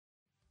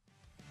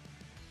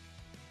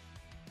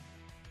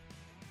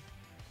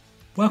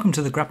Welcome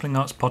to the Grappling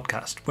Arts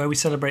podcast, where we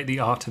celebrate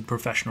the art of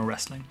professional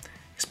wrestling,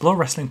 explore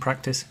wrestling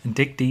practice, and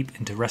dig deep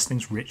into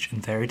wrestling's rich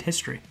and varied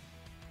history.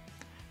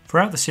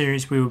 Throughout the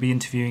series, we will be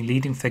interviewing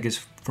leading figures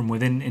from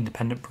within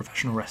independent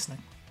professional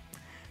wrestling.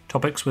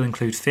 Topics will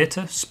include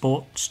theatre,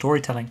 sport,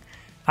 storytelling,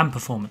 and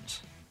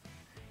performance.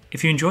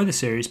 If you enjoy the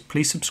series,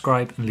 please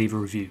subscribe and leave a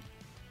review.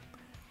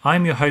 I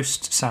am your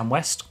host, Sam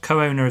West,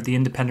 co-owner of the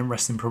independent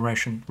wrestling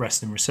promotion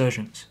Wrestling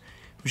Resurgence,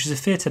 which is a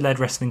theatre-led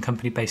wrestling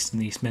company based in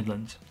the East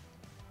Midlands.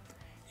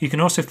 You can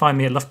also find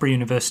me at Loughborough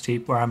University,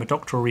 where I'm a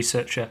doctoral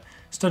researcher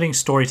studying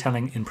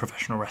storytelling in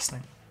professional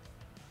wrestling.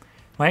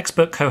 My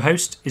expert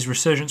co-host is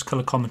Resurgence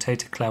colour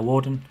commentator Claire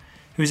Warden,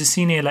 who is a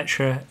senior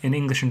lecturer in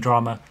English and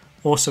drama,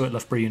 also at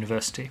Loughborough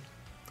University.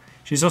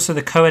 She's also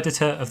the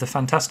co-editor of the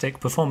fantastic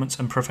Performance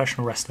and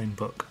Professional Wrestling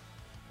book.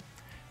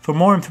 For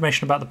more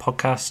information about the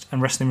podcast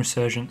and Wrestling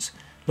Resurgence,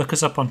 look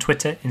us up on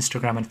Twitter,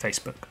 Instagram and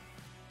Facebook.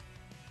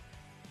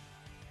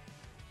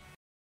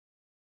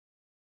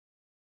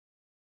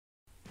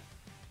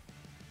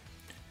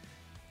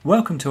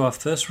 Welcome to our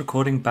first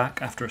recording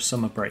back after a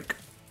summer break.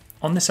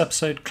 On this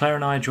episode, Claire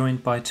and I are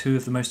joined by two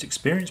of the most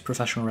experienced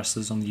professional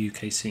wrestlers on the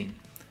UK scene,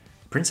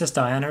 Princess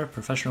Diana of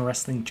professional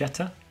wrestling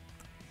Jetta,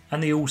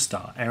 and the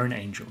all-star Erin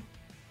Angel.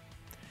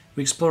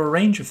 We explore a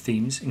range of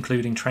themes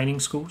including training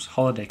schools,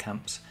 holiday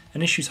camps,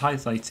 and issues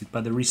highlighted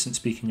by the recent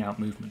Speaking Out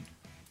movement.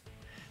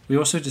 We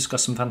also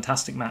discuss some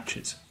fantastic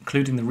matches,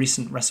 including the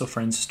recent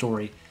WrestleFriends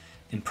story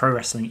in Pro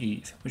Wrestling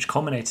Eve, which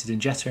culminated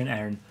in Jetta and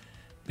Erin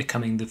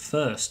becoming the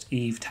first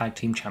Eve Tag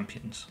Team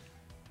Champions.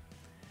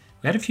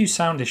 We had a few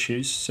sound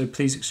issues, so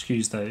please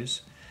excuse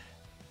those.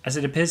 As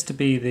it appears to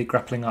be the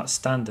Grappling Arts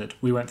standard,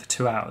 we went for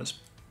 2 hours,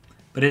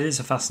 but it is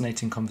a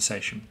fascinating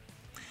conversation.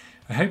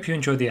 I hope you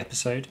enjoyed the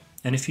episode,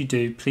 and if you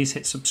do, please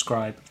hit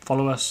subscribe,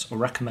 follow us or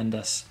recommend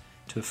us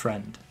to a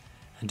friend,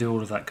 and do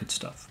all of that good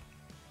stuff.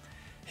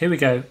 Here we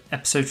go,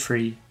 episode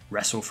 3,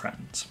 Wrestle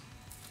Friends.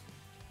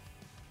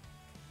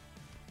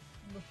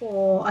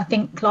 Before, I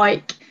think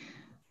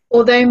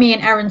although me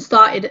and Erin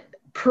started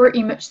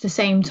pretty much the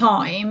same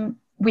time,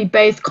 we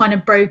both kind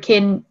of broke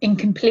in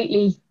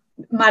completely,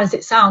 mad as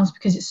it sounds,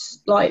 because it's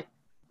like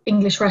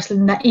English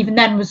wrestling that even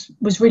then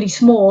was really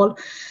small.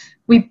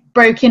 We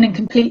broke in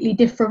completely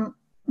different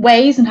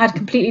ways and had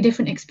completely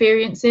different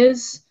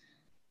experiences.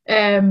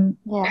 And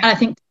I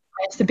think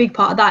it's the big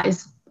part of that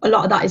is a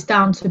lot of that is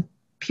down to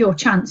pure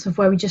chance of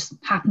where we just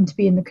happened to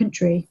be in the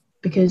country,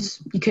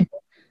 because you could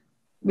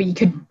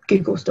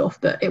Google stuff,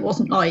 but it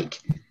wasn't like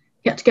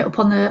you had to get up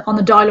on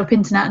the dial-up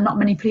internet, and not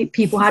many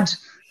people had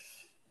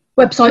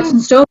websites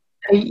and stuff.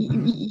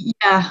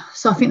 Yeah,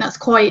 so I think it's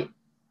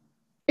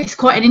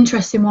quite an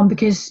interesting one,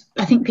 because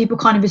I think people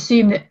kind of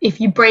assume that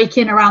if you break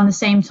in around the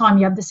same time,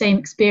 you have the same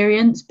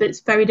experience, but it's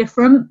very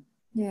different.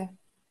 Yeah,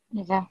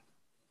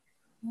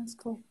 that's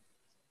cool.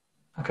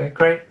 Okay,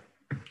 great.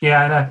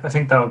 Yeah, and I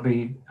think that'd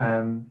be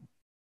a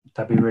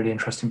really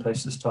interesting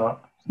place to start.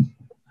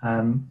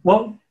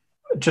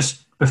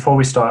 Just before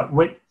we start,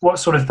 what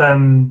sort of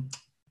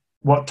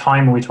what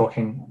time are we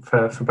talking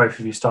for both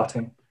of you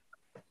starting?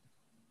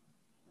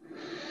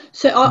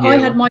 So I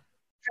had my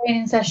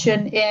training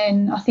session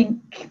in, I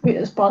think it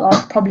was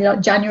probably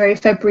January,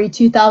 February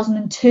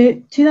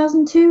 2002.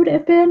 2002 would it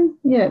have been?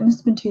 Yeah, it must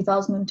have been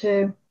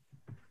 2002.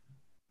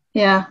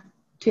 Yeah,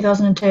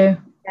 2002.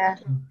 Yeah,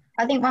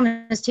 I think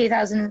one was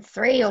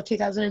 2003 or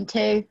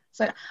 2002.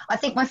 So I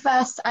think my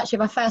first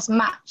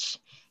match,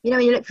 when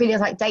you look through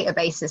those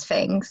databases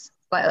things,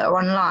 that are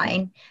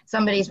online,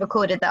 somebody's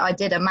recorded that I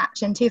did a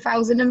match in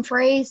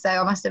 2003, so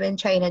I must have been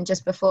training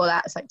just before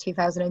that. It's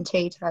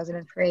 2002,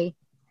 2003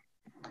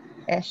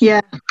 ish.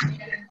 Yeah,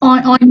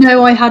 I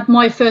know I had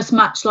my first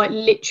match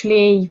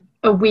literally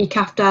a week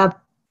after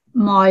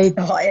my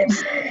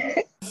day.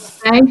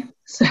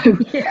 So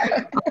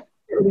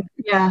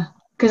yeah,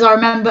 because I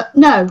remember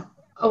I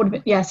would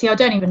have been, I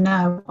don't even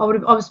know, I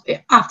was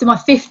after my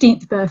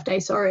 15th birthday,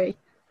 sorry.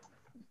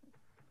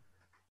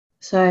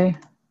 So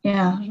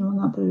yeah,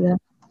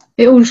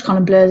 it all just kind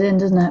of blurs in,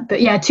 doesn't it?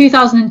 But yeah,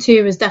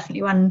 2002 was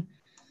definitely when.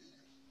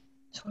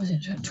 So was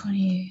it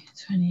 2020?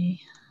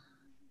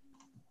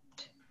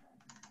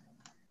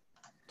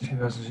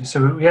 2002.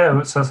 So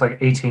yeah, so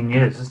that's 18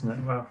 years, isn't it?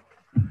 Wow.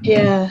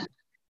 Yeah.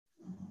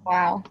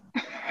 Wow.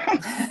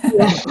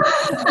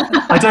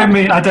 I don't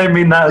mean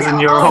that as in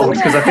you're old,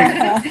 because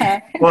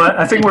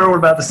I think we're all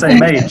about the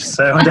same age,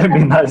 so I don't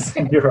mean that as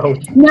in you're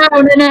old. No,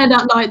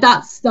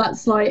 that's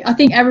I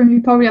think Erin,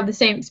 you probably have the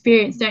same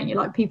experience, don't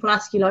you? People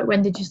ask you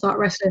when did you start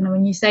wrestling, and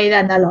when you say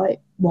then, they're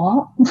like,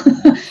 what?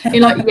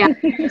 You're like, yeah,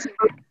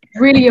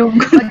 really young.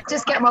 I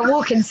just get my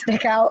walking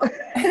stick out.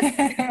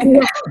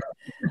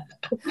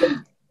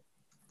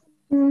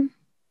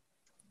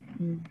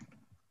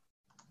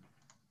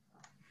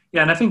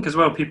 Yeah, and I think as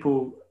well,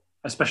 people,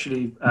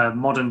 especially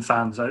modern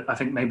fans, I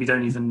think maybe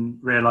don't even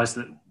realise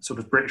that sort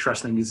of British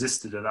wrestling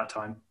existed at that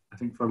time. I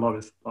think for a lot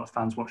of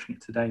fans watching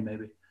it today,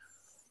 maybe.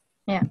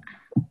 Yeah.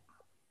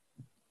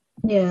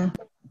 Yeah.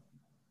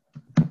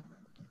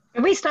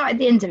 Have we started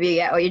the interview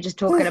yet, or are you just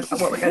talking about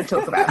what we're going to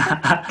talk about?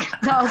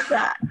 Ask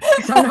that.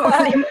 I'm not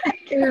really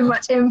given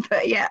much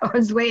input yet. I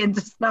was waiting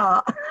to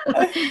start.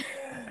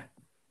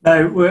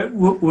 No,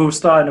 we'll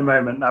start in a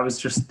moment. That was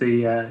just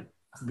the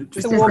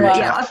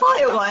yeah, I thought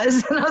it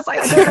was, and I was like,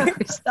 I don't know if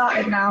we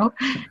started now.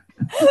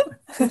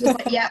 Just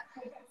like, yeah.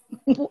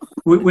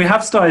 We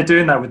have started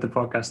doing that with the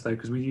podcast though,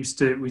 because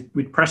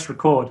we'd press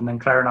record and then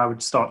Claire and I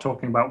would start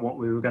talking about what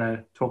we were going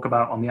to talk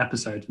about on the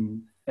episode,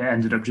 and it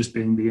ended up just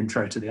being the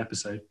intro to the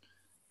episode.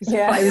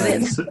 Yeah.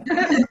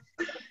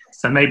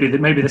 So maybe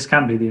this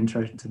can be the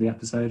intro to the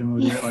episode, and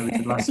we'll do it like we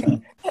did last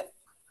time.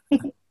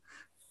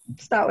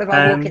 Start with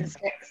our walking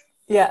sticks.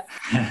 Yeah.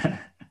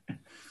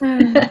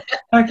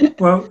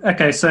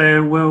 Okay.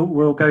 So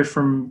we'll go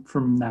from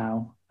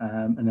now,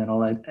 and then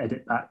I'll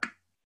edit back.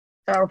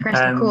 So I'll press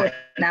record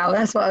now.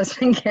 That's what I was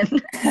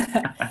thinking.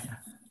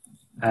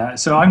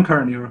 So I'm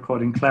currently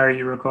recording. Claire, are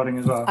you recording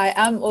as well? I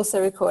am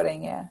also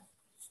recording. Yeah.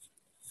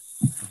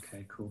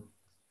 Okay. Cool.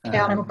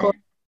 Yeah, I'm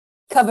recording.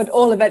 Covered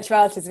all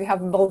eventualities. We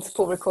have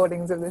multiple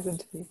recordings of this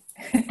interview.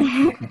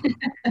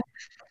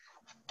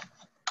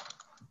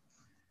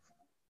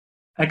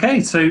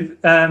 Okay, so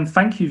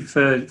thank you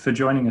for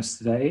joining us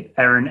today,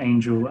 Erin,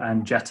 Angel,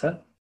 and Jetta.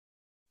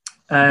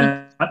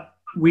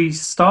 We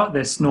start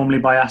this normally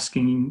by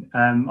asking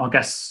our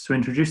guests to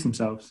introduce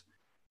themselves.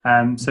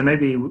 So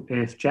maybe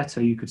if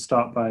Jetta, you could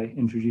start by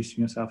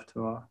introducing yourself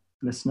to our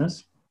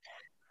listeners.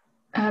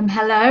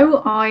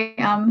 Hello, I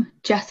am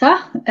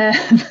Jetta,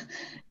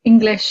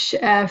 English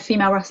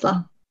female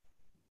wrestler.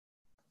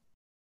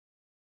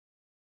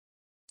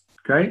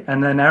 Great,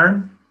 and then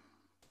Erin?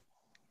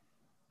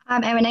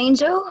 I'm Erin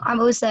Angel. I'm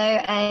also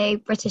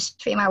a British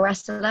female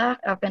wrestler.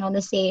 I've been on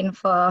the scene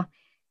for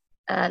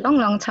a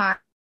long time.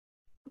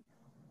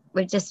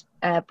 We've just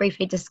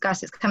briefly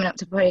discussed, it's coming up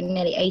to probably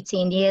nearly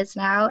 18 years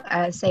now,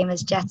 same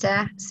as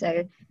Jetta.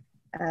 So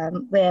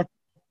we're,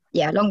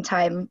 long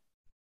time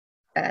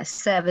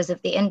servers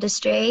of the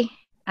industry,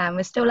 and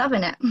we're still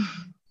loving it.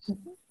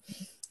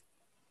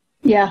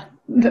 Yeah,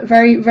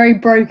 very, very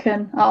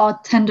broken at our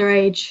tender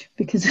age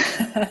because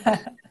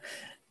the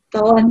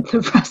length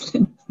of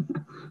wrestling.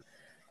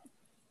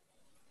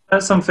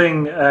 That's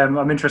something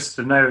I'm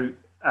interested to know.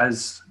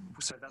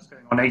 So that's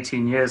going on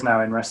 18 years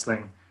now in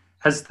wrestling.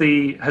 Has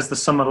the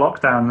summer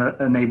lockdown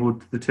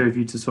enabled the two of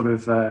you to sort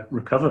of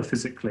recover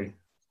physically?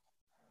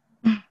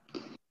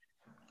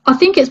 I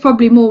think it's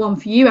probably more one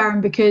for you,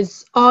 Erin,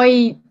 because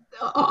I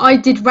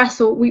did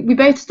wrestle. We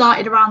both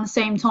started around the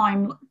same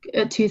time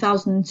at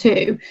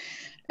 2002,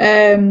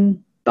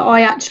 but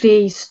I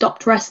actually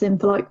stopped wrestling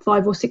for like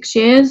 5 or 6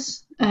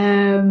 years.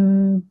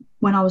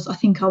 When I was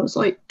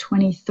like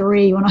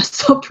 23 when I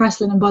stopped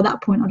wrestling, and by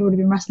that point I'd already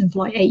been wrestling for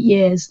like 8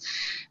 years.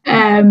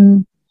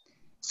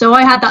 So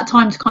I had that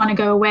time to kind of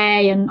go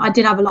away, and I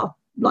did have a lot of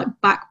like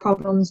back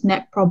problems,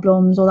 neck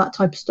problems, all that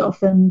type of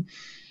stuff, and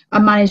I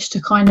managed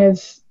to kind of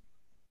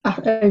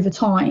over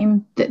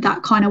time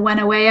that kind of went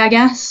away, I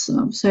guess.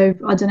 So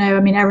I don't know, I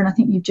mean, Erin, I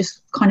think you've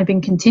just kind of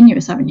been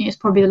continuous, haven't you? It's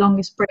probably the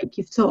longest break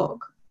you've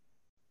took.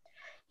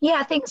 Yeah,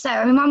 I think so.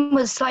 I mean, mine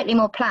was slightly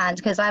more planned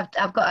because I've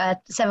got a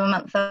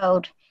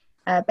 7-month-old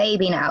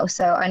baby now,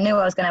 so I knew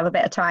I was going to have a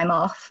bit of time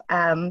off,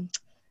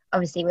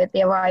 obviously with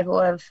the arrival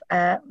of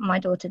my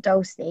daughter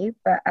Dulcie,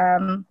 but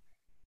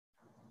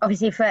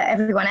obviously for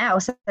everyone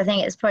else I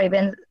think it's probably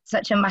been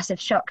such a massive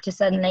shock to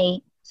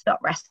suddenly stop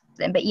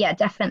wrestling. But yeah,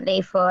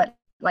 definitely for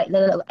like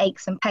the little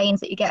aches and pains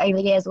that you get over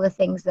the years, or the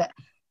things that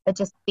are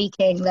just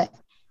speaking that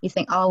you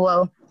think, oh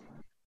well,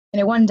 you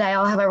know, one day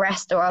I'll have a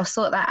rest or I'll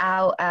sort that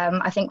out.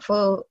 I think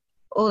for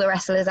all the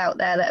wrestlers out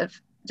there that have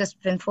just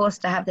been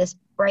forced to have this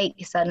break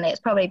suddenly, it's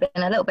probably been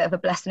a little bit of a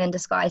blessing in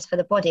disguise for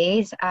the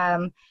bodies.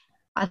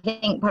 I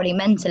think probably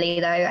mentally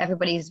though,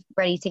 everybody's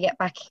ready to get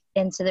back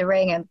into the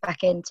ring and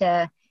back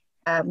into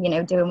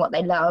doing what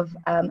they love,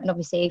 and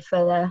obviously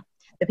for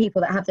the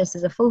people that have this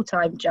as a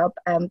full-time job,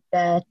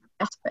 they're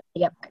desperate to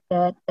get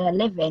back their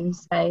living.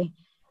 So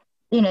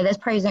you know, there's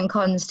pros and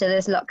cons to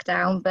this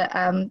lockdown, but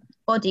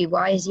body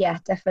wise, yeah,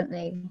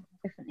 definitely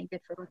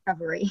good for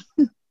recovery.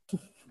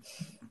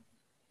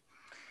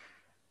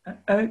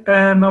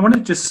 I want to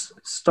just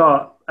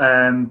start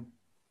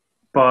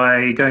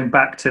by going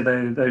back to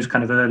those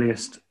kind of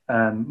earliest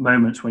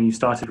moments when you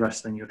started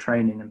wrestling, your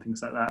training and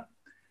things like that.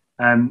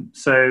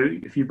 So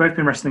if you've both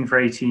been wrestling for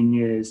 18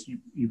 years,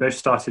 you both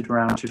started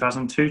around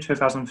 2002,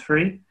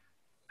 2003.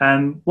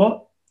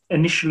 What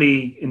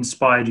initially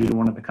inspired you to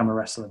want to become a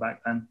wrestler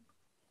back then?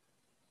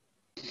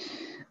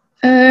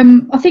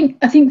 I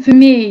think for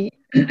me,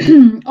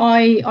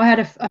 I had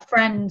a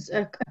friend,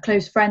 a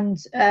close friend,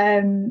 who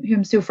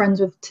I'm still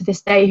friends with to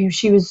this day, who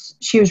she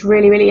was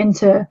really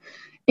into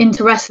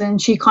wrestling.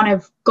 She kind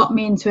of got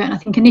me into it, and I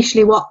think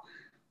initially what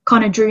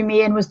kind of drew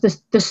me in was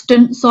the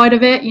stunt side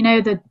of it, you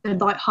know, the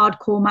like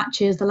hardcore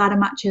matches, the ladder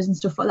matches and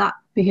stuff like that,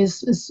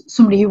 because as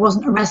somebody who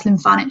wasn't a wrestling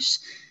fan, it's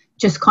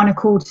just kind of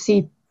cool to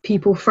see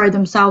people throw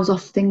themselves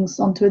off things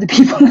onto other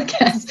people, I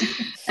guess.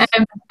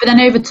 But then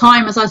over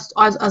time, as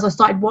I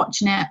started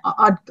watching it,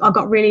 I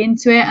got really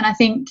into it, and I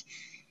think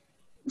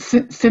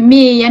for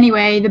me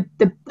anyway,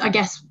 the I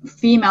guess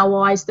female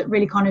wise that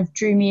really kind of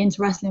drew me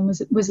into wrestling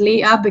was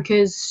Lita,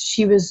 because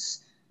she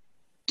was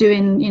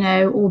doing, you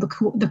know, all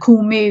the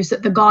cool moves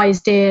that the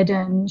guys did,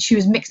 and she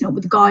was mixing up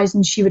with the guys,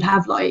 and she would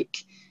have like,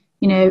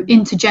 you know,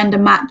 intergender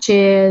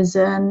matches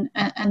and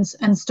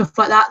stuff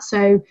like that.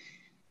 So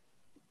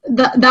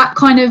that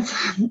kind of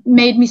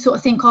made me sort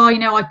of think, oh, you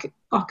know, I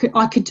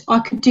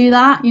could do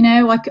that, you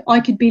know, I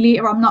could be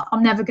Lita.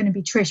 I'm never going to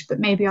be Trish, but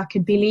maybe I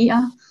could be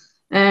Lita.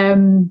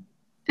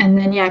 And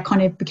then yeah, it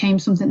kind of became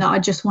something that I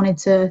just wanted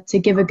to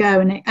give a go.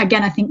 And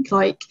again, I think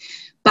like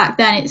back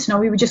then, it's, you know,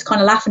 we were just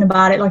kind of laughing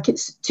about it, like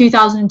it's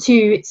 2002,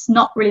 it's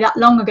not really that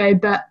long ago,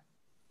 but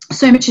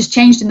so much has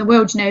changed in the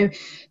world. You know,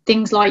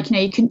 things like, you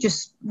know, you couldn't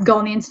just go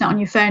on the internet on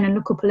your phone and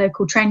look up a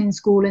local training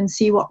school and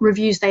see what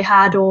reviews they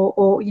had,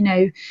 or you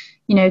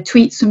know,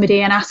 tweet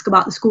somebody and ask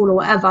about the school or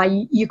whatever.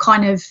 You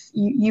kind of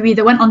you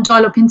either went on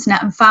dial-up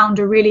internet and found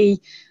a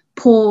really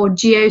poor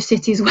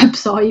GeoCities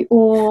website,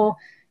 or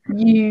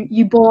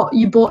you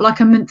bought like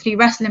a monthly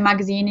wrestling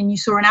magazine and you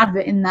saw an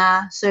advert in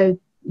there. So,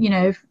 you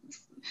know,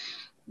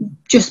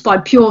 just by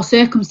pure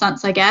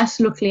circumstance, I guess,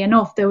 luckily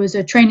enough, there was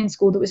a training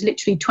school that was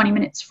literally 20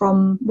 minutes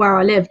from where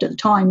I lived at the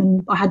time,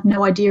 and I had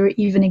no idea it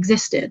even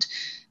existed.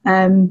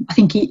 I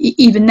think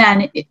even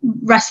then,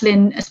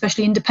 wrestling,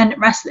 especially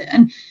independent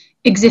wrestling,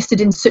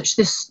 existed in such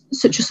a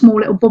small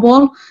little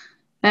bubble.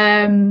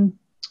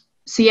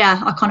 So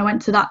yeah, I kind of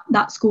went to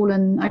that school,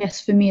 and I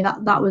guess for me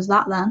that was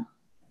that then.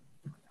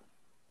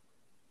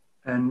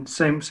 And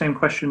same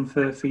question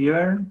for you,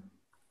 Erin?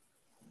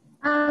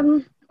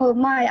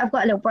 Well, I've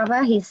got a little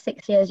brother. He's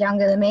 6 years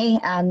younger than me,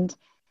 and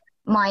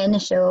my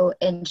initial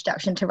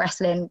introduction to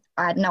wrestling,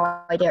 I had no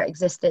idea it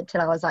existed till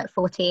I was like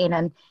 14,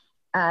 and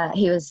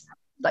he was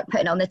like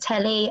putting on the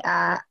telly,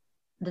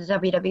 the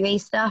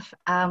WWE stuff,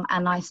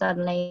 and I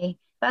suddenly,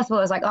 first of all,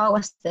 I was like, oh,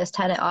 what's this?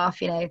 Turn it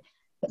off, you know,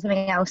 put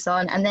something else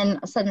on, and then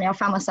suddenly I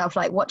found myself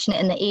like watching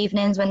it in the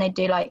evenings when they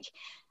do like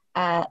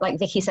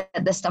Vicky said,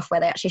 the stuff where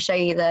they actually show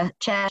you the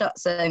chair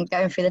shots and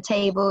going through the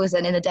tables,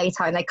 and in the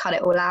daytime they cut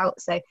it all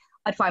out. So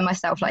I'd find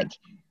myself like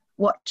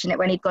watching it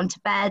when he'd gone to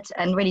bed,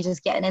 and really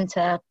just getting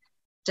into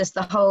just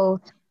the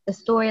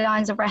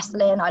storylines of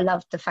wrestling. I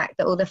loved the fact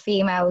that all the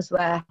females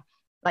were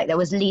like, there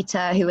was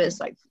Lita, who was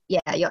like,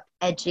 yeah, you're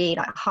edgy,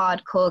 like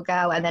hardcore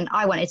girl, and then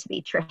I wanted to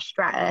be Trish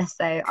Stratus,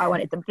 so I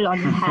wanted the blonde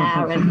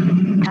hair,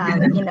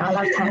 and you know, I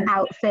loved her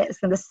outfits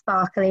and the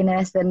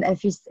sparkliness. And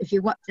if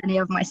you watch any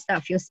of my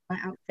stuff, you'll see my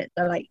outfits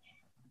are like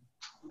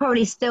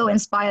probably still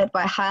inspired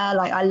by her.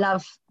 Like I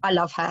love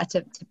her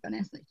to be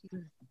honest.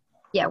 Like,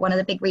 yeah, one of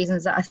the big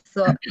reasons that I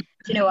thought,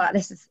 you know what,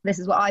 this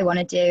is what I want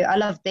to do. I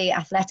love the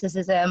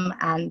athleticism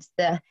and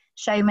the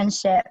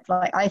showmanship.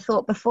 Like I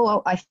thought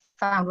before I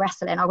found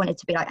wrestling, I wanted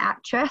to be like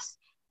actress,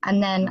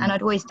 and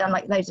I'd always done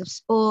like loads of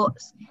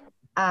sports,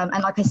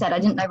 and like I said, I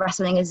didn't know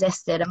wrestling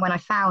existed, and when I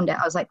found it,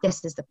 I was like,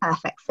 this is the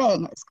perfect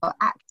thing. It's got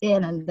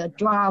acting and the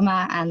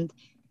drama and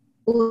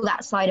all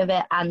that side of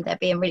it, and they're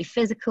being really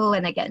physical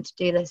and they're getting to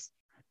do this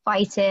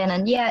fighting,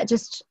 and yeah,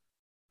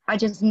 I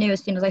just knew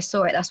as soon as I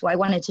saw it, that's what I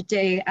wanted to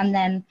do. And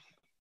then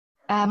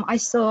I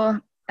saw,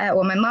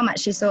 my mum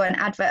actually saw an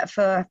advert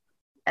for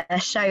a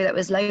show that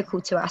was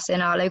local to us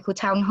in our local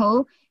town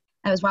hall.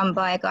 It was run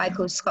by a guy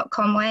called Scott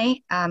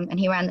Conway, and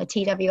he ran the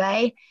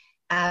TWA.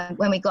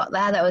 When we got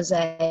there,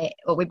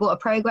 we bought a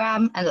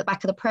program, and at the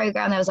back of the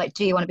program, there was like,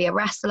 do you want to be a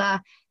wrestler?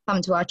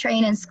 Come to our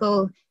training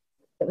school.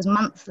 It was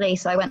monthly,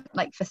 so I went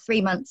like for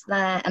 3 months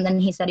there, and then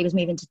he said he was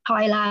moving to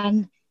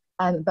Thailand.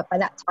 But by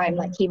that time,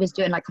 like he was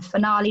doing like a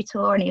finale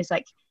tour, and he was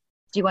like,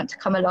 do you want to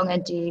come along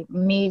and do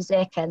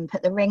music and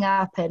put the ring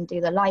up and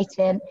do the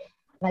lighting?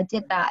 And I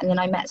did that, and then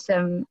I met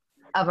some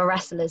other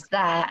wrestlers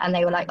there, and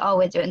they were like, oh,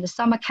 we're doing the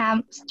summer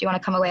camps. Do you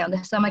want to come away on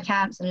the summer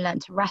camps and learn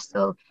to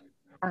wrestle?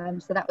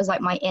 So that was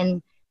like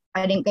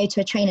I didn't go to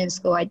a training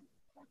school.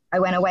 I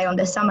went away on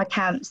the summer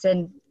camps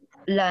and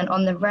learned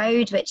on the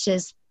road, which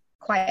is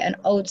quite an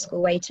old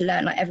school way to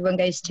learn. Like everyone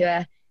goes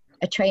to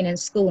a training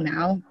school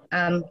now.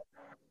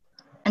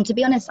 And to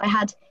be honest, I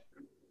had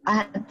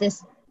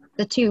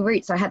the two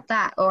routes. I had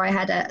that, or I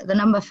had the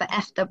number for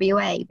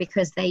FWA,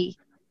 because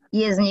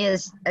years and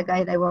years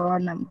ago they were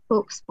on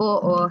Talk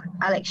Sport, or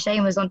Alex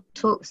Shane was on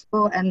Talk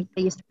Sport, and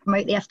they used to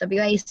promote the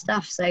FWA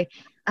stuff. So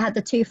I had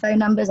the two phone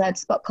numbers. I had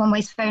Scott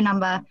Conway's phone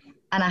number,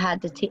 and I had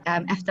the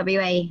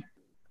FWA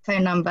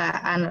phone number.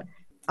 And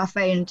I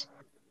think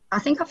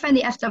I phoned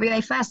the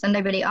FWA first, and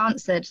nobody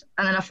answered,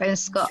 and then I phoned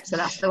Scott. So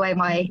that's the way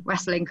my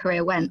wrestling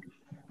career went.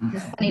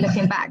 It's funny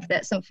looking back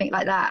that something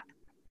like that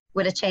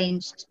would have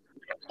changed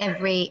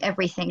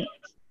everything.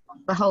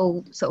 The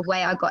whole sort of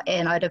way I got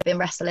in, I'd have been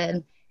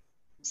wrestling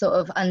sort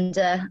of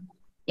under,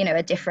 you know,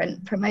 a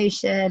different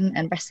promotion,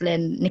 and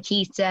wrestling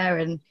Nikita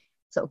and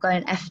sort of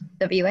going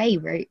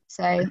FWA route.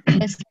 So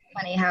it's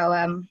funny how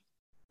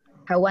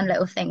one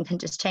little thing can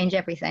just change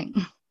everything.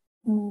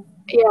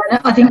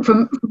 Yeah, I think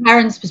from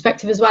Erin's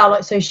perspective as well,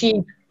 like, so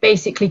she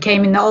basically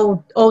came in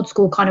the old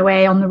school kind of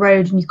way on the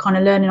road, and you're kind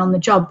of learning on the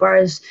job,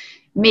 whereas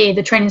me,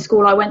 the training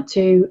school I went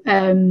to,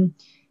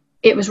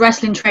 it was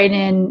wrestling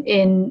training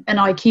in an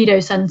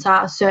Aikido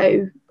centre.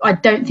 So I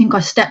don't think I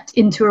stepped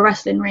into a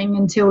wrestling ring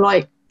until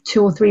like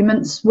 2 or 3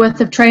 months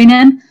worth of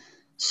training.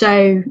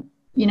 So,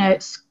 you know,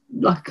 it's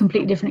like a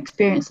completely different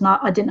experience. And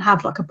I didn't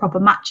have like a proper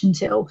match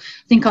until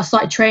I think I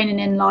started training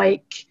in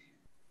like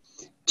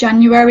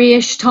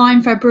January-ish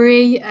time,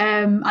 February,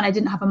 and I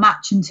didn't have a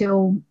match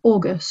until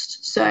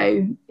August.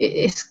 So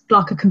it's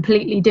like a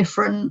completely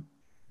different,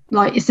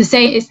 like it's the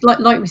same, it's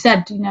like we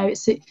said, you know,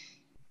 it's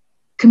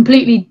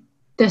completely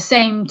the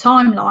same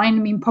timeline. I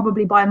mean,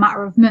 probably by a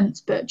matter of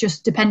months, but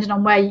just depending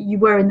on where you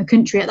were in the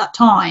country at that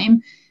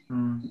time,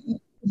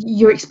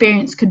 your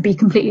experience could be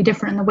completely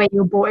different, and the way you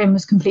were brought in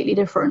was completely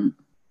different.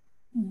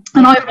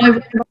 And I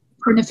worked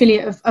for an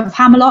affiliate of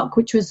Hammerlock,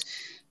 which was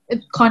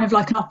kind of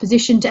like an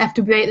opposition to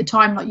FWA at the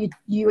time. Like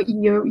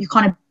you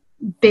kind of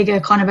bigger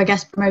kind of, I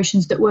guess,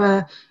 promotions that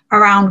were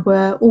around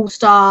were All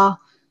Star,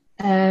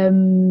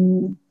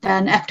 then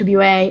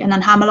FWA, and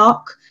then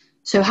Hammerlock.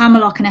 So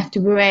Hammerlock and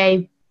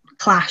FWA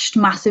clashed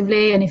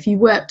massively, and if you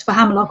worked for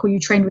Hammerlock or you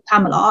trained with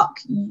Hammerlock,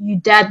 you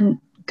didn't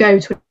go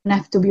to an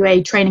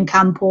FWA training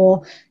camp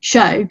or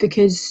show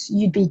because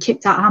you'd be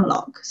kicked out of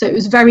Hammerlock. So it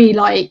was very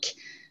like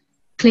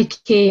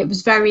cliquey. It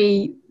was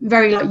very,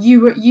 very like you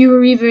were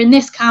either in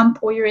this camp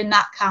or you're in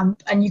that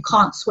camp, and you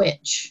can't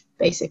switch.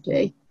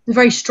 Basically, it's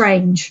very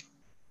strange.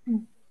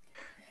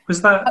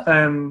 Was that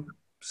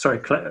sorry,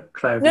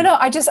 Claire? No.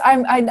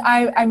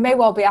 I may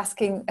well be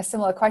asking a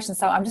similar question.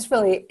 So I'm just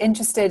really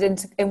interested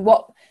in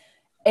what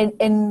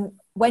in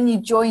when you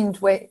joined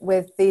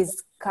with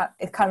these kind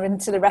of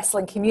into the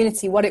wrestling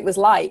community, what it was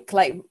like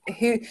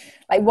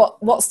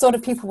what sort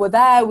of people were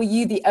there? Were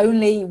you the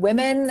only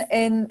women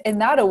in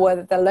that, or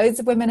were there loads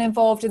of women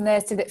involved in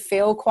this? Did it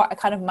feel quite a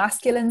kind of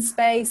masculine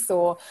space,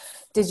 or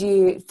did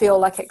you feel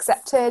like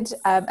accepted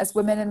as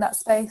women in that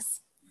space?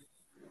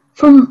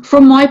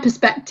 From my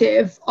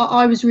perspective,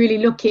 I was really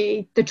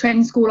lucky. The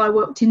training school I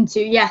worked into,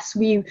 yes,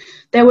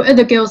 there were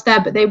other girls there,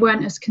 but they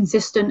weren't as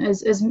consistent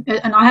as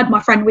and I had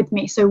my friend with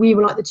me, so we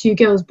were like the two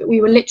girls, but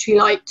we were literally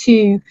like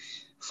two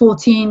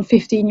 14,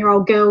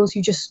 15-year-old girls who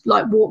just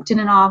like walked in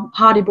our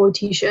Hardy Boy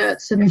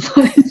t-shirts, and just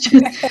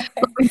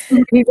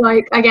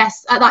like, I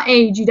guess at that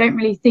age you don't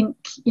really think,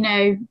 you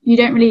know,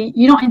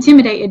 you're not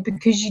intimidated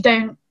because you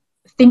don't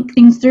think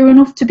things through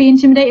enough to be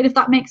intimidated, if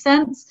that makes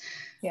sense.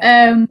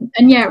 And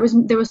yeah,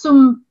 there were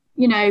some,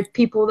 you know,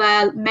 people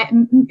there,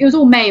 it was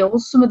all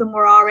males, some of them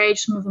were our age,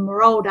 some of them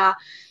were older,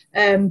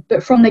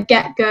 but from the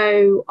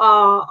get-go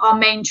our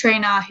main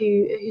trainer,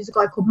 who's a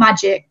guy called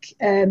Magic,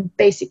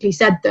 basically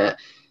said that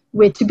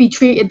we're to be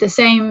treated the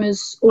same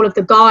as all of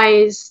the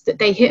guys, that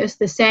they hit us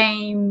the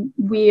same,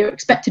 we're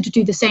expected to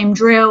do the same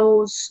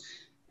drills,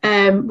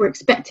 we're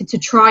expected to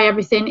try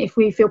everything if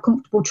we feel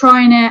comfortable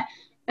trying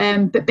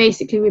it, but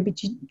basically we're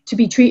to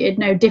be treated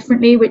no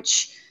differently,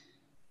 which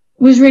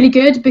was really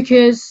good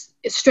because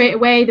straight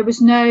away there was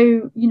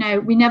no, you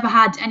know, we never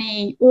had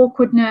any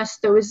awkwardness.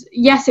 There was,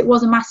 yes, it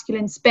was a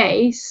masculine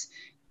space,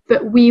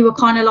 but we were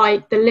kind of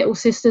like the little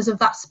sisters of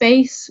that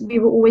space. We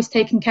were always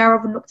taken care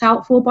of and looked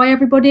out for by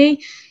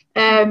everybody.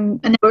 And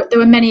there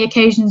were many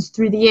occasions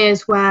through the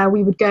years where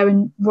we would go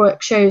and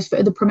work shows for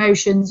other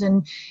promotions,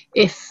 and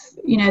if,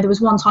 you know, there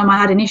was one time I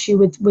had an issue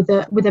with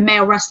a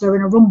male wrestler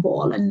in a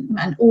rumble,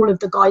 and all of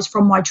the guys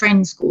from my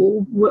training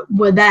school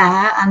were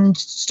there and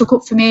stuck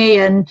up for me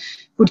and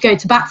would go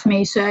to bat for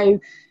me. So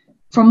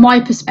from my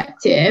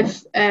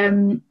perspective,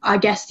 I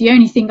guess the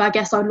only thing I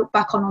look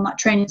back on that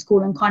training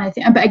school and kind of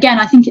think, but again,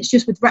 I think it's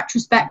just with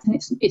retrospect, and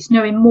it's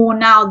knowing more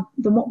now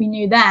than what we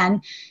knew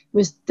then,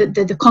 was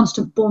the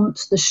constant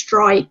bumps, the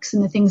strikes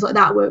and the things like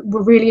that were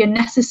really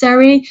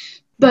unnecessary.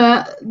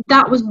 But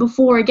that was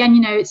before, again,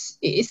 you know,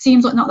 it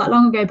seems like not that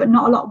long ago, but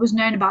not a lot was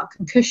known about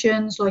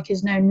concussions like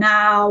is known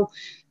now,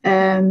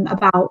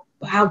 about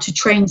how to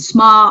train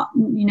smart,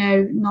 you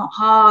know, not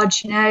hard,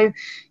 you know,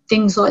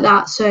 things like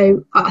that.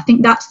 So I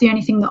think that's the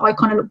only thing that I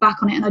kind of look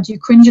back on it and I do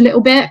cringe a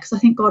little bit, because I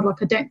think, God,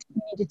 like, I don't think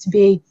we needed to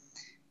be,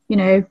 you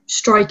know,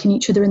 striking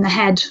each other in the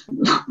head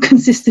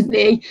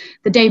consistently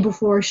the day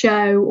before a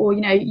show, or,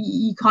 you know,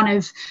 you kind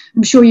of,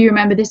 I'm sure you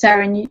remember this,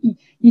 Erin,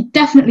 you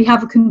definitely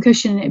have a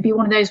concussion, and it'd be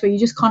one of those where you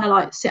just kind of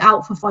like sit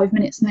out for 5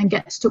 minutes and then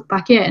get stuck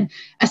back in,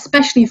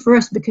 especially for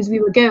us because we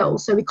were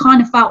girls, so we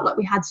kind of felt like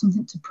we had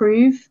something to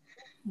prove.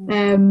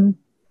 But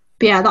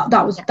yeah,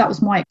 that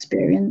was my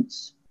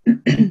experience.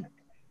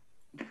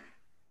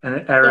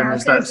 Erin,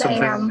 is that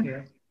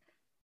something?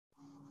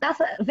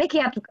 Vicky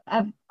had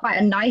quite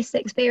a nice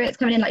experience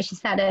coming in. Like she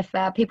said, if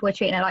people were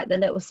treating her like the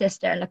little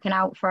sister and looking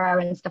out for her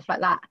and stuff like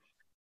that,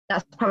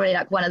 that's probably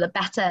like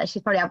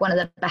she's probably had one of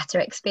the better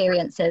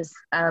experiences.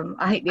 I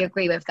hope you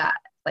agree with that.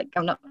 Like,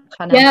 I'm not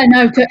trying to... Yeah,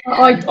 no,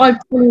 I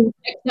fully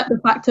accept the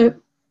fact that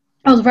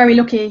I was very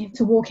lucky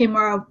to walk in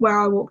where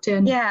I walked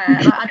in. Yeah,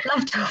 like, I'd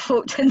love to have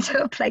walked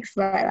into a place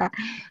like that.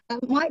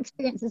 My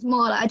experience is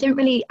more like I didn't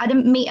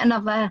meet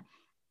another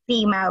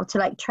female to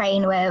like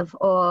train with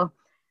or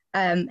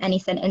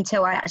anything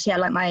until I actually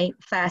had like my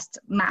first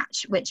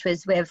match, which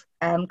was with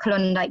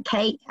Klondike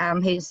Kate,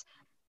 who's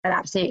an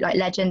absolute like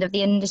legend of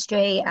the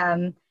industry.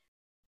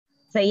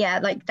 So yeah,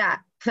 like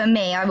that for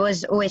me, I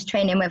was always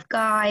training with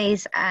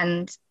guys,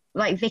 and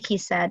like Vicky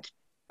said,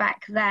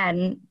 back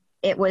then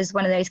it was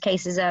one of those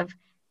cases of,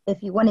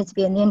 if you wanted to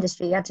be in the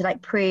industry, you had to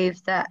like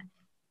prove that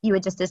you were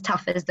just as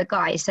tough as the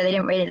guys. So they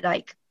didn't really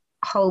like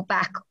hold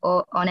back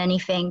on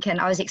anything, and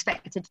I was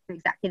expected to do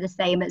exactly the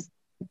same as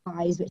the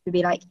guys, which would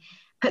be like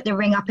put the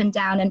ring up and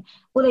down, and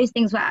all those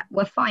things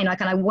were fine,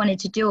 like, and I wanted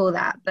to do all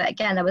that. But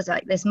again, there was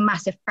like this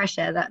massive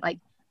pressure that like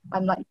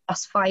I'm like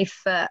just 5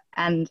 foot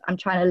and I'm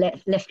trying to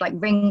lift like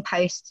ring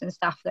posts and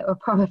stuff that were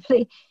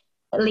probably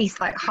at least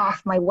like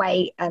half my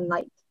weight, and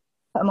like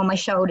put them on my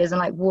shoulders and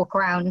like walk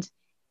around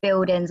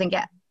buildings and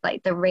get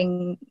like the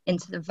ring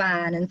into the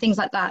van and things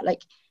like that.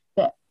 Like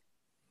that,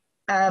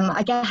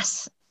 I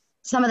guess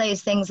some of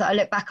those things that I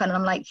look back on and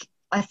I'm like,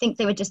 I think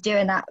they were just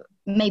doing that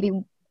maybe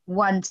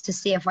one to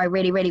see if I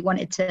really, really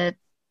wanted to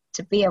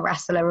be a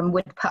wrestler and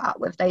would put up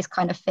with those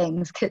kind of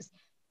things. Because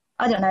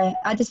I don't know,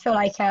 I just feel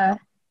like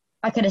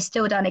I could have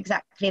still done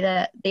exactly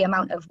the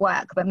amount of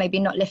work, but maybe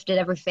not lifted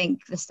everything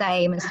the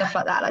same and stuff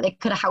like that. Like they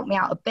could have helped me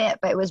out a bit,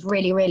 but it was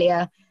really, really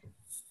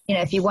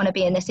if you want to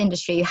be in this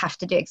industry, you have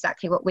to do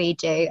exactly what we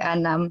do.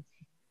 And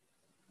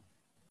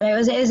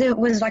it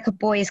was like a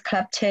boys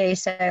club too,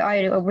 so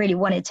I really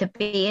wanted to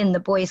be in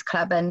the boys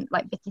club. And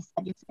like Vicky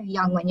said, you're so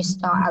young when you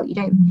start out, you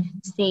don't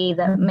see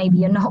that maybe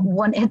you're not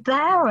wanted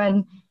there,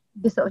 and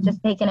you're sort of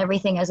just taking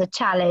everything as a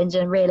challenge,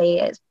 and really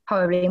it's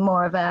probably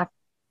more of a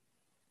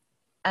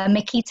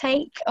Mickey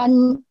take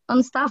on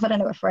stuff. I don't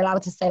know if we're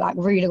allowed to say like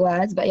ruder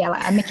words, but yeah,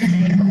 like a Mickey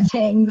take on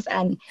things,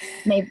 and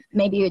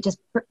maybe you're just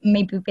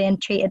maybe being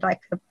treated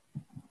like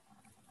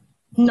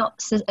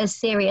not as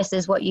serious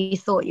as what you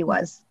thought you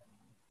was.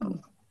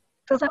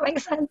 Does that make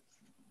sense?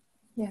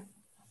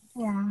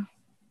 Yeah.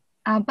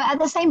 But at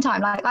the same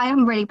time, like I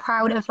am really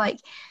proud of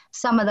like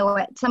some of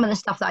the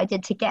stuff that I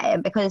did to get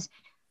in, because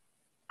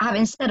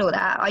having said all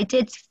that, I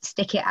did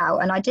stick it out,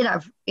 and I did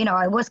have,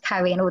 I was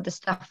carrying all the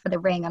stuff for the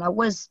ring, and I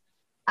was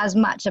as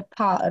much a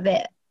part of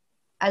it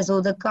as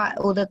all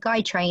the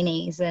guy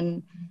trainees,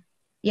 and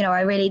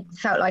I really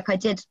felt like I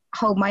did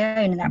hold my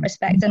own in that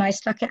respect, and I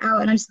stuck it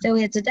out, and I'm still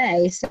here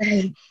today. So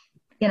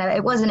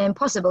it wasn't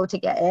impossible to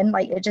get in,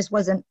 like it just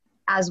wasn't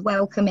as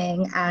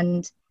welcoming,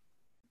 and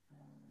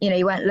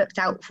you weren't looked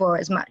out for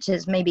as much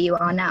as maybe you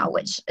are now,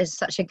 which is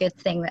such a good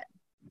thing that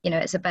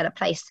it's a better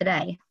place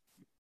today.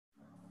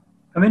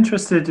 I'm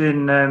interested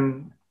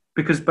in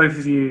because both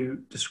of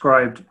you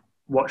described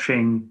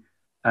watching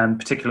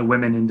particular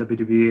women in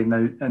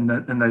WWE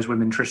and those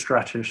women, Trish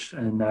Stratus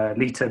and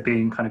Lita,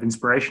 being kind of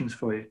inspirations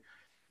for you.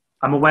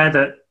 I'm aware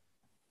that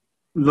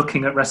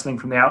looking at wrestling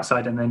from the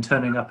outside and then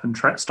turning up and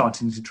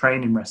starting to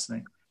train in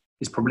wrestling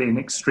is probably an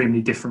extremely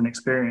different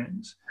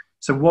experience.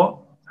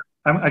 So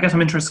I guess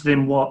I'm interested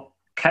in what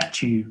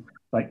kept you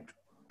like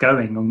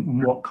going,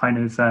 and what kind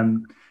of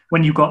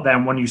when you got there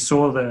and when you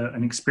saw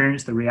and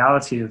experienced the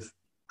reality of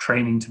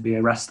training to be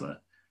a wrestler,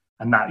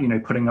 and that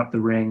putting up the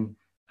ring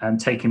and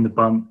taking the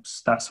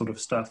bumps, that sort of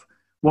stuff.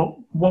 What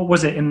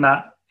was it in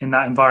that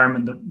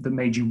environment that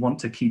made you want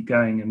to keep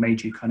going and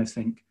made you kind of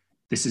think,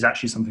 this is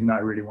actually something that I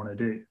really want to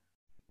do?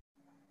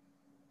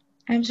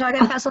 Shall I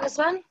go first on this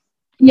one?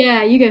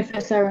 Yeah, you go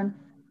first, Erin.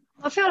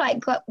 I feel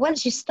like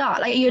once you start,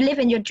 like you're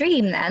living your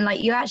dream then,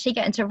 like you're actually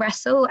getting to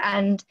wrestle,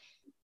 and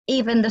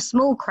even the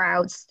small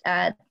crowds,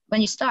 when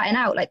you're starting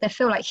out, like they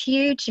feel like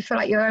huge. You feel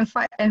like you're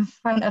in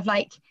front of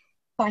like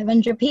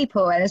 500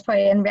 people, and it's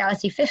probably in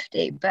reality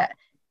 50, but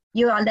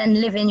you are then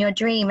living your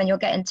dream, and you're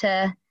getting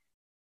to,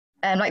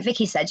 like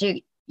Vicky said,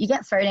 you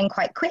get thrown in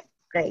quite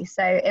quickly.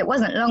 So it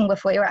wasn't long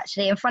before you're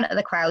actually in front of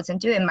the crowds and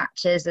doing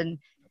matches and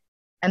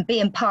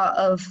being part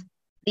of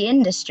the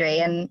industry.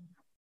 And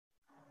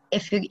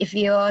if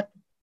you're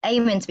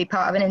aiming to be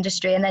part of an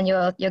industry and then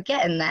you're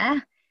getting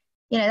there,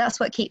 that's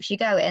what keeps you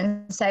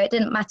going. So it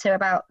didn't matter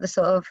about the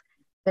sort of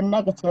the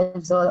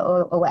negatives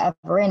or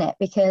whatever in it,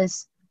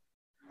 because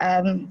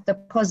the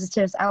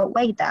positives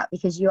outweighed that,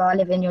 because you are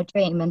living your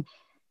dream.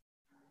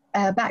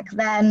 And back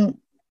then,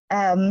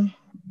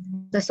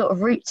 the sort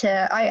of route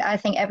to, I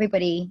think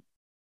everybody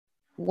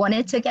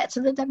wanted to get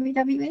to the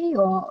WWE,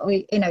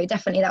 or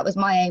definitely that was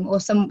my aim, or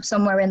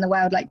somewhere in the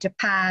world like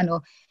Japan,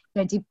 or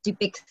do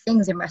big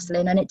things in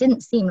wrestling. And it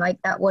didn't seem like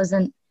that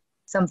wasn't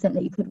something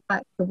that you could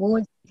work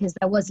towards, because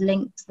there was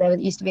links. There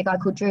used to be a guy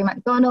called Drew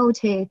McDonald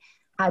who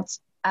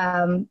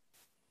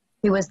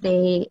was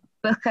the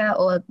booker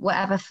or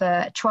whatever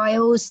for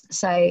trials.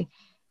 So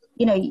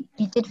you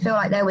did feel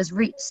like there was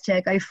routes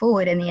to go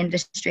forward in the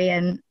industry,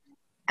 and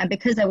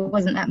because there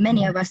wasn't that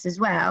many of us as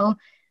well,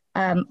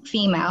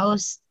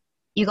 females,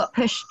 you got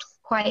pushed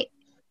quite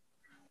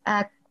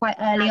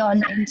early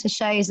on into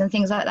shows and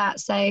things like that.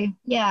 So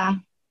yeah,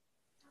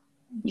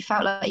 you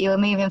felt like you were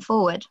moving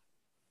forward.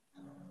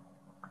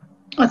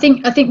 I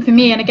think for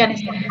me, and again,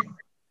 it's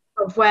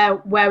of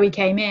where we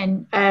came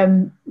in,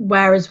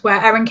 whereas where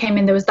Erin came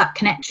in, there was that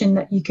connection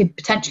that you could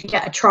potentially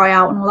get a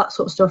tryout and all that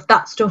sort of stuff.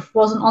 That stuff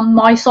wasn't on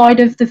my side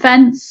of the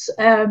fence.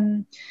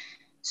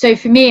 So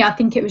for me, I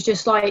think it was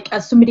just like,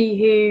 as somebody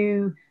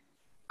who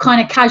kind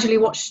of casually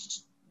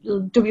watched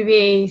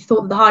WWE,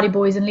 thought that the Hardy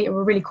Boys and Lita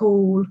were really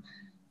cool.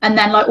 And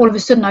then like all of a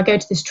sudden I go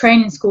to this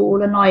training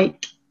school and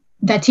like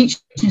they're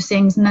teaching us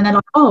things, and then they're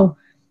like, oh,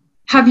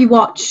 have you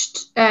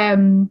watched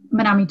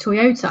Manami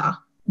Toyota?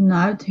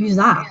 No, who's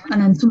that?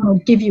 And then someone will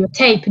give you a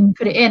tape and you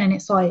put it in, and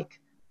it's like,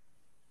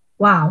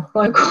 wow,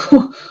 like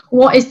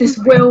what is this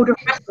world of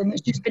wrestling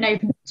that's just been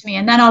opened up to me?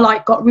 And then I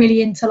like got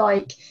really into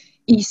like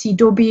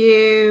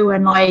ECW,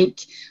 and like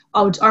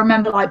I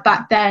remember like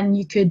back then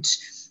you could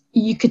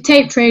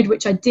tape trade,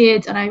 which I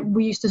did, and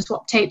we used to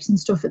swap tapes and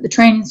stuff at the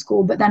training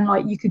school. But then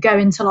like you could go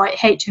into like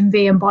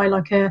HMV and buy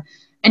like an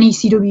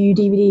ECW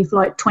DVD for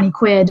like 20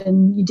 quid,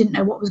 and you didn't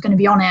know what was going to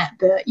be on it,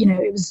 but you know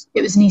it was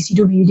an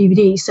ECW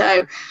DVD.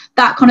 So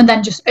that kind of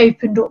then just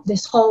opened up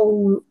this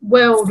whole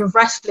world of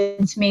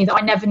wrestling to me that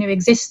I never knew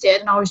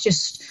existed, and I was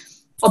just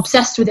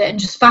obsessed with it and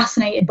just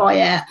fascinated by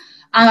it.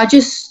 And I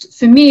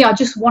just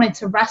wanted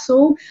to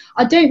wrestle.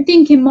 I don't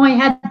think in my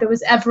head there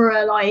was ever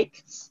a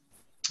like,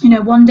 you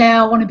know, one day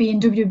I want to be in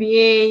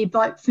WWE.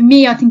 But for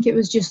me, I think it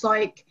was just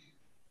like,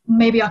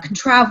 maybe I can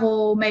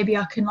travel, maybe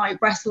I can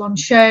like wrestle on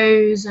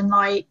shows and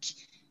like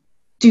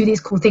do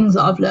these cool things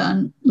that I've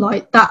learned.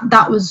 Like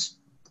that was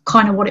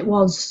kind of what it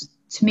was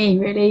to me,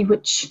 really,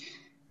 which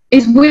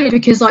is weird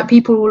because like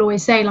people will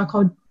always say like,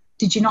 oh,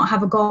 did you not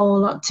have a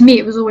goal? Like, to me,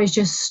 it was always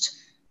just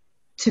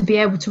to be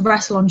able to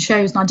wrestle on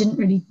shows, and I didn't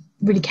really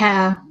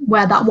care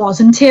where that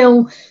was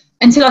until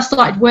I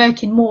started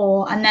working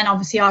more. And then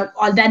obviously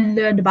I then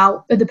learned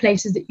about other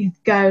places that you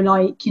could go,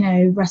 like, you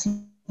know,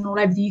 wrestling all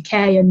over the UK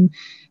and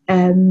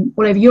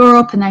all over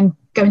Europe, and then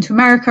going to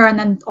America, and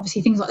then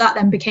obviously things like that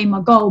then became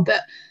my goal.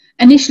 But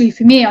initially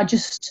for me, I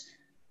just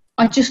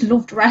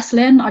loved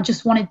wrestling. I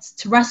just wanted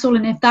to wrestle,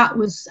 and if that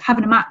was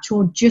having a match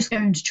or just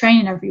going to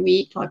training every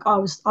week, like I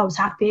was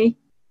happy.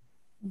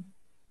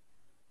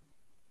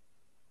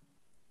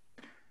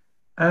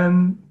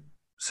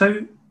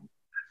 So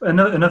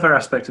another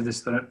aspect of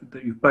this that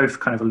you've both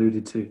kind of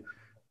alluded to,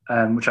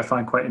 which I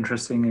find quite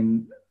interesting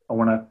and I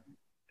want to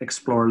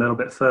explore a little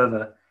bit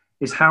further,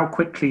 is how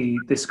quickly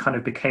this kind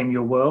of became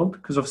your world.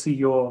 Because obviously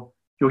you're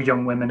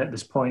young women at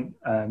this point,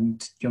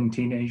 young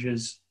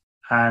teenagers,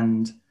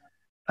 and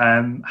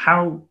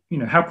how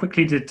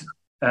quickly did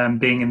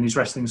being in these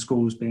wrestling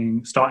schools,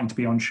 starting to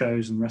be on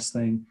shows and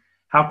wrestling,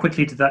 how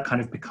quickly did that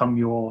kind of become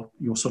your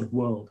sort of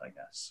world, I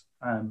guess?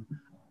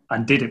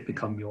 And did it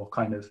become your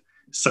kind of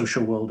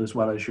social world as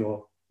well as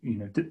your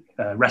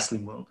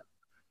wrestling world?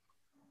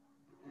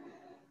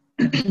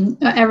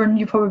 Erin,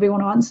 you probably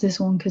want to answer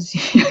this one because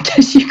I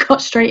guess you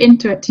got straight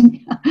into it, didn't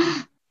you?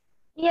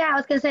 Yeah, I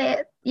was going to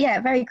say,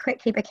 it very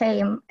quickly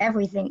became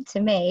everything to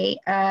me.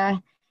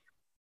 I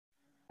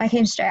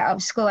came straight out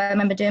of school. I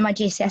remember doing my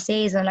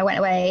GCSEs, and I went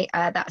away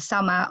that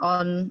summer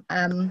on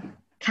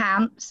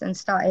camps and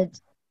started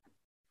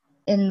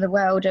in the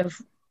world of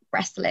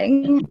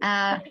wrestling.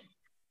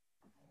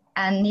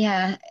 And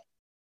yeah,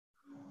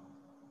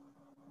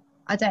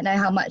 I don't know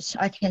how much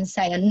I can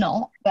say and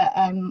not, but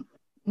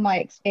my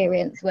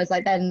experience was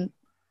I then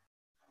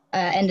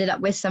ended up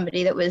with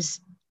somebody that was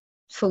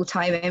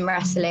full-time in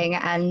wrestling,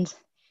 and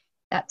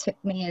that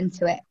took me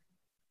into it.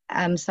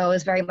 So I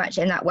was very much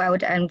in that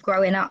world, and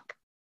growing up,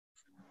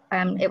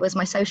 it was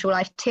my social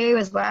life too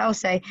as well.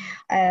 So,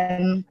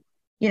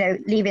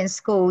 leaving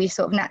school, you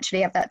sort of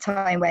naturally have that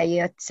time where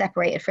you're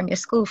separated from your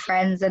school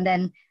friends, and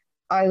then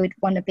I would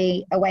want to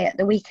be away at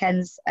the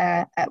weekends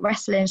at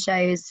wrestling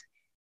shows.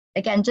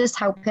 Again, just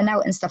helping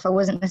out and stuff. I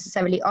wasn't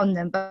necessarily on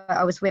them, but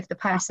I was with the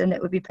person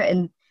that would be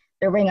putting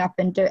the ring up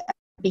and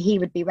he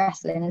would be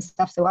wrestling and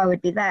stuff, so I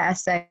would be there.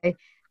 So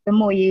the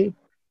more you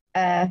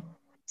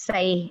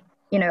say,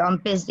 I'm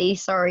busy,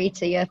 sorry,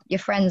 to your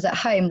friends at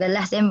home, the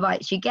less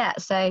invites you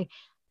get. So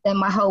then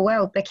my whole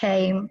world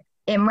became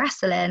in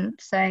wrestling.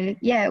 So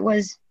yeah, it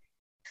was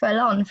full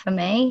on for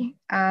me.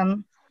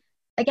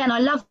 Again, I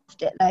loved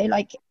it though.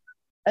 Like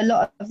a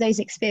lot of those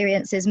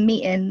experiences,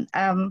 meeting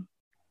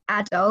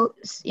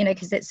adults,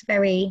 because it's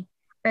very,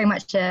 very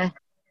much an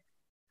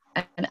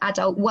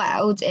adult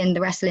world in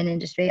the wrestling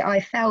industry. I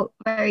felt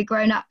very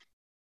grown up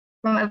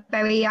from a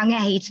very young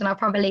age, and I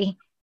probably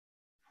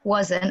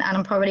wasn't, and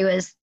I probably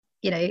was,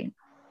 it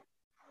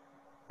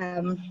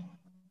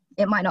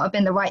might not have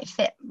been the right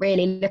fit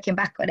really looking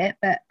back on it,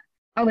 but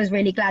I was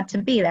really glad to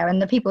be there. And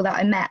the people that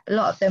I met, a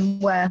lot of them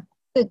were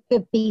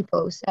good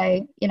people. So,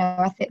 I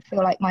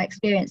feel like my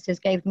experiences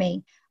gave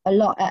me a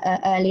lot at an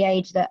early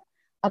age that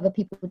other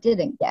people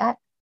didn't get.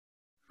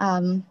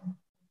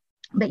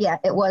 But yeah,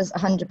 it was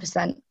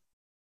 100%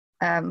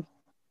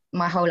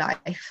 my whole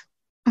life.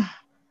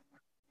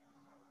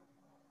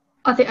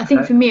 I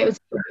think for me it was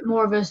a bit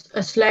more of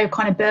a slow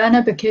kind of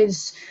burner,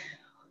 because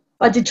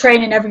I did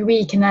training every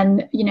week, and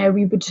then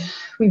we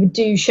would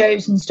do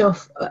shows and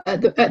stuff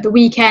at the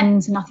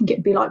weekends, and I think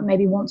it'd be like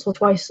maybe once or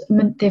twice a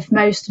month if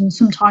most, and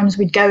sometimes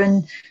we'd go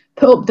and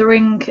put up the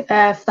ring for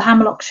the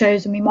Hammerlock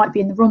shows, and we might be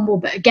in the Rumble,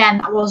 but again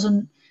that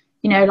wasn't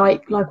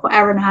like what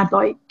Erin had,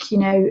 like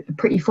a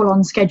pretty full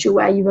on schedule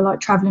where you were like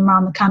traveling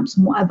around the camps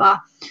and whatever.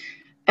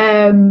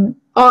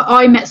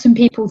 I met some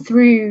people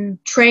through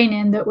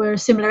training that were a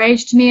similar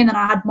age to me, and then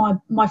I had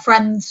my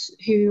friends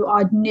who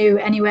I knew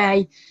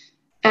anyway.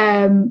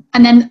 And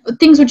then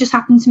things would just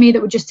happen to me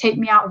that would just take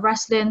me out of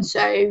wrestling.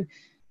 So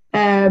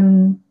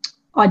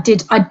I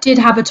did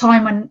have a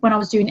time when I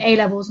was doing A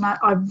levels, and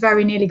I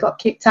very nearly got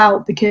kicked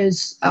out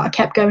because I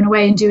kept going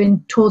away and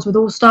doing tours with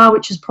All Star,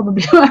 which is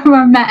probably where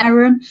I met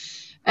Erin.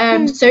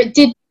 So it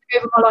did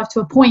take over my life to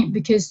a point,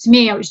 because to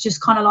me I was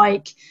just kind of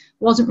like,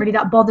 wasn't really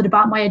that bothered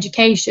about my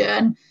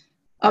education.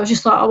 I was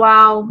just like, oh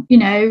wow, you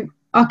know,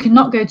 I can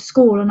not go to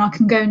school and I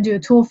can go and do a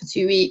tour for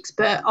 2 weeks,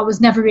 but I was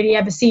never really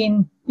ever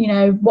seeing, you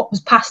know, what was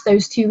past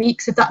those 2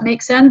 weeks, if that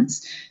makes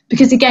sense.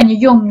 Because again, you're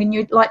young, and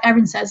you're, like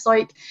Erin says,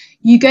 like,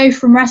 you go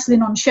from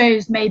wrestling on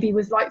shows maybe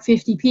with like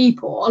 50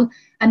 people,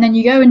 and then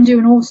you go and do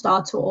an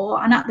all-star tour,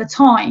 and at the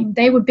time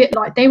they were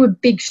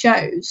big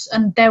shows,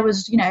 and there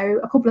was, you know,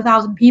 a couple of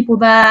thousand people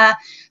there.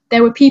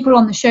 There were people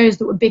on the shows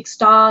that were big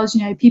stars,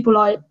 you know, people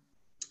like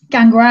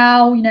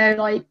Gangrel, you know,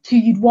 like who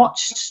you'd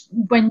watched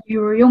when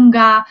you were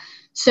younger.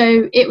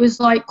 So it was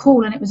like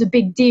cool, and it was a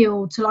big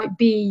deal to like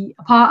be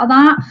a part of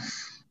that.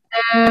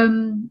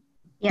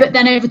 But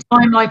then over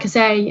time, like I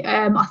say,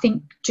 I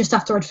think just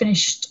after I'd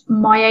finished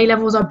my A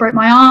levels, I broke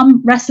my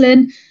arm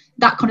wrestling.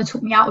 That kind of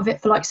took me out of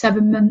it for like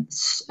 7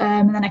 months,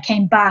 and then I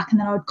came back, and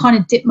then I would kind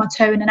of dip my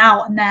toe in and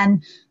out, and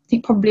then I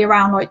think probably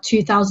around like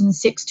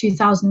 2006,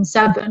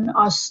 2007,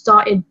 I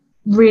started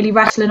really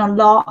wrestling a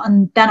lot,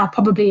 and then I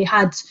probably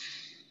had,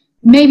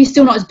 maybe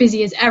still not as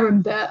busy as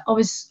Erin, but I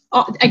was,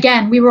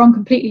 again, we were on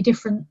completely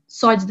different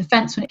sides of the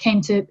fence when it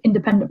came to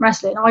independent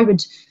wrestling. I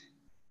would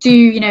do,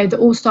 you know, the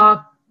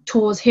all-star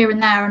tours here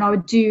and there, and I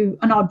would do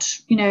an odd,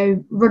 you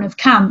know, run of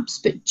camps,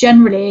 but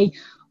generally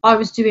I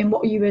was doing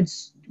what you would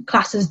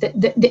class as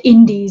the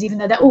indies, even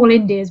though they're all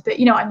indies, but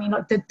you know what I mean,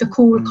 like the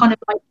cool kind of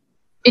like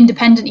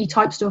independent-y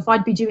type stuff.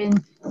 I'd be doing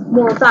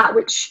more of that,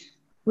 which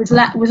was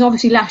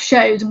obviously less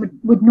shows, and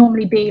would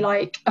normally be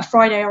like a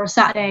Friday or a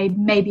Saturday,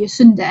 maybe a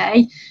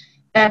Sunday.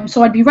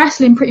 So I'd be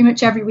wrestling pretty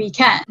much every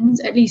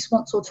weekend, at least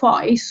once or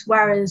twice,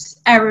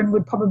 whereas Erin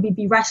would probably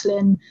be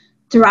wrestling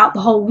throughout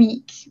the whole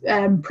week,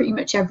 pretty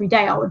much every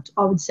day, I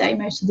would say,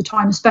 most of the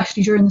time,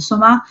 especially during the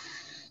summer.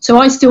 So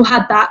I still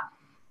had that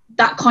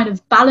kind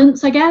of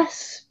balance, I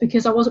guess,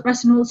 because I wasn't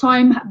wrestling all the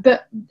time.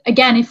 But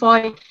again, if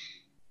I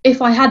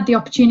had the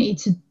opportunity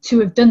to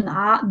have done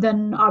that,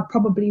 then I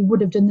probably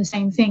would have done the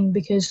same thing,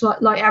 because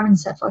like Erin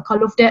said, like, I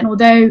loved it. And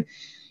although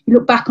you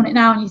look back on it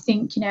now and you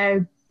think, you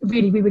know,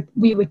 really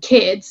we were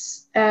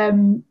kids,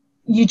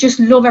 you just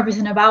love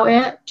everything about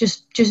it,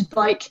 just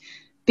like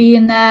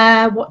being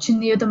there, watching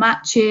the other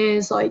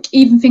matches, like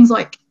even things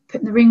like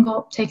putting the ring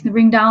up, taking the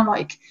ring down,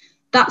 like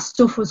that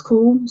stuff was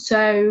cool.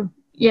 So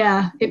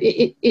yeah,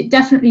 it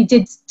definitely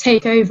did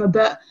take over,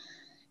 but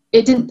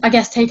it didn't, I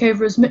guess, take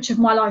over as much of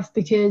my life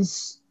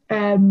because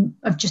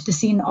of just the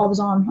scene that I was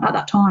on at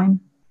that time.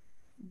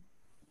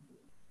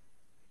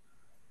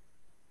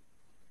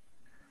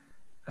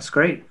 That's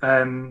great.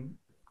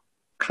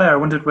 Claire, I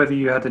wondered whether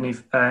you had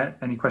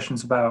any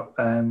questions about,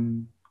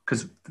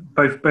 because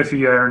both of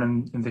you,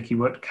 Erin and Vicky,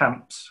 worked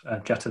camps,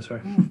 Jetta,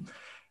 sorry.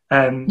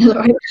 I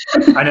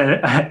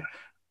know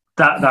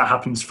that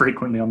happens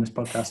frequently on this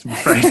podcast, I'm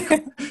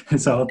afraid.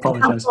 So I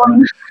apologise for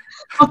that.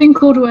 I've been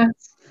called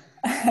worse.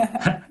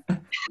 Yeah,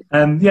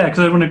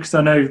 because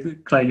I know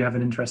that, Claire, you have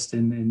an interest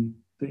in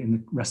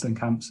the wrestling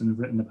camps and have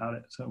written about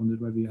it, so I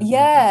wondered whether you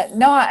had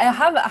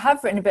I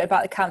have written a bit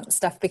about the camp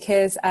stuff,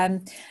 because I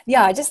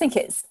just think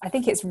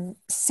it's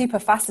super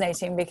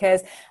fascinating,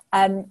 because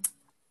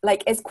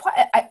like it's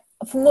quite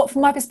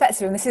from my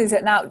perspective, and this is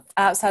an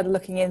outside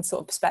looking in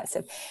sort of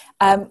perspective,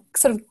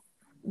 sort of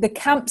the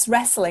camps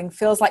wrestling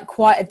feels like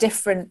quite a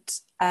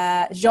different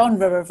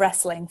genre of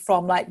wrestling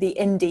from like the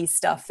indie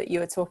stuff that you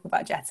were talking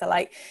about, Jetta,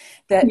 like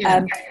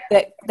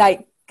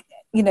like,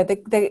 you know,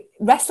 the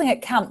wrestling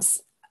at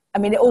camps, I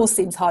mean, it all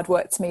seems hard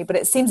work to me, but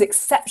it seems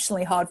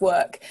exceptionally hard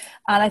work.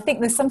 And I think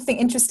there's something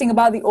interesting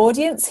about the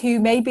audience, who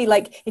maybe,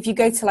 like, if you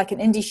go to like an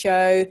indie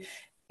show,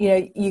 you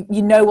know,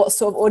 you know what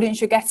sort of audience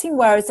you're getting,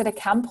 whereas at a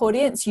camp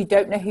audience, you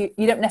don't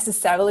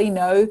necessarily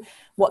know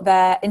what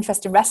their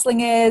interest in wrestling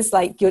is.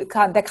 Like, they're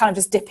kind of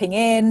just dipping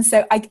in.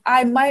 So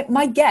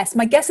my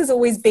guess has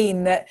always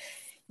been that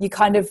you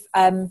kind of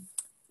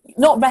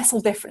not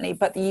wrestle differently,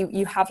 but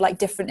you have like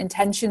different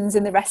intentions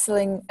in the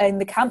wrestling in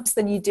the camps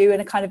than you do in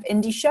a kind of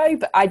indie show.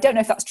 But I don't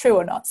know if that's true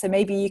or not. So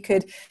maybe you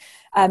could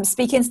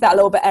speak into that a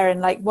little bit,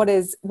 Erin. Like, what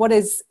is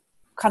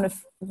kind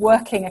of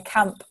working a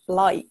camp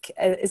like?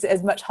 Is it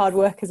as much hard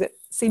work as it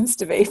seems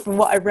to be from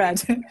what I've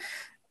read?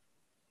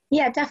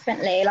 Yeah,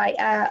 definitely. Like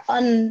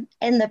in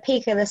the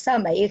peak of the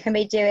summer, you can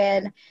be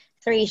doing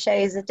 3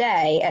 shows a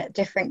day at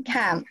different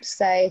camps.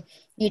 So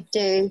you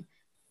do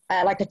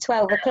like a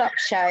 12 o'clock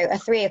show, a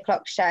 3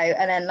 o'clock show,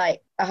 and then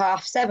like a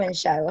 7:30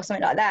 show or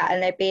something like that.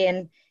 And they'd be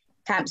in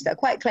camps that are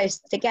quite close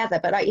together.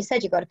 But like you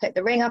said, you've got to put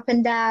the ring up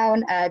and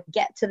down,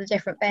 get to the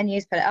different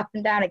venues, put it up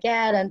and down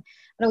again, and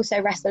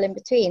also wrestle in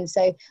between.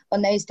 So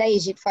on those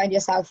days, you'd find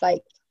yourself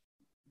like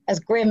as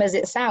grim as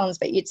it sounds,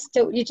 but you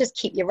just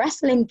keep your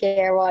wrestling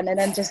gear on and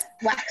then just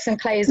wax and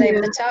close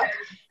over the top,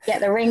 get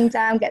the ring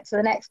down, get to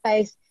the next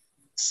place,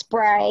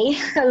 spray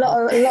a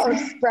lot of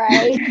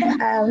spray,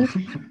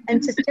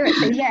 and just do it.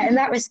 So yeah, in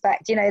that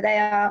respect, you know,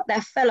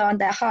 they're full on,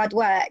 they're hard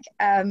work,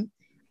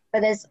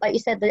 but there's, like you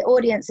said, the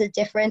audience is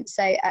different.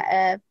 So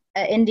an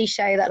indie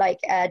show that like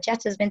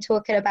Jetta's been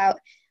talking about,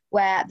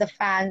 where the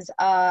fans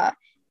are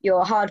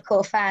your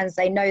hardcore fans,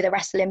 they know the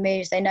wrestling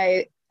moves, they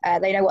know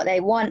what they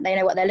want, they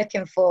know what they're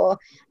looking for.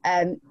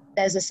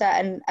 There's a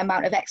certain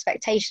amount of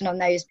expectation on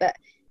those, but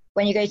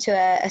when you go to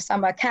a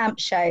summer camp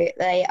show,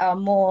 they are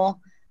more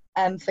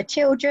for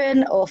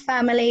children or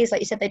families.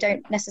 Like you said, they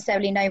don't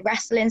necessarily know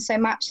wrestling so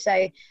much,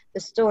 so the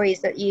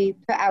stories that you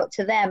put out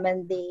to them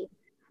and the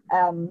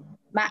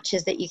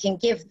matches that you can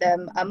give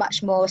them are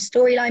much more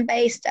storyline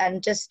based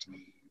and just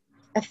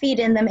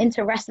feeding them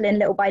into wrestling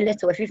little by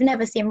little. If you've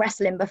never seen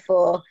wrestling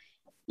before,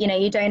 you know,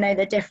 you don't know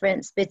the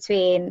difference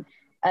between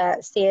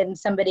seeing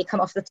somebody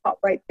come off the top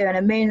rope doing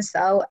a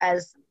moonsault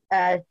as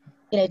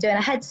you know, doing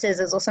a head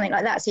scissors or something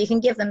like that. So you can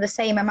give them the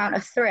same amount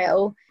of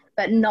thrill,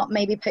 but not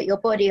maybe put your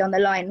body on the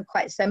line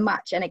quite so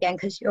much. And again,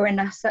 because you're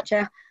in such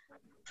a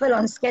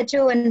full-on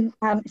schedule, and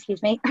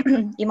excuse me,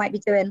 you might be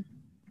doing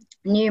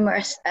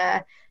numerous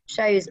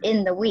shows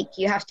in the week.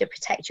 You have to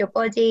protect your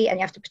body and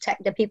you have to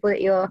protect the people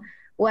that you're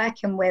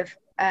working with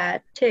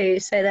too,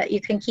 so that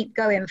you can keep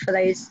going for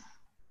those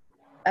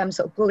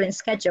sort of grueling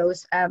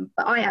schedules.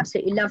 But I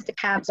absolutely love the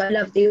camps. I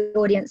love the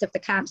audience of the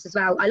camps as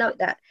well. I like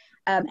that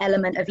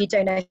element of you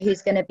don't know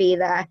who's going to be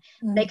there.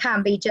 They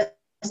can be just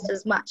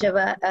as much of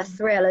a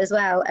thrill as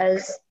well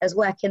as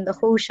working the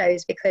hall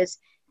shows, because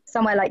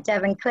somewhere like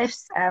Devon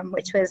Cliffs,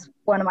 which was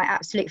one of my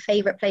absolute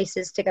favourite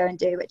places to go and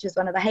do, which is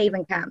one of the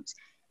Haven camps,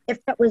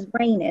 if that was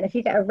raining, if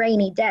you get a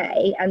rainy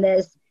day and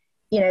there's,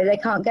 you know, they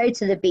can't go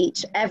to the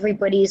beach,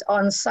 everybody's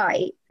on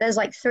site, there's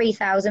like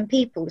 3,000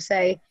 people.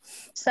 So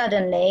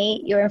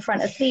suddenly you're in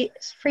front of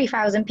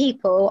 3,000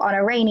 people on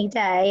a rainy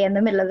day in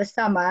the middle of the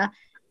summer,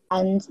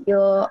 and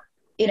you're,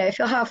 you know, if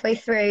you're halfway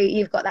through,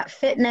 you've got that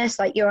fitness,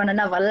 like you're on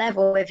another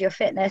level with your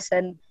fitness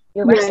and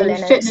you're wrestling.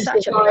 And it's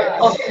such a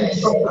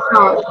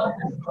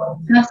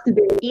has to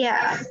be.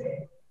 Yeah.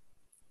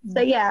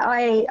 So yeah,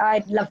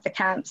 I love the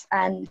camps,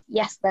 and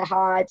yes, they're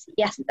hard.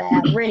 Yes,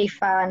 they're really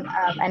fun,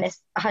 and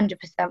it's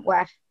 100%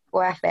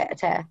 worth it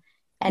to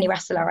any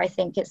wrestler. I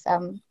think it's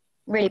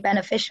really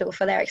beneficial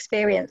for their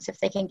experience if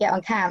they can get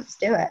on camps.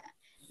 Do it,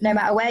 no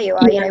matter where you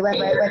are. You know,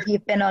 whether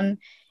you've been on,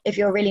 if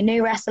you're a really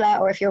new wrestler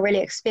or if you're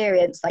really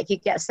experienced, like you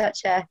get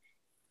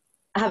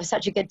have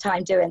such a good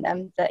time doing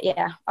them. That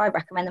yeah, I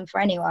recommend them for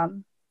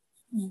anyone.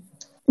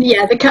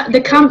 Yeah,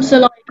 the camps are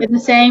like in the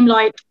same,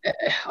 like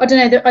I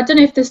don't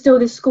know if there's still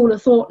this school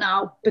of thought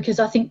now, because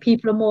I think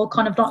people are more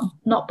kind of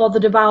not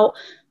bothered about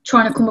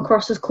trying to come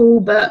across as cool,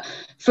 but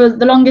for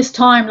the longest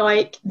time,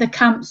 like the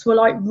camps were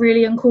like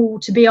really uncool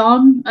to be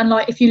on, and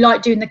like if you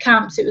like doing the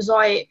camps, it was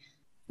like,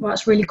 well,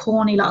 it's really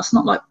corny, like it's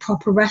not like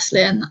proper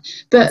wrestling.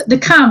 But the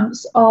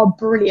camps are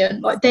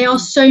brilliant, like they are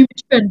so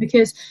much fun,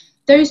 because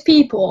those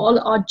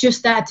people are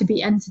just there to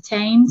be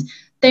entertained.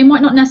 They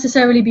might not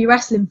necessarily be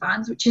wrestling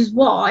fans, which is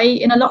why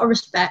in a lot of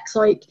respects,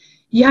 like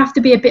you have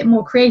to be a bit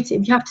more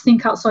creative. You have to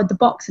think outside the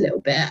box a little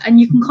bit, and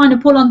you can kind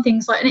of pull on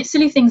things like, and it's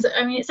silly things that,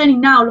 I mean, it's only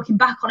now looking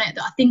back on it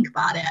that I think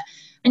about it,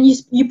 and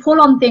you pull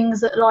on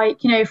things that,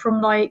 like, you know,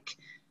 from like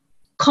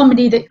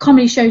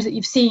comedy shows that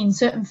you've seen,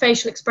 certain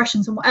facial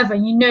expressions and whatever,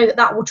 and you know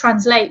that will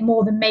translate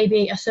more than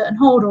maybe a certain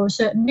hold or a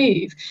certain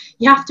move.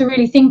 You have to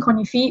really think on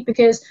your feet,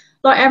 because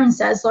like Erin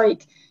says,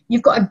 like,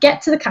 you've got to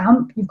get to the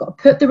camp, you've got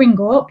to put the ring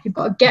up, you've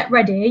got to get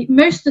ready.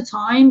 Most of the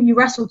time, you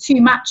wrestle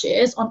 2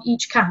 matches on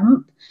each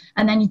camp,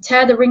 and then you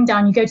tear the ring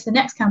down, you go to the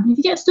next camp. And if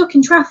you get stuck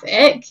in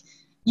traffic,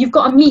 you've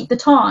got to meet the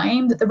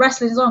time that the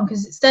wrestling is on,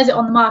 because it says it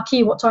on the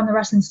marquee what time the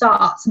wrestling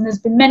starts. And there's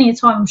been many a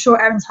time, I'm sure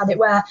Erin's had it,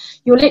 where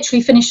you're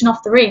literally finishing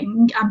off the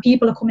ring and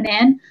people are coming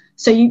in.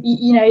 So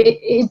you know,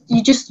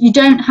 you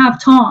don't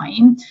have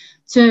time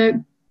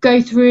to go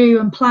through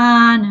and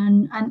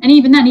plan, and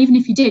even then, even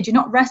if you did, you're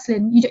not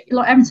wrestling,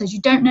 like Erin says,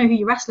 you don't know who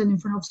you're wrestling in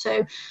front of.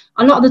 So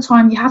a lot of the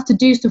time you have to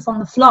do stuff on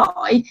the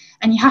fly,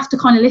 and you have to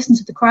kind of listen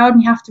to the crowd,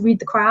 and you have to read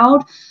the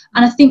crowd.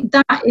 And I think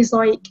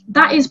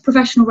that is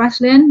professional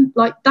wrestling.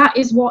 Like, that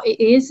is what it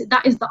is.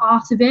 That is the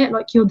art of it.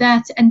 Like, you're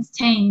there to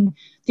entertain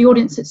the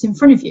audience that's in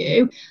front of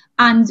you,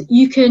 and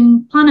you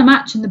can plan a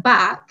match in the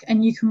back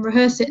and you can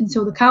rehearse it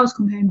until the cows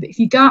come home. But if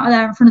you go out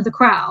there in front of the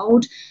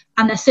crowd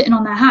and they're sitting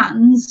on their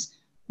hands,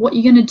 what are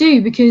you going to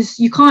do? Because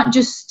you can't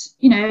just,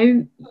 you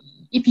know,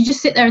 if you just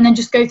sit there and then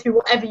just go through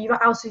whatever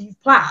else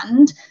you've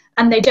planned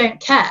and they don't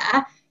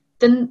care,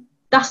 then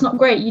that's not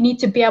great. You need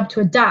to be able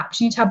to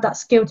adapt. You need to have that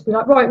skill to be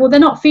like, right, well, they're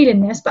not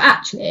feeling this, but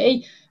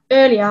actually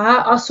earlier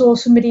I saw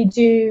somebody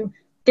do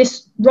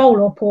this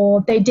roll up, or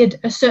they did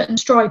a certain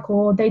strike,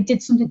 or they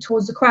did something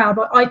towards the crowd,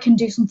 or I can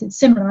do something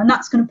similar, and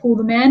that's going to pull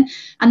them in.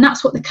 And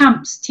that's what the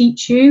camps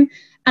teach you.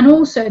 And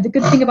also the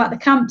good thing about the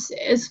camps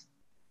is,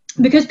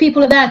 because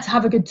people are there to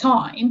have a good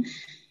time,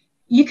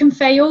 you can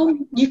fail,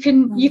 you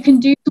can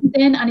do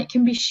something and it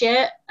can be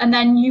shit, and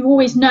then you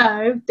always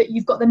know that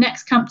you've got the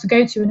next camp to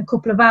go to in a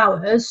couple of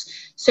hours,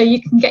 so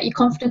you can get your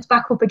confidence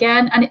back up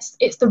again. And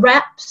it's the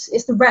reps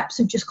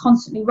of just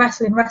constantly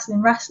wrestling.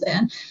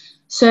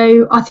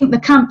 So I think the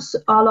camps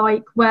are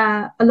like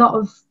where a lot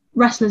of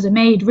wrestlers are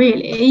made,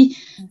 really.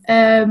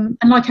 And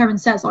like Erin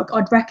says, like,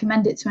 I'd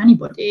recommend it to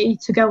anybody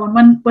to go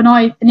on. When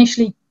I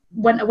initially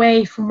went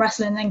away from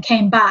wrestling and then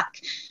came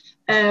back,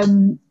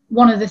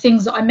 one of the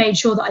things that I made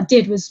sure that I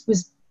did was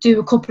do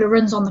a couple of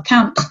runs on the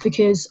camps,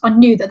 because I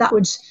knew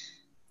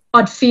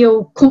I'd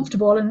feel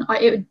comfortable, and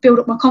it would build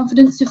up my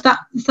confidence, if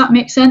that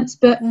makes sense.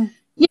 But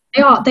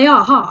yeah, they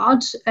are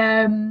hard,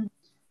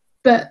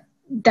 but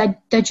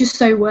they're just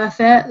so worth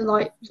it.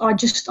 Like, I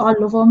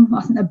love them.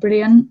 I think they're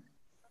brilliant.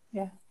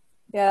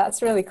 Yeah,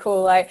 that's really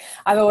cool. Like,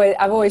 I've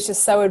always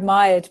just so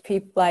admired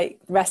people,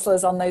 like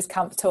wrestlers on those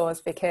camp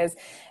tours, because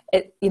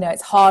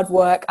it's hard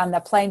work, and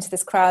they're playing to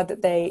this crowd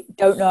that they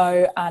don't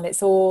know, and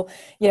it's all,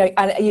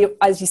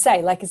 as you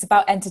say, like, it's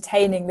about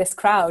entertaining this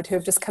crowd who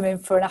have just come in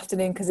for an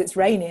afternoon because it's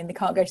raining and they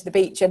can't go to the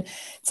beach, and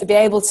to be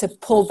able to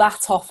pull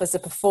that off as a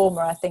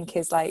performer, I think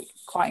is like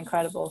quite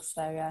incredible.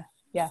 So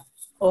yeah,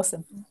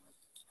 awesome.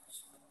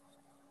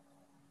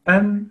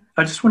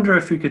 I just wonder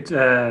if we could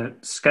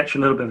sketch a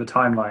little bit of a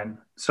timeline.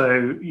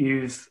 So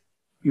you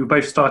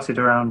both started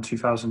around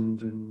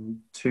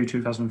 2002,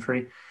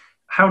 2003.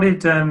 How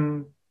did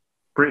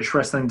British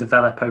wrestling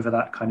develop over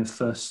that kind of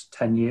first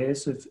 10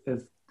 years of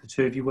the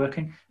two of you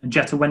working? And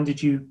Jetta, when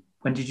did you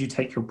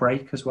take your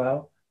break as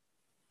well?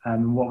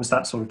 What was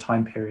that sort of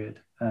time period?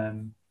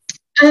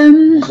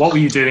 What were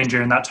you doing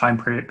during that time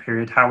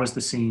period? How was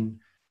the scene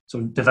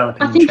sort of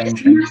developing and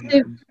changing? It's a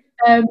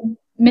massive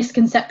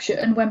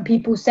misconception when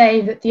people say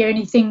that the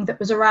only thing that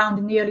was around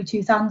in the early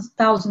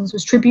 2000s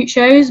was tribute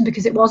shows,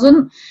 because it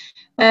wasn't.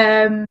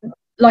 Like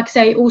I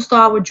say, All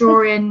Star were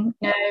drawing,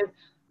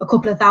 a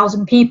couple of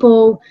thousand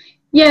people.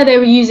 Yeah, they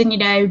were using,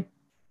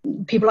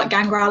 people like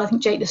Gangrel. I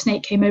think Jake the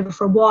Snake came over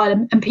for a while,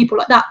 and people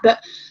like that.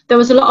 But there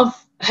was a lot of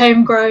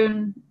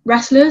homegrown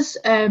wrestlers,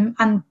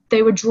 and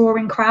they were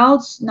drawing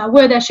crowds. Now,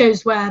 were there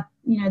shows where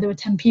there were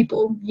 10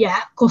 people? Yeah,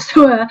 of course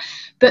there were.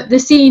 But the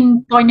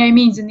scene, by no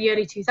means in the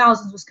early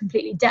 2000s, was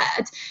completely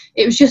dead.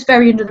 It was just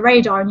very under the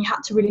radar, and you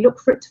had to really look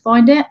for it to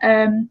find it.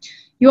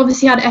 You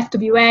obviously had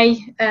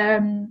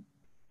FWA,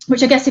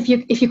 which I guess if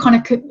you're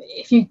going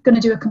to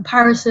do a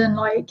comparison,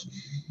 like,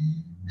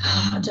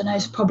 I don't know,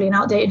 it's probably an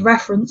outdated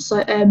reference,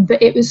 but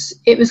it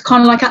was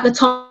kind of like, at the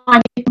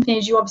time,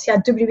 companies, you obviously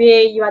had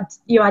WWE,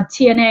 you had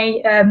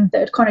TNA that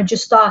had kind of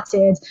just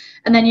started,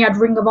 and then you had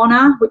Ring of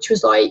Honor, which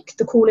was like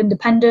the cool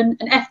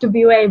independent, and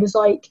FWA was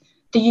like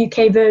the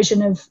UK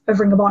version of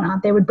Ring of Honor.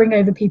 They would bring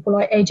over people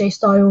like AJ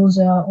Styles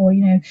or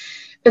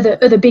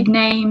other big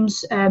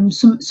names,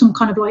 some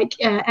kind of like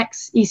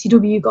ex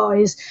ECW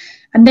guys,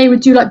 and they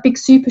would do like big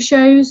super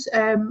shows.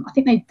 I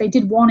think they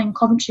did one in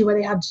Coventry where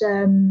they had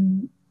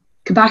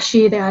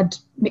Kabashi, they had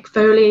Mick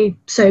Foley,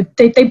 so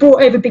they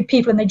brought over big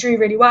people and they drew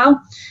really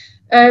well.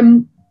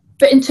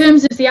 But in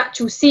terms of the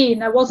actual scene,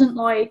 there wasn't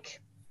like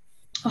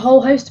a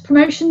whole host of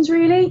promotions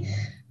really.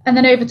 And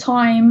then over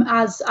time,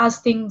 as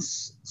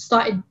things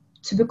started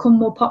to become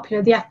more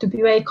popular, the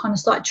FWA kind of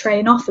started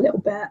trailing off a little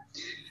bit.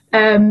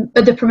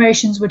 Other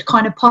promotions would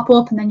kind of pop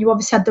up, and then you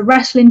obviously had the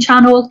wrestling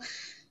channel,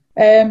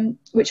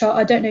 which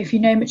I don't know if you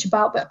know much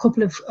about, but a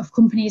couple of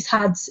companies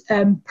had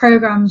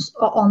programs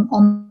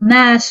on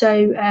there.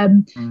 So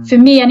for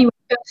me anyway,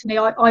 personally,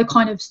 I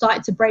kind of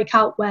started to break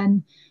out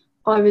when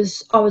I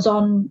was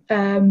on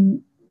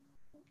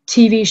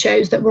TV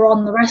shows that were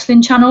on the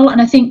wrestling channel. And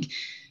I think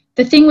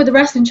the thing with the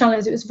wrestling channel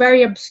is it was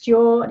very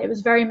obscure, and it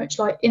was very much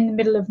like in the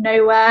middle of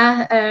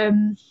nowhere.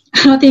 And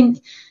I think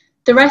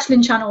the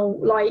wrestling channel,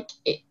 like,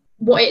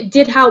 what it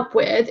did help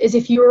with is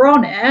if you were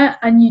on it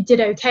and you did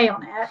okay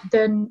on it,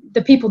 then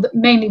the people that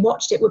mainly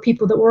watched it were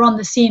people that were on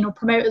the scene or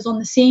promoters on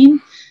the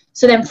scene.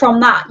 So then from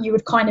that, you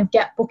would kind of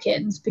get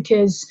bookings,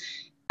 because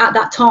at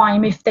that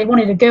time, if they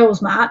wanted a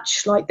girls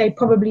match, like, they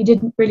probably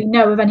didn't really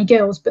know of any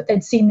girls, but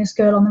they'd seen this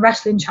girl on the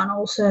wrestling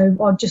channel, so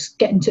I'd just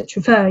get in touch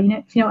with her,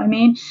 if you know what I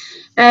mean.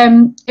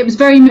 It was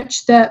very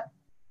much that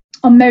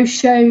on most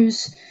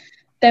shows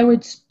there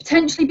would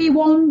potentially be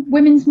one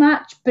women's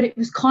match, but it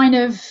was kind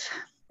of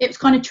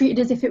treated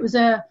as if it was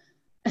a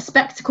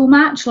spectacle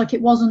match. Like,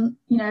 it wasn't,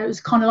 it was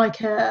kind of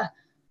like I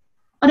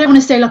don't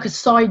want to say like a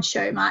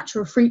sideshow match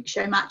or a freak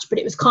show match, but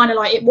it was kind of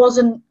like, it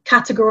wasn't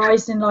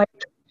categorized in like,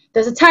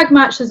 there's a tag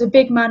match, there's a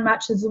big man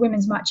match, there's a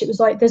women's match. It was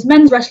like, there's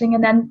men's wrestling,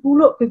 and then, oh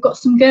look, we've got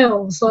some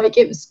girls. Like,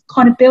 it was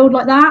kind of billed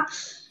like that.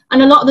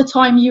 And a lot of the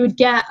time you would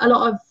get a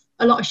lot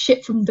of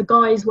shit from the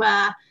guys,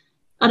 where,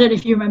 I don't know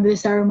if you remember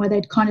this, Erin, where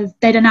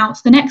they'd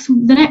announce the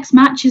next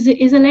match is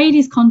a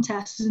ladies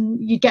contest, and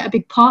you'd get a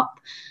big pop,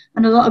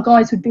 and a lot of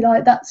guys would be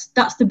like,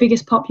 that's the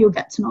biggest pop you'll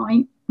get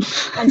tonight.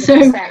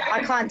 100%.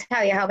 I can't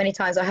tell you how many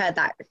times I heard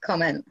that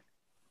comment.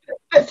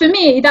 But for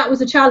me, that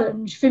was a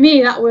challenge. For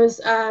me, that was,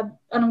 and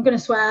I'm going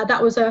to swear,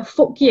 that was a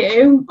fuck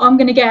you.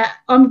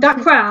 That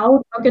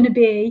crowd are going to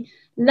be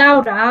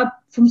louder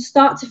from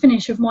start to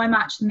finish of my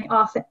match than they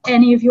are for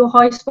any of your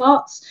high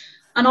spots.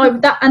 And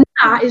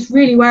that is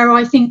really where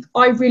I think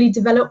I really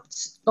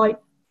developed, like,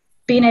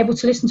 being able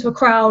to listen to a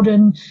crowd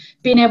and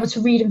being able to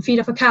read and feed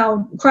off a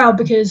crowd,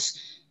 because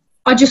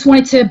I just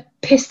wanted to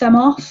piss them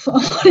off. I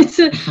wanted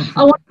to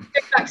go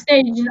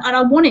backstage,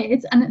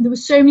 and there were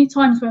so many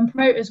times when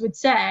promoters would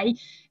say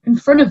in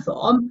front of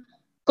them,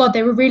 God,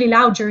 they were really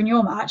loud during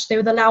your match. They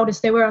were the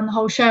loudest they were on the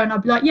whole show. And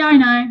I'd be like, yeah, I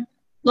know.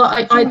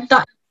 Like,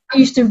 that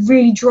used to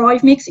really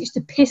drive me, because it used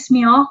to piss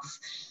me off.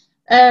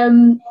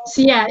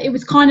 So yeah, it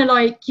was kind of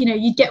like, you know,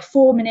 you'd get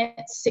 4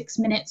 minutes, 6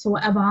 minutes or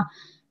whatever,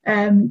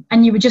 and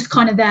you were just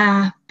kind of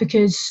there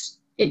because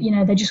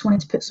they just wanted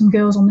to put some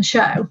girls on the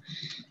show.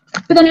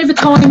 But then over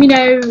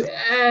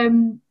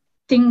time,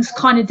 things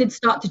kind of did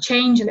start to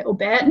change a little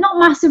bit, not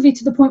massively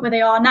to the point where they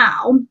are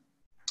now,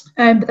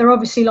 but there are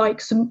obviously like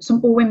some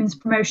all women's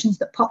promotions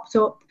that popped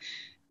up,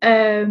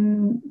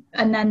 and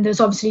then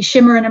there's obviously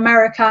Shimmer in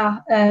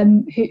America,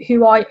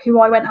 who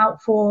I went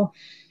out for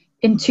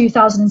in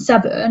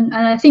 2007, and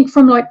I think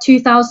from like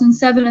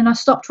 2007, and I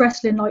stopped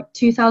wrestling like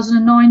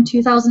 2009,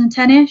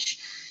 2010ish.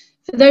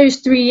 For those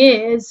 3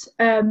 years,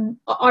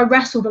 I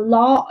wrestled a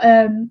lot,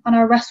 and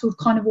I wrestled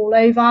kind of all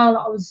over.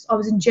 I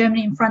was in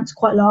Germany and France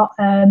quite a lot,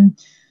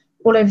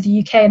 all over the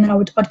UK, and then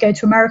I'd go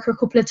to America a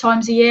couple of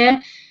times a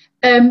year.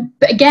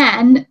 But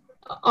again,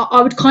 I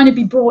would kind of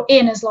be brought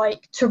in as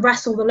like to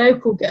wrestle the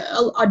local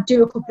girl. I'd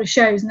do a couple of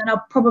shows, and then I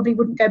probably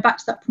wouldn't go back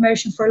to that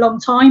promotion for a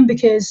long time,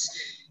 because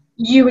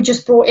you were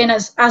just brought in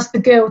as the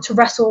girl to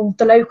wrestle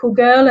the local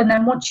girl, and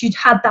then once you'd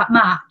had that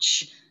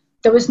match,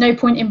 there was no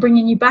point in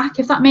bringing you back,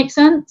 if that makes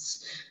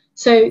sense.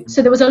 So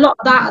there was a lot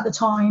of that at the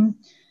time.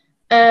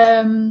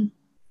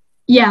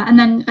 Yeah, and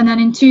then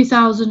in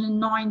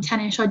 2009,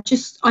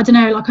 10ish, I don't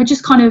know, like I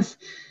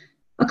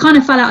kind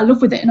of fell out of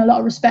love with it in a lot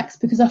of respects,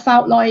 because I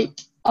felt like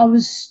I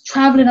was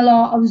traveling a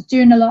lot, I was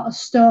doing a lot of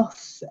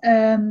stuff,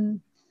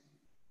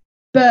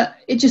 but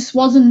it just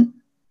wasn't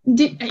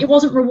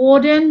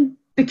rewarding,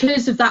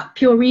 because of that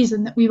pure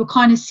reason that we were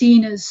kind of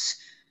seen as,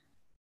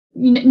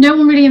 no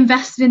one really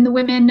invested in the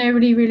women.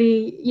 Nobody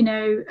really,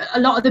 a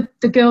lot of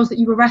the girls that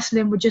you were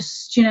wrestling were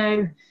just,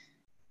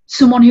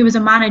 someone who was a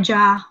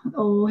manager,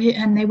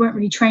 and they weren't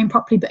really trained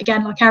properly. But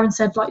again, like Erin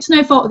said, like, it's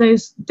no fault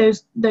of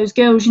those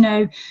girls.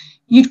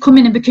 You'd come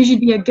in, and because you'd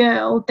be a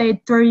girl,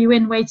 they'd throw you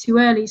in way too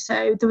early.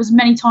 So there was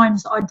many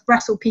times that I'd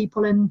wrestle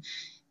people, and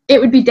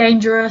it would be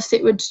dangerous.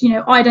 It would,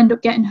 I'd end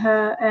up getting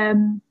hurt.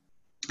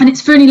 And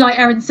it's funny, like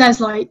Erin says,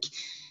 like,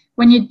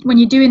 when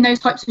you're doing those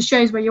types of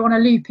shows where you're on a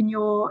loop and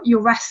you're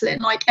wrestling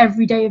like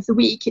every day of the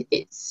week,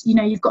 it's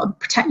you've got to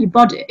protect your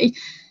body.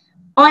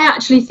 I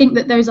actually think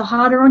that those are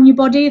harder on your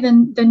body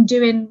than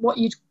doing what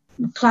you'd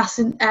class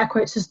in air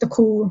quotes as the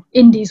cool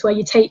indies, where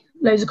you take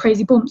loads of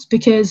crazy bumps,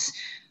 because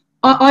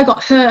I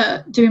got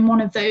hurt doing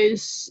one of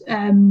those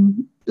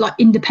like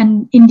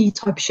independent indie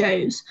type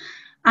shows,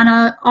 and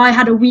I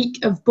had a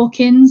week of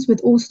bookings with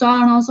All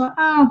Star, and I was like,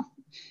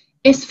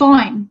 it's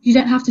fine, you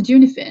don't have to do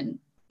anything.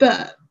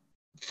 But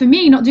for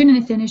me, not doing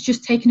anything is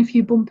just taking a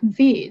few bump and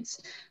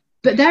feeds,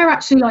 but they're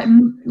actually like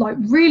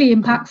really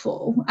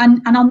impactful.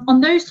 And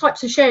on those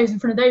types of shows, in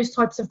front of those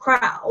types of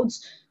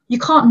crowds, you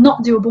can't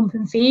not do a bump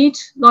and feed.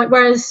 Like,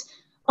 whereas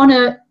on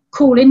a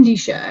cool indie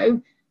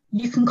show,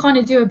 you can kind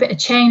of do a bit of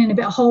chain and a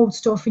bit of hold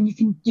stuff, and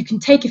you can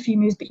take a few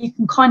moves, but you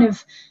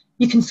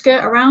can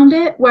skirt around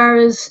it.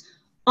 Whereas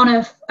on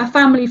a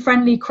family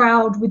friendly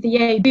crowd with the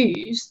yay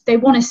boos, they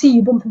want to see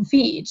you bump and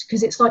feed,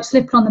 because it's like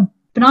slipping on the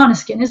banana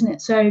skin, isn't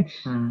it? So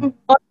I did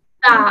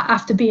that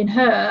after being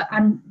hurt,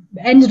 and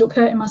ended up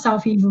hurting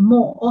myself even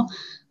more,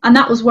 and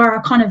that was where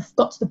I kind of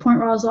got to the point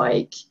where I was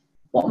like,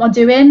 what am I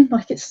doing?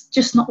 Like, it's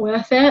just not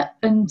worth it.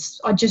 And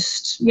I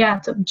just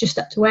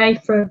stepped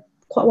away for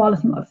quite a while. I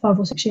think like 5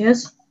 or 6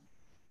 years.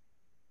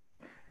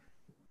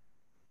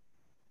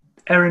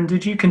 Erin,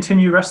 did you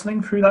continue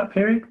wrestling through that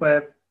period?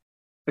 Where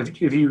have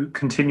you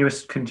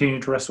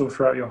continued to wrestle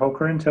throughout your whole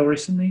career until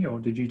recently, or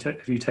have you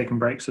taken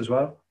breaks as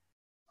well?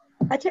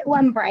 I took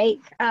one break.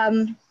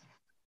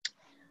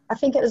 I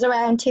think it was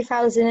around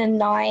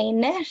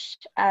 2009-ish,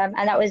 and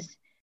that was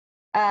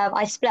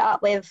I split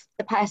up with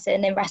the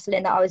person in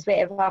wrestling that I was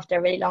with after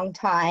a really long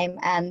time,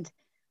 and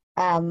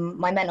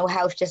my mental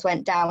health just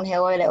went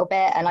downhill a little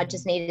bit, and I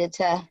just needed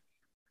to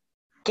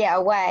get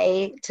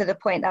away, to the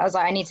point that I was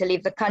like, I need to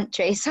leave the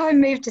country. So I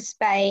moved to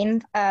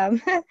Spain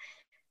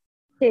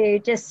to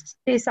just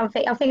do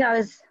something. I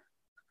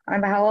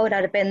remember how old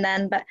I'd have been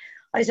then, but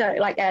I was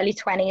like early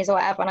 20s or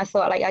whatever, and I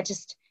thought, like, I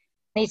just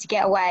need to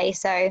get away.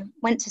 So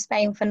went to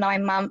Spain for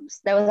 9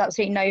 months. There was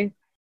absolutely no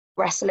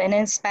wrestling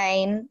in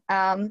Spain.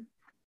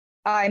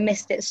 I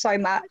missed it so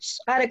much.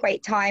 I had a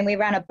great time. We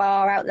ran a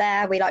bar out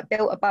there. We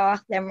built a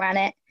bar, then ran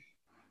it.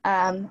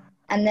 And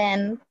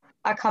then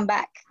I come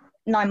back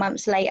 9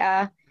 months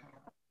later,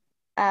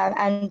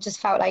 and just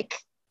felt like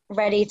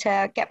ready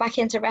to get back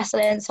into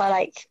wrestling. So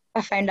I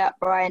phoned up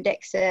Brian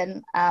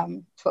Dixon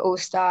for All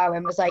Star,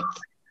 and was like,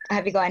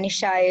 have you got any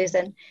shows?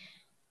 And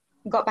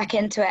got back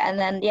into it, and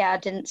then I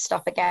didn't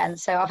stop again.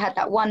 So I've had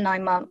that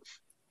 9 month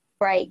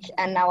break,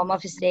 and now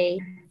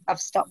I've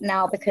stopped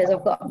now because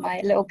I've got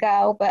my little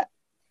girl, but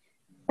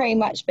pretty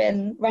much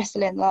been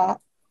wrestling the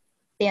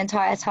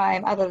entire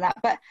time other than that.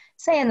 But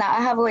saying that,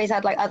 I have always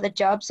had like other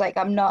jobs. Like,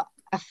 I'm not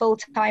a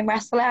full-time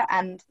wrestler,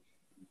 and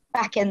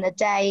back in the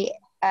day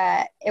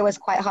it was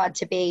quite hard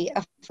to be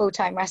a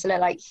full-time wrestler.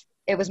 Like,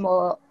 it was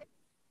more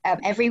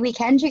every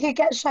weekend you could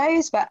get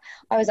shows, but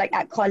I was like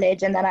at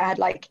college, and then I had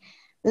like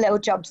little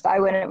jobs that I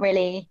wouldn't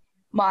really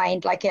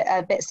mind, like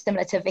a bit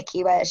similar to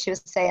Vicky, where she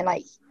was saying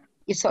like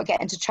you'd sort of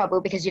get into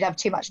trouble because you'd have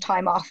too much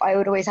time off. I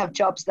would always have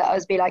jobs that I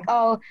would be like,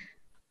 oh,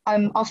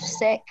 I'm off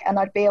sick, and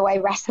I'd be away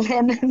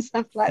wrestling and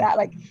stuff like that.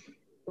 Like,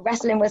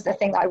 wrestling was the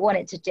thing that I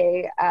wanted to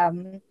do.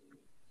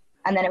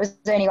 And then it was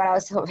only when I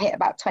was sort of hit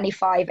about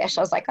 25-ish,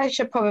 I was like, I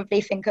should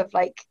probably think of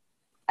like,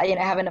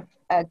 having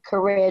a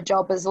career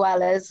job as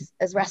well as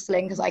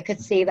wrestling, because I could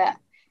see that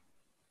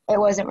it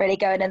wasn't really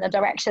going in the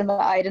direction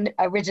that I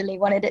originally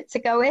wanted it to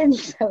go in.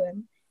 So,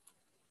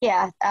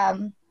 yeah,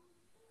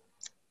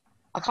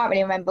 I can't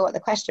really remember what the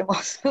question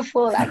was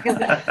before that,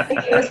 because I think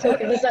I was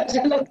talking for such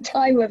a long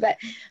time with it.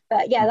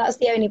 But yeah, that's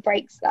the only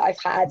breaks that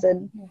I've had,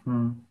 and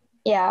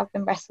yeah, I've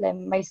been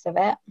wrestling most of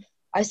it.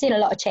 I've seen a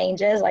lot of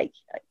changes, like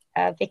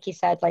Vicky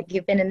said, like,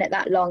 you've been in it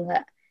that long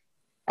that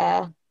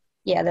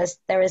yeah,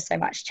 there is so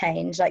much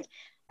change. Like,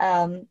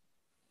 I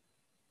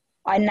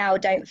now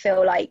don't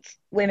feel like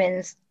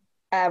women's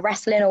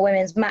wrestling or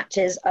women's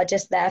matches are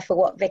just there for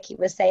what Vicky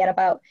was saying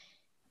about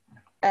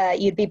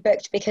you'd be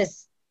booked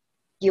because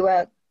you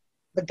were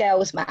the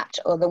girls' match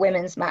or the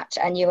women's match,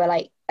 and you were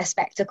like a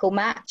spectacle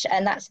match,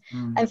 and that's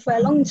and for a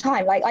long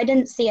time, like, I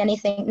didn't see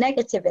anything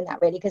negative in that,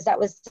 really, because that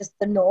was just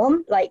the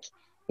norm. Like,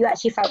 you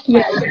actually felt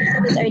proud. If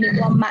there was only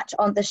one match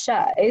on the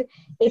show,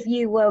 if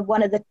you were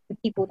one of the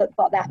people that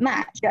got that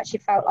match, you actually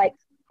felt like,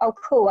 oh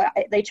cool,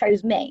 they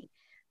chose me.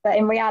 But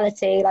in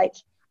reality, like,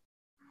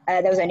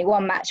 there was only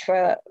one match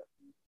for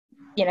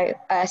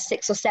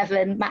 6 or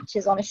 7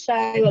 matches on a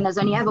show, and there's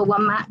only ever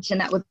one match, and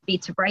that would be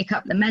to break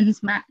up the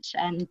men's match,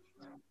 and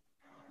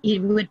it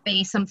would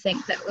be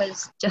something that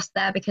was just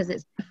there because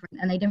it's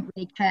different, and they didn't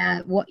really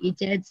care what you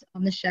did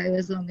on the show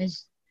as long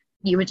as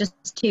you were just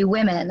 2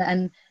 women.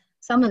 And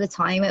some of the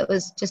time it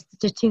was just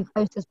the 2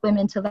 closest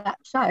women to that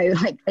show.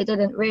 Like, they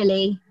didn't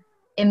really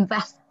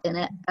invest in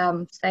it.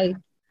 So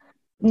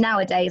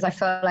nowadays I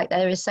feel like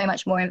there is so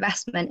much more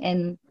investment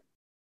in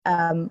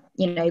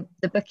the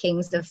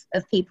bookings of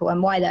people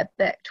and why they're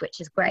booked, which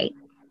is great.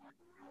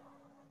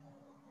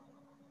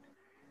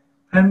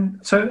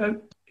 So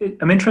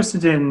I'm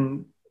interested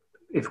in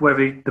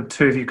whether the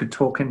 2 of you could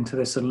talk into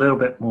this a little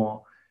bit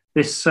more.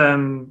 This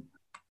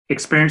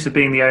experience of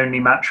being the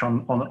only match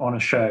on a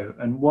show,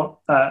 and what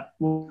the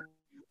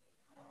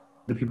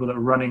people that are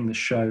running the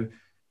show,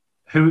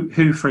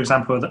 who for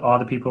example are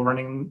the people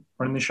running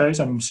the shows.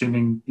 I'm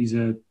assuming these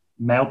are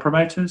male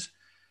promoters.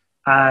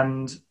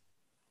 And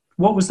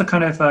what was the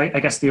kind of I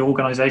guess the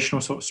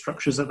organizational sort of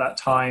structures at that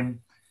time,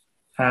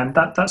 and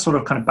that sort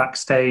of kind of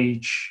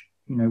backstage,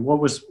 what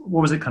was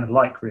it kind of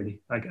like,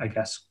 really, I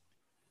guess?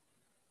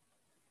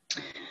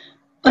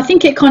 I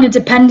think it kind of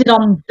depended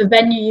on the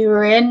venue you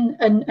were in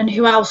and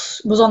who else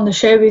was on the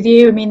show with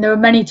you. I mean, there were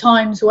many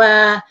times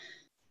where,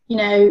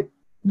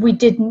 we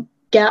didn't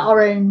get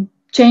our own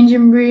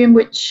changing room,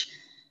 which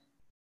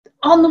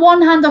on the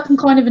one hand I can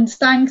kind of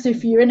understand, because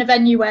if you're in a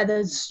venue where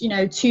there's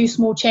 2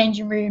 small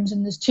changing rooms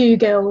and there's 2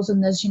 girls,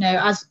 and there's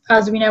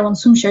as we know on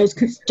some shows,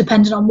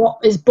 depending on what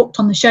is booked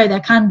on the show,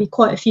 there can be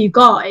quite a few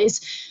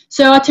guys.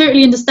 So I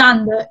totally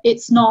understand that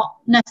it's not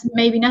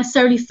maybe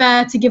necessarily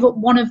fair to give up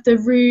one of the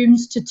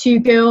rooms to 2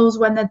 girls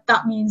when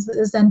that means that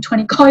there's then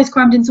 20 guys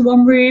crammed into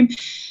one room.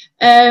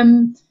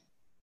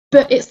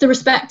 But it's the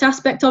respect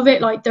aspect of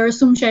it. Like, there are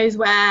some shows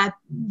where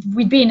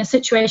we'd be in a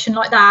situation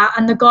like that,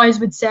 and the guys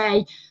would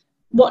say,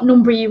 what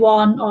number are you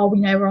on? Oh,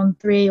 we're on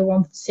 3 or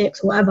on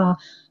 6 or whatever.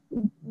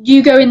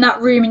 You go in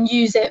that room and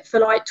use it for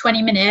like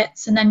 20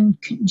 minutes, and then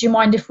do you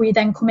mind if we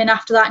then come in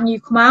after that and you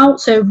come out?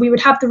 So we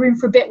would have the room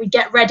for a bit, we'd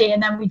get ready,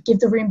 and then we'd give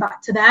the room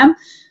back to them.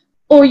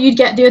 Or you'd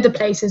get the other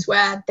places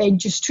where they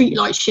just treat you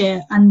like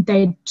shit, and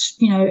they'd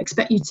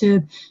expect you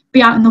to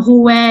be out in the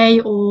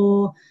hallway,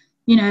 or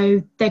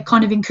they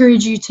kind of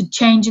encourage you to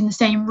change in the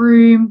same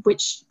room,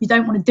 which you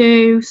don't want to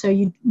do. So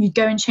you'd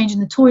go and change in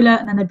the toilet,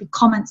 and then there'd be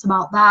comments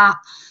about that.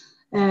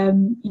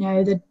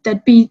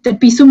 There'd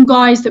be some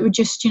guys that would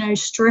just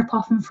strip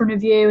off in front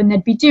of you, and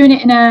they'd be doing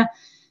it in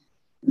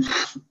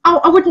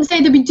I wouldn't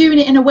say they'd be doing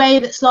it in a way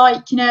that's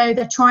like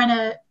they're trying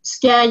to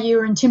scare you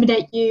or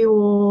intimidate you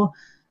or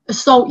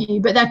assault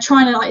you, but they're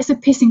trying to, like, it's a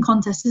pissing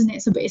contest, isn't it?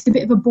 It's a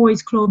bit of a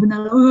boys' club, and they're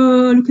like,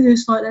 oh, look at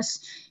this, like, let's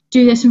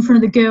do this in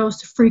front of the girls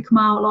to freak them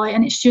out, like,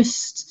 and it's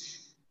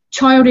just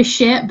childish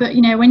shit. But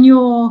when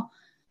you're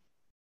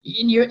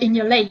in your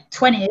late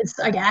 20s,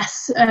 I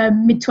guess,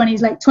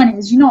 mid-20s, late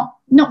 20s, you're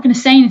not going to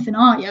say anything,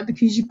 are you?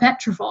 Because you're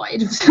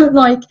petrified. So,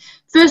 like,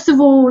 first of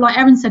all, like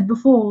Erin said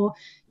before,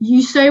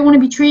 you so want to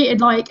be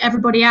treated like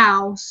everybody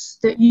else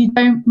that you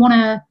don't want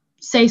to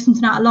say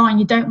something out of line.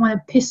 You don't want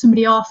to piss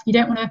somebody off. You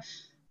don't want to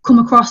come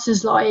across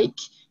as like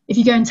if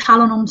you go and tell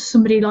on to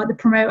somebody like the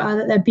promoter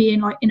that they're being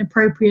like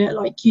inappropriate,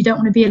 like you don't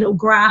want to be a little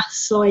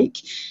grass, like,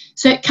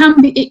 so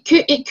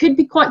it could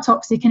be quite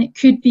toxic, and it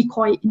could be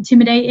quite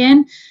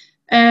intimidating.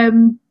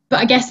 But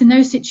I guess in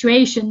those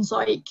situations,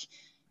 like,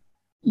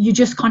 you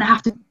just kind of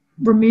have to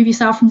remove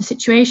yourself from the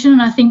situation.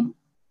 And I think,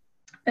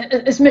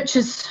 as much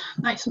as,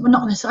 like,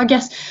 not this, I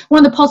guess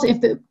one of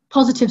the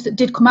positives that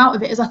did come out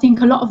of it is, I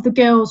think a lot of the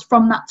girls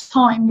from that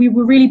time, we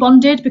were really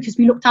bonded because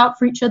we looked out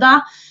for each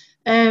other.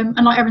 And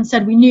like Erin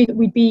said, we knew that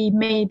we'd be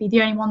maybe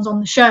the only ones on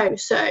the show,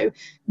 so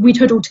we'd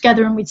huddle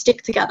together and we'd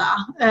stick together.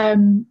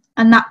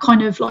 And that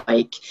kind of,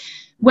 like,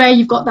 where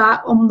you've got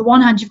that, on the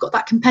one hand, you've got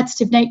that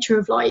competitive nature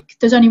of, like,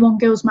 there's only one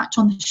girls match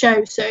on the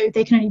show, so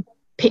they can only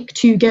pick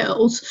 2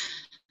 girls.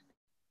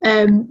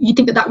 You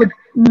think that would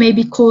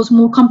maybe cause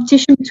more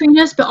competition between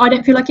us, but I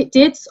don't feel like it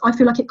did. I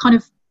feel like it kind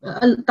of,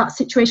 that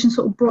situation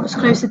sort of brought us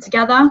closer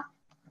together.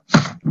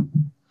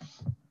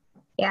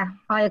 Yeah,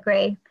 I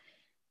agree.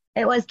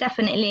 It was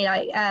definitely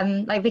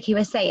like Vicky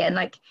was saying,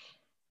 like,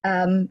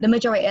 the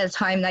majority of the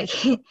time,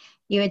 like, you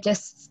were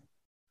just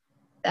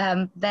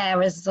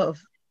there as sort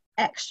of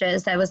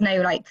extras. There was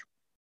no, like,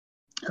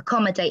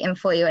 accommodating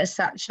for you as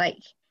such.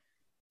 Like,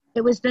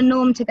 it was the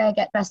norm to go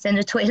get dressed in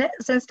the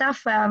toilets and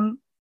stuff.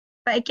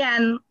 But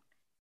again,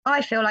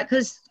 I feel like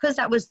because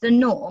that was the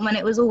norm and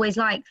it was always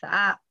like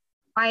that,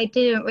 I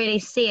didn't really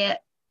see it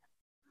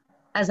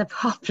as a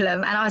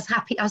problem, and I was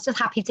just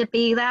happy to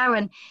be there.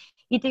 And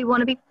you do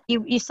want to be,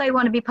 you so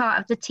want to be part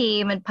of the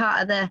team and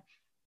part of the,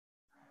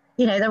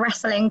 you know, the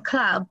wrestling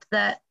club,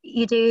 that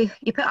you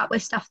put up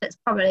with stuff that's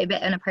probably a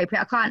bit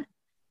inappropriate. I can't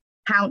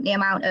count the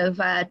amount of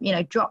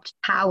dropped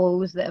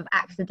towels that have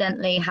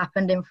accidentally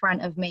happened in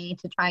front of me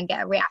to try and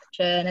get a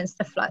reaction and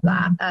stuff like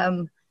that.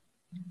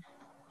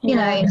 You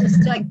know,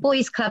 just like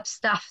boys club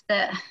stuff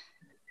that,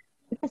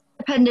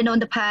 depending on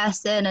the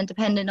person and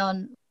depending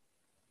on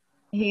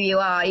who you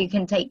are, you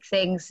can take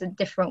things in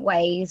different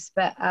ways.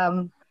 But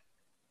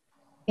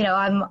you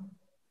know,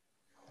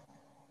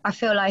 I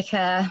feel like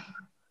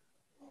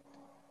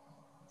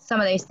some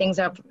of those things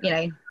are, you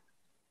know,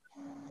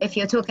 if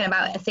you're talking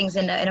about things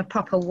in a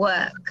proper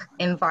work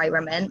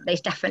environment, they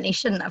definitely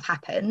shouldn't have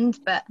happened.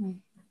 But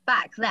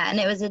back then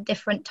it was a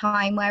different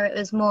time where it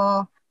was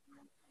more,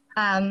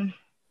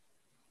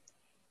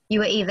 you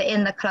were either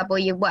in the club or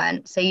you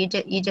weren't. So you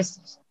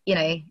just, you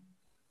know,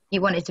 you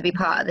wanted to be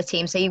part of the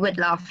team. So you would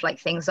laugh like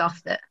things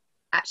off that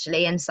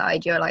actually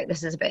inside you're like,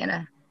 this is a bit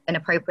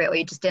inappropriate, or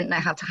you just didn't know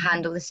how to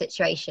handle the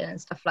situation and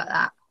stuff like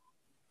that.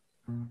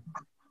 You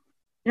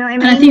know what I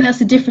mean? And I think that's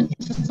the difference,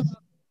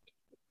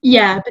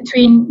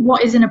 between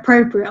what is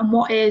inappropriate and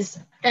what is,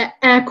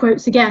 air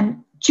quotes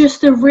again,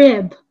 just a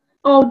rib.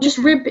 Oh, just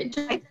ribbing you.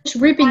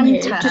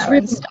 Just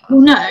ribbing. Well,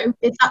 no,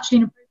 it's actually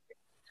inappropriate.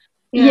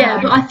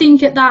 Yeah, but I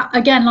think at that,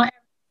 again, like,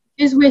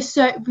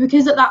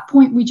 because at that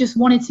point we just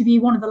wanted to be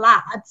one of the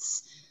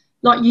lads,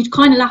 like, you'd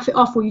kind of laugh it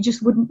off or you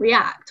just wouldn't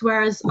react.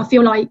 Whereas I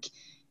feel like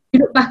you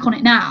look back on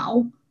it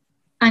now,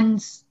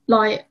 and,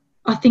 like,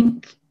 I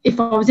think if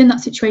I was in that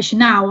situation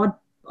now,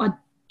 I'd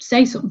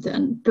say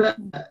something. But,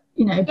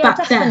 you know, back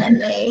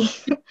definitely.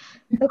 then,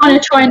 you kind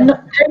of try and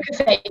not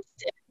poker face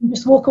it and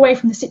just walk away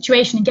from the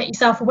situation and get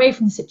yourself away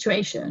from the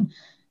situation.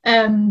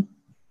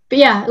 But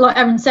yeah, like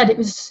Erin said,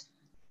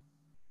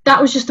 that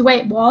was just the way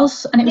it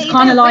was, and it was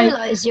kind of like, you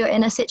realise you're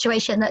in a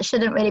situation that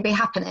shouldn't really be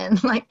happening.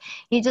 Like,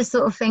 you just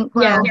sort of think,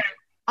 well,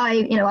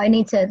 I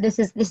need to, this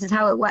is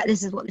how it works,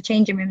 this is what the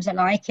changing rooms are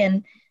like,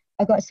 and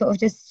I've got to sort of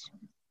just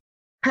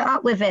put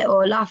up with it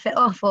or laugh it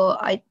off, or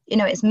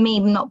it's me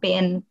not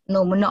being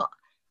normal, not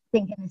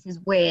thinking this is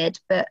weird.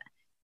 But,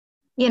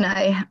 you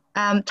know,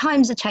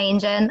 times are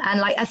changing, and,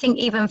 like, I think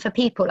even for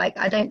people, like,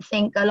 I don't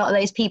think a lot of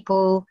those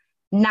people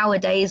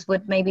nowadays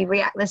would maybe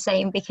react the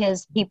same,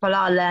 because people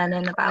are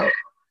learning about,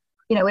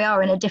 you know, we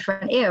are in a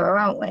different era,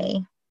 aren't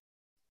we?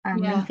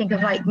 You think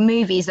of, like,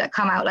 movies that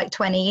come out like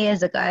 20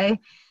 years ago,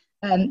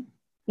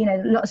 you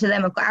know, lots of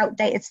them have got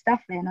outdated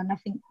stuff in, and I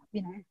think,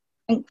 you know,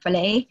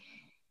 thankfully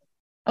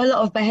a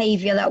lot of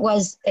behaviour that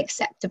was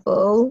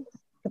acceptable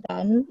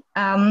then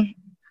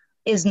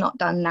is not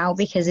done now,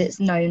 because it's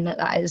known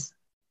that is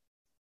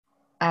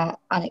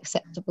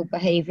unacceptable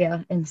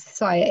behaviour in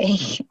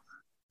society.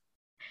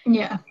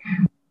 Yeah.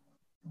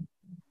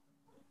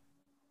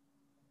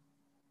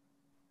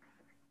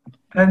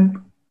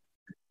 And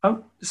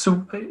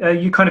so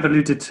you kind of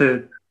alluded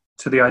to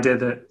the idea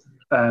that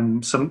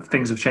some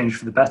things have changed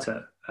for the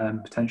better,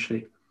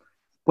 potentially.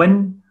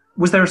 When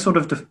was there a sort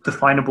of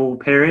definable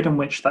period in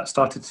which that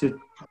started to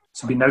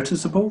be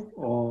noticeable?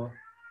 Or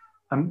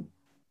I'm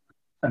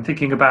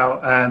thinking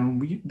about,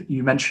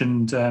 you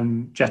mentioned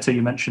Jetta.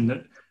 You mentioned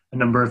that a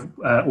number of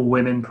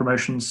all-women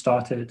promotions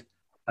started.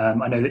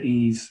 I know that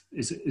Eve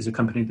is a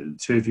company that the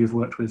two of you have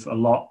worked with a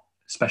lot,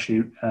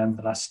 especially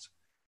the last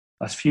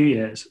few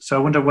years. So I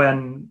wonder,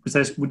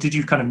 did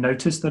you kind of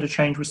notice that a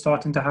change was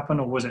starting to happen,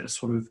 or was it a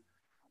sort of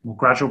more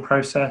gradual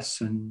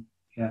process? And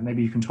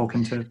maybe you can talk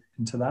into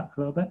that a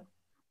little bit.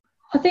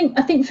 I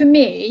think for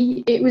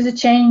me, it was a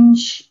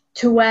change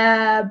to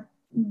where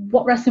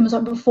what wrestling was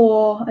like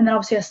before, and then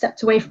obviously I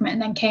stepped away from it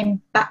and then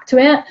came back to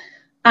it.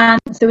 And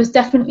there was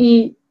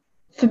definitely,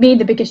 for me,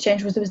 the biggest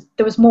change was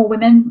there was more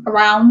women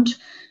around.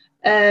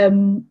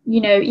 You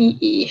know,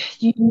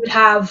 you would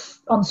have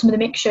on some of the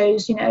mixed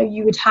shows, you know,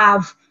 you would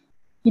have,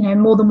 you know,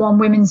 more than one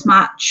women's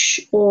match,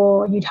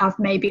 or you'd have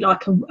maybe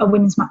like a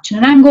women's match in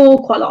an angle.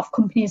 Quite a lot of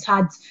companies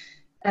had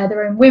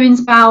their own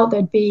women's bout.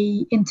 There'd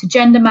be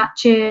intergender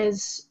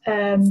matches,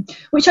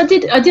 which I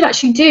did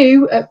actually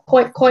do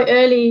quite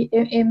early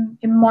in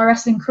my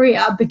wrestling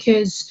career,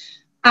 because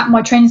at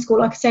my training school,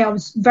 like I say, I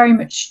was very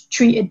much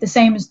treated the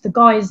same as the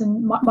guys,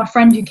 and my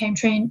friend who came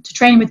to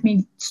train with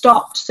me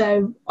stopped,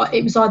 so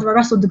it was either I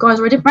wrestled the guys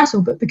or I didn't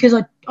wrestle. But because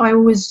I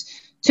always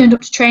turned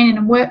up to training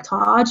and worked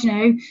hard, you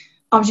know,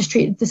 I was just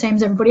treated the same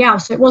as everybody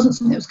else, so it wasn't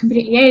something that was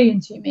completely alien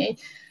to me.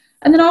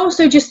 And then I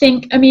also just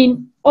think, I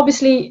mean,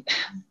 obviously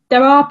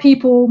there are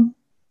people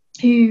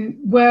who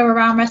were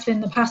around wrestling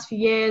in the past few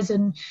years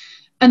and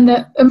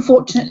that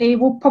unfortunately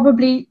will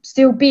probably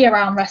still be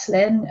around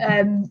wrestling,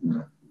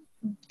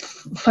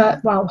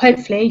 well,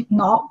 hopefully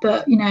not,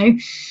 but you know,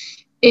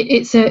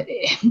 it's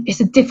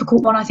a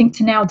difficult one, I think,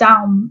 to nail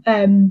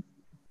down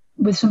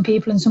with some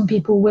people, and some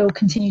people will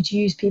continue to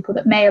use people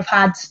that may have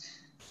had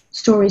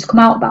stories come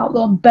out about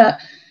them. But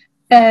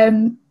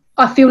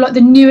I feel like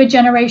the newer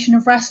generation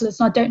of wrestlers,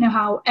 and I don't know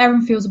how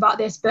Erin feels about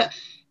this, but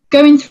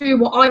going through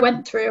what I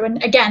went through,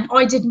 and again,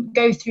 I didn't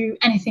go through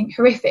anything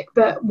horrific,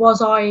 but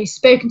was I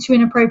spoken to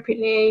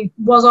inappropriately?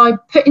 Was I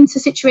put into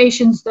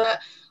situations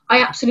that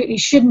I absolutely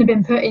shouldn't have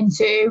been put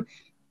into,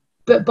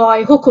 but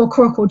by hook or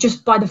crook, or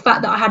just by the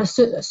fact that I had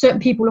certain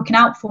people looking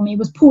out for me,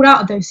 was pulled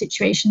out of those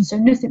situations, so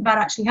nothing bad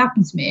actually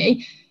happened to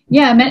me?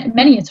 Yeah,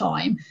 many a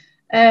time.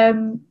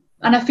 And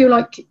I feel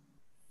like,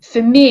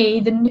 for me,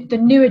 the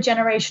newer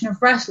generation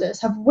of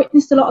wrestlers have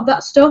witnessed a lot of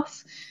that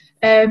stuff.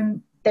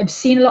 They've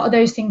seen a lot of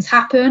those things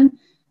happen,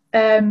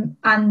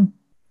 and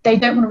they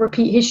don't want to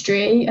repeat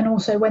history. And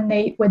also when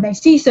they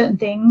see certain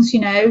things, you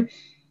know,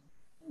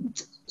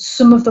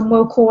 some of them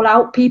will call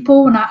out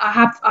people, and I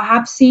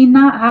have seen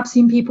that. I have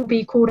seen people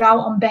be called out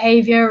on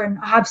behaviour, and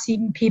I have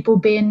seen people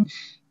being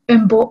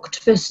unbooked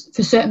for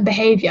certain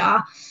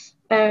behaviour.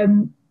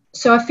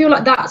 So I feel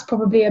like that's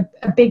probably a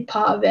big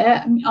part of it.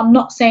 I mean, I'm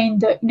not saying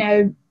that, you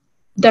know,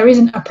 there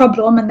isn't a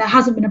problem, and there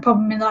hasn't been a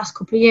problem in the last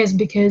couple of years,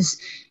 because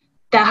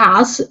there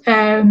has.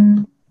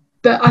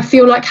 But I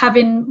feel like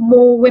having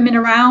more women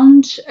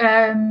around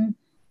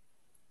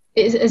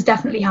has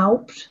definitely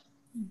helped.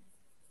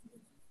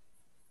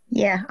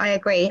 Yeah, I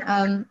agree.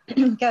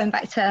 Going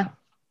back to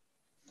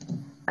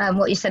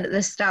what you said at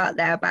the start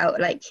there about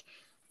like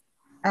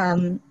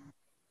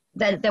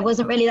there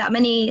wasn't really that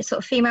many sort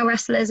of female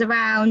wrestlers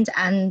around,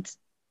 and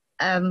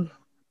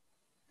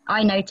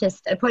I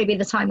noticed it'd probably be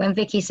the time when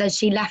Vicky said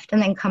she left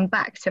and then come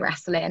back to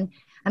wrestling,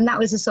 and that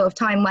was the sort of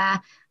time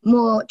where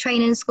more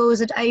training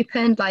schools had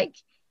opened. Like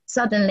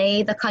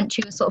suddenly the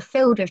country was sort of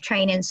filled with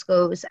training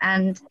schools,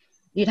 and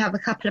you'd have a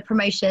couple of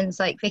promotions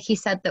like Vicky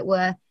said that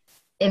were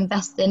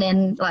investing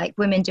in like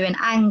women doing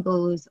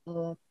angles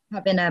or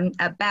having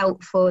a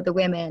belt for the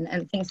women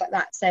and things like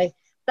that. So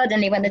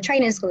suddenly when the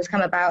training schools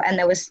come about and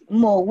there was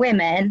more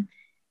women,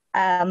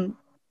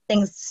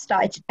 things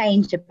started to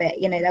change a bit.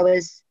 You know, there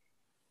was,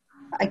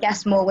 I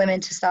guess, more women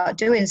to start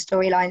doing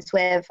storylines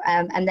with,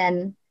 and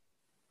then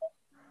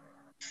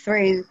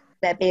through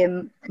there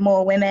being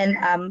more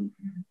women,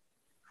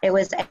 it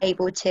was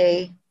able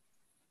to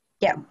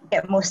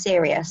get more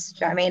serious. Do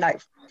you know what I mean?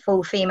 Like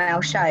full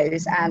female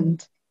shows,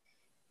 and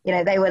you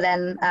know, they were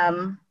then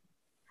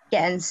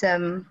getting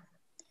some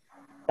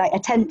like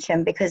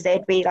attention because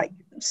they'd be like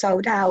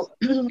sold out.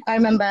 I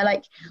remember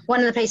like one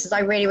of the places I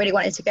really, really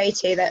wanted to go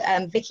to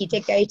that Vicky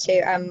did go to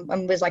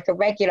and was like a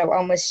regular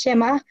one was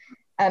Shimmer.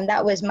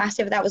 That was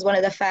massive. That was one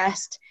of the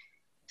first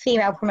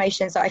female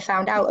promotions that I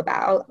found out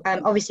about.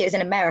 Obviously it was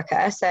in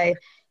America, so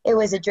it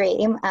was a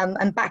dream.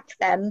 And back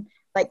then,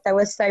 like there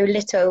was so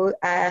little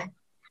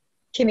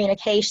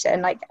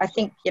communication. Like I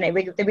think, you know,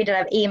 we didn't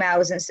have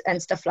emails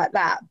and stuff like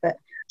that, but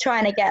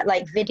trying to get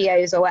like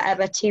videos or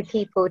whatever to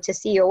people to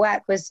see your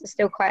work was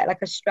still quite like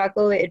a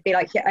struggle. It'd be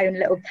like your own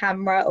little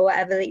camera or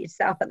whatever that you'd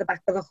set up at the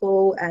back of the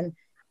hall. And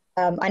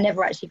I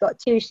never actually got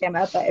to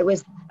Shimmer, but it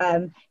was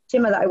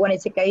Shimmer that I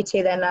wanted to go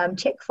to. Then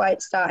Chick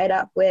Fight started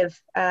up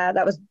with,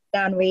 that was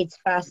Dan Reed's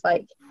first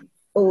like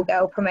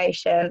all-girl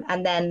promotion,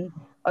 and then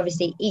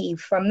obviously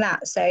Eve from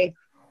that. So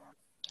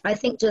I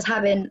think just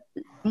having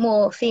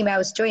more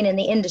females joining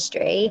the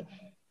industry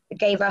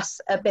gave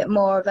us a bit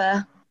more of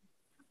a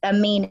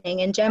meaning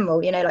in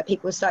general. You know, like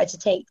people started to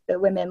take the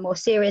women more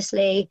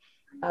seriously,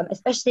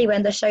 especially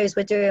when the shows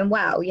were doing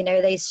well. You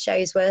know, these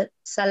shows were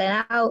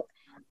selling out.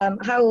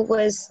 How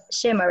was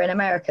Shimmer in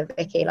America,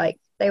 Vicky? Like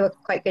they were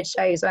quite good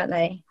shows, weren't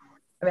they?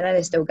 I mean, I know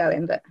they're still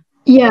going, but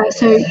yeah.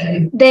 So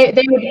they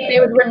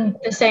would run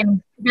the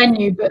same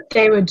venue, but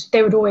they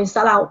would always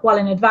sell out well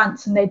in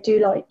advance, and they'd do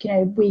like, you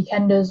know,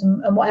 weekenders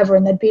and whatever,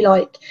 and there'd be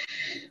like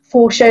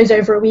 4 shows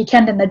over a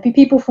weekend, and there'd be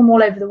people from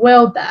all over the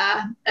world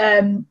there,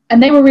 and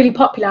they were really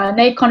popular, and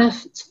they kind of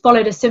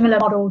followed a similar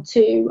model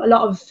to a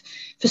lot of,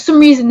 for some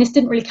reason this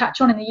didn't really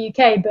catch on in the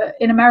UK, but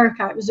in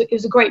America it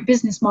was a great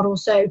business model.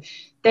 So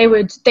they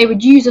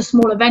would use a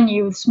smaller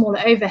venue with smaller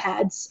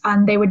overheads,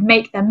 and they would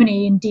make their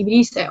money in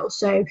DVD sales.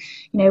 So,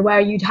 you know,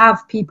 where you'd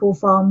have people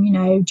from, you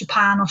know,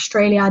 Japan,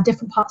 Australia,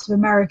 different parts of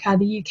America,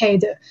 the UK,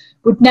 that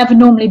would never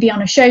normally be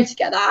on a show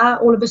together,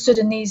 all of a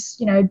sudden these,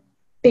 you know,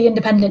 big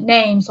independent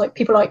names, like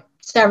people like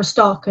Sarah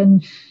Stock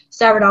and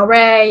Sarah Del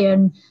Rey,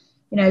 and,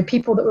 you know,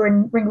 people that were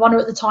in Ring of Honor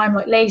at the time,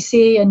 like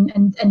Lacey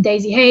and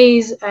Daisy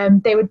Hayes,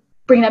 they would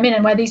bring them in,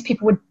 and where these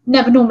people would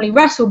never normally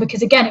wrestle,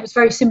 because again, it was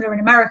very similar in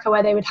America,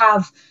 where they would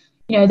have,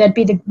 you know, there'd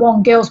be the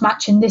one girls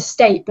match in this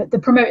state, but the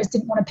promoters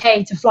didn't want to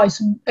pay to fly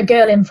a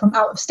girl in from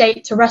out of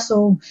state to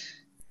wrestle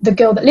the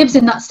girl that lives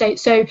in that state.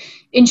 So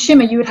in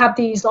Shimmer, you would have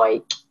these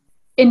like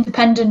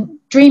independent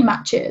dream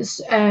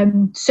matches.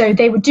 So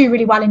they would do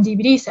really well in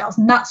DVD sales,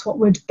 and that's what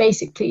would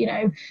basically, you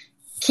know,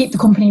 keep the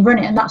company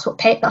running, and that's what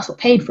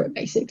paid for it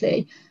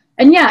basically.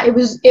 And yeah, it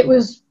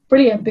was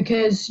brilliant,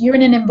 because you're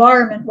in an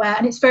environment where,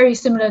 and it's very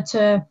similar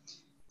to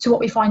what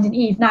we find in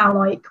Eve now,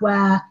 like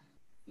where,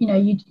 you know,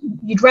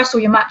 you'd wrestle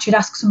your match, you'd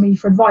ask somebody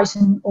for advice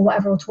or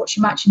whatever, or to watch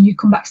your match, and you'd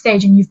come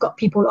backstage and you've got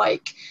people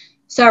like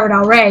Sarah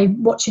Del Rey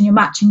watching your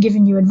match and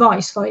giving you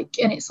advice, like,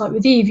 and it's like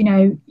with Eve, you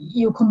know,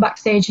 you'll come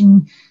backstage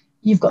and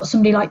you've got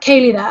somebody like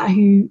Kaylee there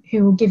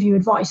who will give you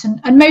advice,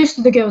 and most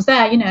of the girls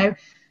there, you know,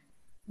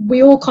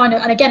 we all kind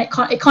of, and again,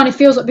 it kind of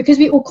feels like, because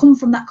we all come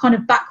from that kind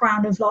of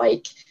background of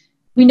like,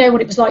 we know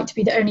what it was like to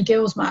be the only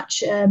girls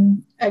match,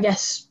 I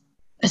guess,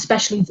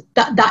 especially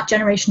that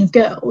generation of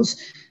girls,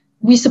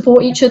 we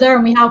support each other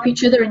and we help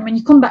each other. And when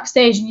you come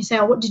backstage and you say,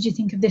 oh, what did you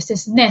think of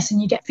this and this,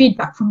 and you get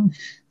feedback from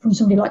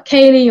somebody like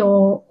Kaylee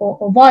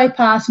or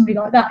Viper, somebody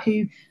like that,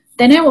 who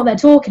they know what they're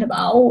talking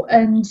about,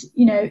 and,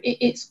 you know,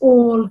 it's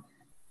all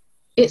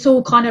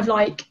kind of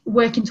like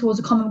working towards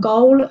a common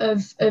goal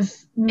of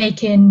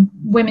making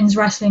women's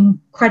wrestling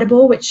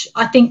credible, which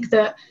I think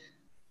that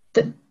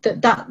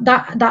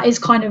is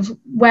kind of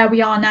where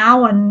we are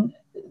now, and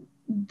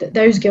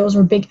those girls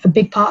are a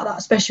big part of that,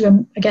 especially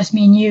when, I guess,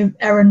 me and you,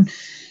 Erin,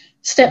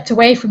 stepped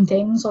away from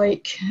things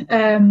like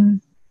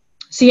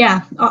so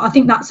yeah, I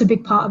think that's a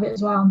big part of it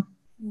as well.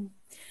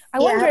 I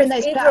wonder if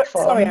those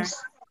platforms,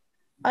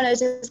 I was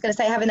just going to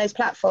say, having those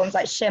platforms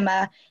like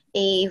Shimmer,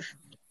 Eve,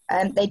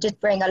 they just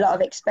bring a lot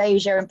of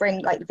exposure and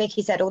bring, like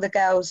Vicky said, all the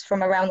girls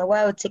from around the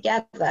world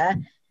together,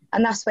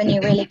 and that's when you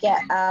really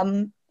get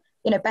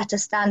you know, better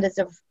standards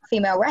of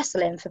female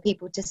wrestling for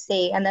people to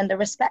see, and then the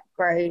respect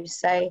grows.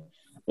 So,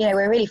 you know,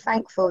 we're really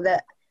thankful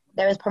that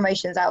there is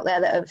promotions out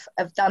there that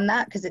have done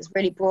that, because it's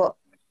really brought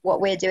what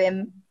we're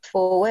doing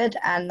forward,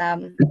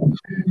 and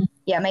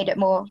yeah, made it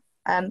more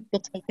be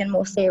taken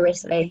more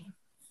seriously.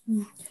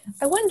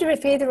 I wonder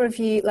if either of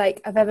you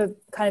like have ever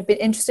kind of been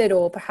interested,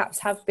 or perhaps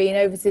have been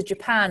over to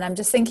Japan. I'm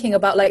just thinking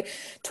about like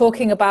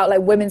talking about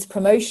like women's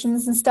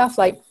promotions and stuff.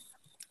 Like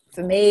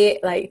for me,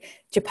 like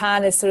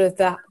Japan is sort of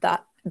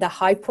the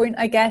high point,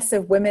 I guess,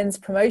 of women's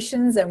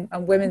promotions and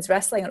women's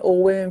wrestling and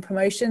all women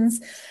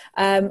promotions.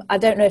 I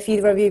don't know if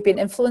either of you have been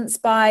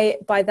influenced by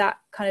that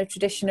kind of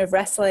tradition of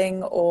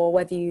wrestling, or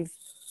whether you've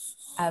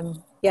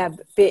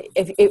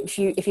if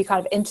you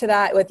kind of into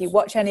that, whether you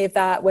watch any of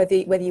that, whether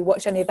you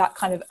watch any of that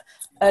kind of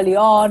early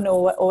on,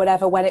 or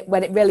whatever, when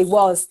it really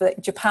was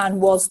that Japan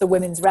was the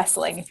women's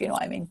wrestling, if you know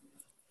what I mean.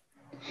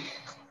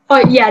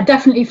 Oh yeah,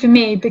 definitely for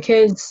me,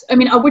 because I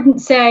mean, I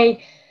wouldn't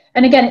say,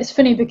 and again, it's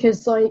funny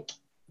because like,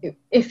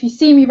 if you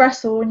see me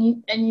wrestle and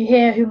you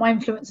hear who my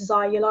influences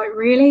are, you're like,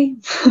 really?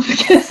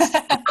 Because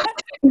I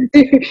don't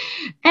do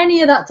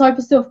any of that type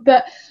of stuff.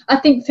 But I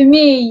think for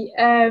me,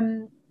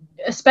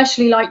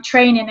 especially like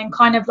training and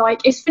kind of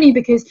like, it's funny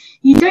because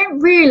you don't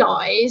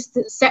realise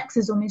that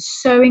sexism is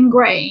so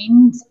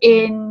ingrained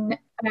in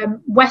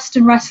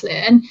Western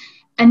wrestling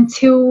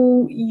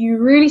until you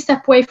really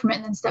step away from it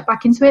and then step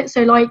back into it.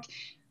 So like,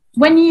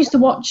 when you used to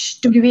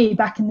watch WWE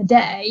back in the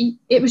day,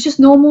 it was just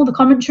normal. The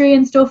commentary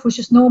and stuff was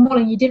just normal,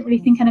 and you didn't really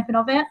think anything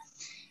of it.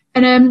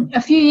 And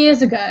a few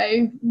years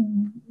ago,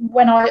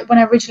 when I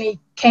originally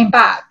came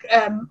back,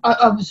 I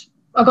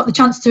got the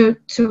chance to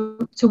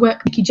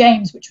work Mickey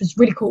James, which was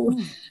really cool.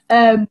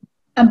 And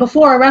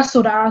before I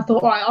wrestled her, I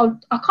thought, right,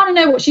 I kind of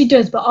know what she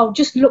does, but I'll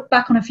just look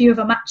back on a few of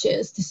her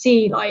matches to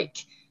see like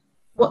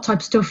what type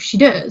of stuff she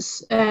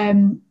does,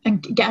 and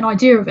get an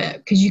idea of it,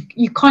 because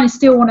you kind of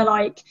still want to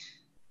like.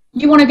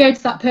 You want to go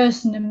to that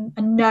person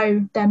and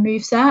know their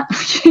moveset.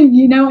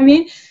 You know what I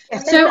mean? Yeah,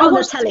 so I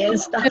watched telly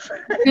and stuff.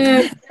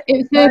 It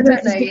was her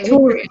versus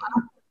Victoria,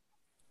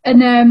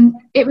 and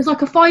it was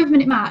like a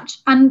 5-minute match,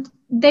 and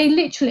they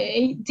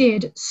literally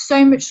did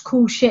so much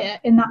cool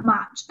shit in that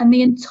match. And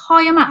the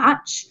entire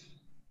match,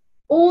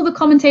 all the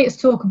commentators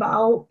talk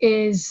about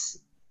is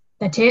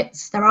their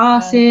tits, their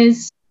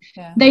asses.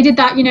 Yeah. They did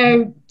that, you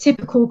know,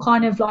 typical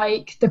kind of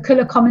like the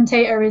colour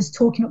commentator is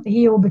talking up the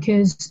heel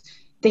because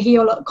the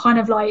heel kind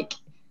of like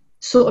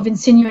sort of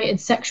insinuated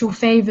sexual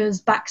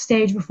favours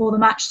backstage before the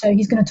match, so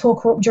he's going to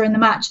talk her up during the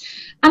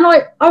match. And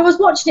I was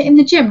watching it in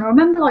the gym, and I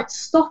remember like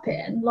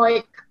stopping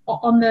like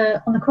on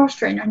the cross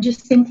trainer and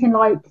just thinking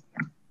like,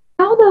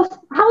 how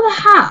the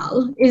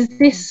hell is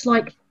this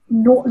like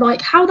not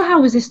like how the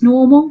hell is this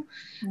normal?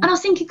 And I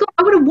was thinking, God,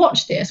 I would have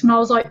watched this when I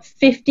was like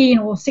 15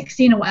 or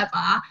 16 or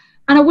whatever,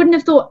 and I wouldn't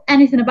have thought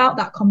anything about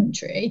that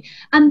commentary.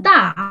 And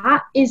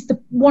that is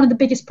one of the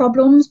biggest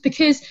problems,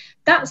 because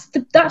that's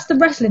the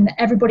wrestling that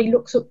everybody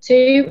looks up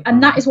to,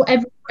 and that is what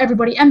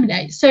everybody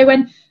emulates. So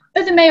when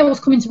other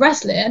males come into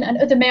wrestling and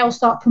other males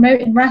start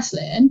promoting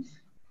wrestling,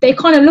 they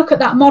kind of look at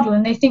that model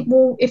and they think,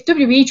 well, if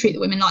WWE treat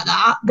the women like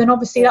that, then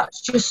obviously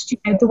that's just, you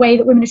know, the way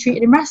that women are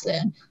treated in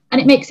wrestling,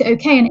 and it makes it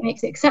okay and it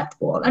makes it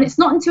acceptable. And it's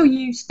not until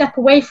you step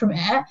away from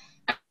it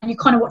and you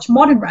kind of watch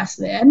modern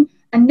wrestling,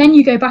 and then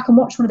you go back and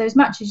watch one of those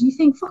matches and you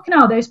think, fucking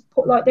hell, those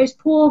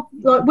poor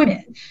like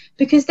women,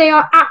 because they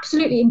are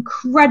absolutely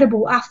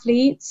incredible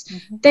athletes.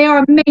 They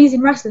are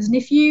amazing wrestlers.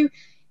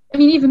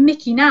 And even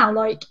Mickey now,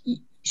 like,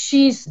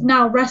 she's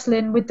now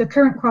wrestling with the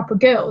current crop of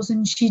girls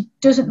and she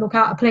doesn't look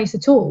out of place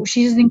at all.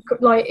 She's an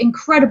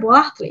incredible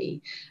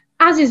athlete,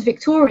 as is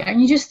Victoria.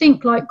 And you just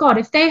think, like, God,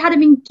 if they had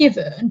been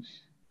given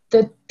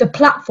the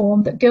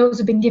platform that girls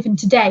have been given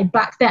today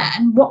back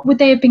then, what would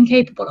they have been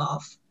capable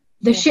of?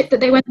 The shit that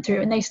they went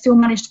through, and they still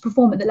managed to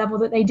perform at the level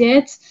that they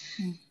did.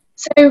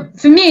 So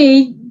for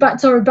me, back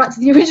to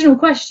the original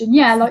question,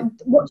 like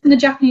watching the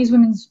Japanese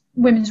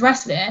women's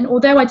wrestling,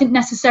 although I didn't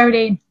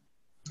necessarily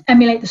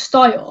emulate the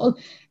style,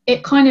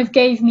 it kind of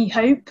gave me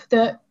hope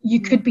that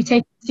you could be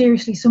taken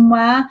seriously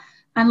somewhere.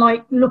 And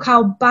like, look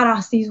how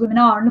badass these women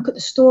are, and look at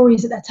the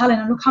stories that they're telling,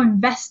 and look how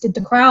invested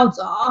the crowds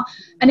are.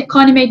 And it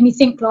kind of made me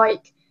think,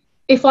 like,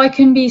 if I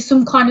can be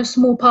some kind of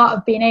small part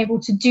of being able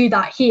to do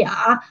that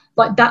here,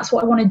 like, that's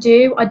what I want to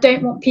do. I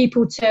don't want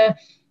people to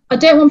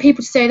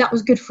say that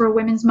was good for a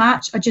women's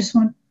match. I just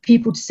want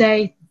people to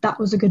say that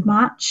was a good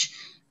match.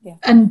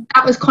 And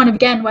that was kind of,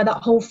 again, where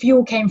that whole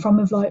fuel came from,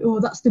 of like, oh,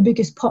 that's the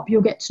biggest pop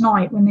you'll get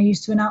tonight, when they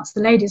used to announce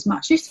the ladies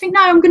match. I used to think,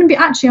 no, I'm going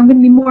to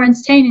be more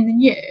entertaining than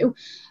you,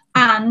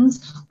 and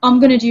I'm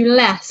going to do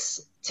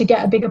less to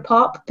get a bigger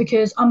pop,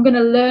 because I'm going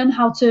to learn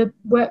how to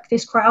work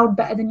this crowd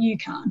better than you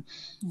can.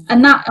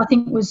 And that, I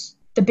think, was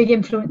the big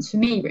influence for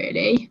me,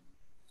 really.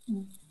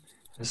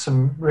 There's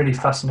some really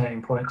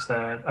fascinating points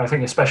there. I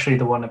think especially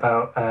the one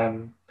about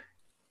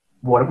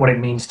what it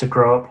means to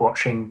grow up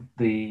watching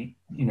the,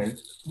 you know,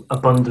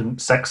 abundant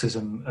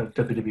sexism of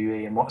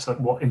WWE, and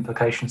what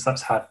implications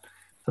that's had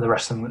for the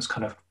wrestling that's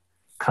kind of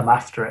come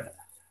after it.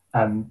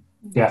 I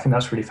think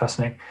that's really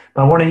fascinating.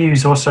 But I want to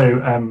use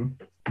also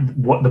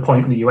what the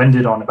point that you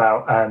ended on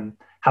about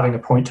having a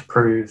point to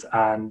prove,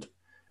 and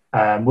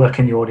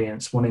working the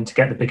audience, wanting to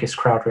get the biggest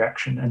crowd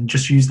reaction, and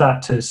just use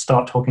that to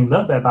start talking a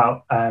little bit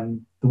about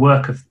the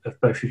work of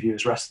both of you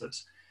as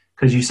wrestlers,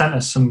 because you sent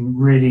us some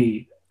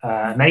really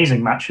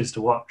amazing matches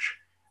to watch,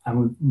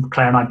 and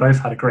Claire and I both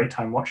had a great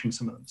time watching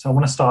some of them. So I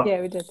want to start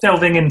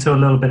delving into a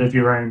little bit of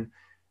your own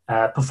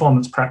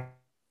performance prep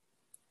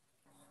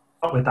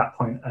with that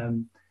point.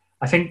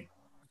 I think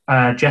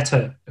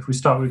Jetta, if we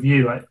start with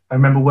you, I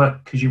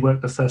remember because you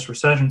worked the first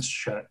Resurgence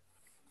show.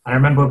 I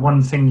remember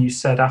one thing you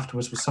said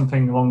afterwards was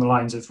something along the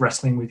lines of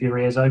wrestling with your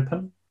ears open.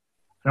 And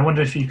I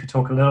wonder if you could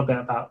talk a little bit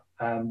about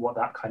what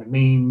that kind of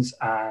means,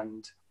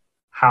 and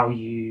how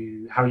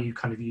you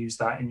kind of use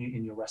that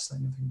in your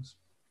wrestling and things.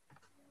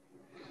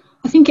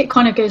 I think it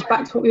kind of goes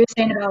back to what we were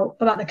saying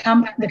about the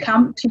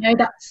camps. You know,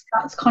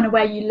 that's kind of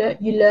where you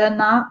learn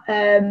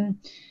that.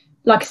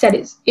 Like I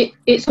said,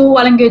 it's all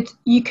well and good.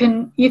 You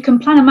can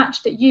plan a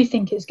match that you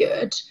think is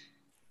good,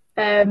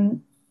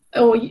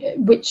 or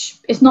which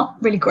is not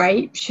really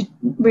great. You should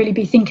really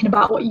be thinking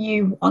about what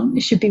you want.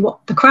 It should be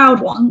what the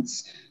crowd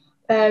wants.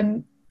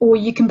 Or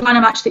you can plan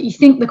a match that you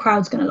think the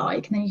crowd's going to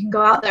like, and then you can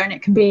go out there and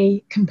it can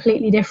be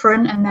completely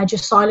different, and they're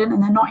just silent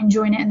and they're not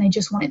enjoying it and they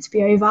just want it to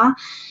be over.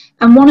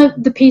 And one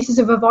of the pieces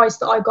of advice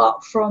that I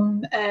got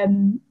from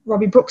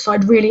Robbie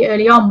Brookside really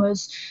early on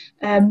was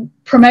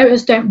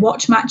promoters don't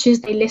watch matches,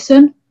 they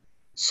listen.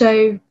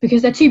 So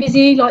because they're too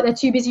busy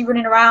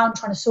running around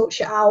trying to sort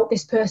shit out.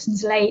 This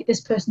person's late,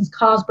 this person's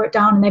car's broke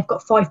down, and they've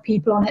got 5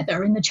 people on it that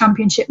are in the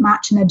championship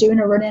match, and they're doing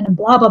a run-in and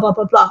blah, blah, blah,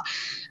 blah, blah.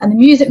 And the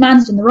music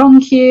man's in the wrong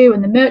queue,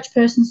 and the merch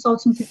person sold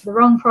something for the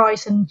wrong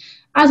price. And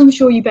as I'm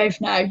sure you both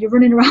know, you're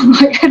running around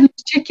like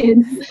headless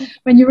chickens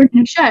when you're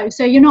running a show.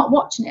 So you're not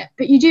watching it,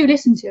 but you do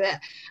listen to it.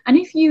 And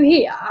if you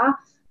hear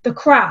the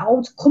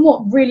crowd come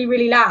up really,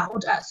 really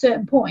loud at a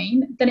certain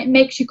point, then it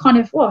makes you kind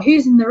of, well,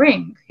 who's in the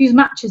ring? Whose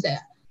match is it?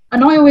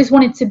 And I always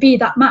wanted to be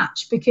that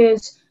match,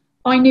 because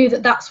I knew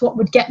that that's what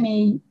would get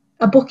me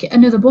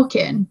another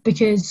booking,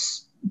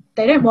 because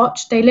they don't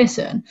watch, they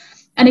listen.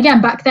 And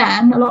again, back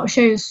then, a lot of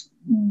shows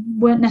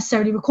weren't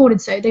necessarily recorded,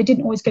 so they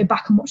didn't always go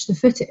back and watch the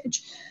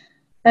footage.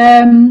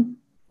 And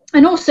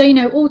also, you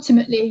know,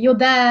 ultimately, you're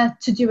there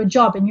to do a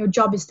job, and your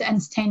job is to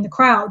entertain the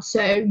crowd.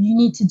 So you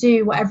need to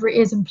do whatever it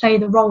is and play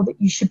the role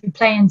that you should be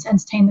playing to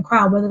entertain the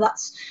crowd, whether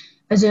that's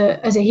as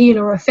a heel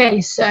or a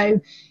face.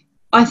 So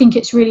I think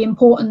it's really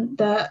important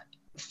that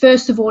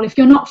first of all, if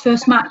you're not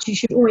first match, you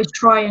should always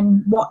try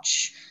and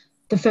watch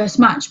the first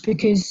match,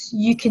 because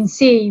you can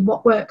see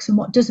what works and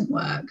what doesn't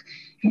work.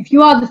 And if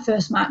you are the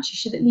first match, you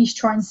should at least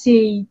try and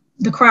see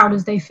the crowd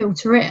as they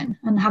filter in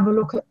and have a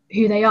look at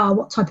who they are,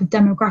 what type of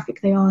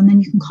demographic they are, and then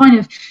you can kind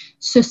of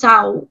suss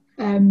out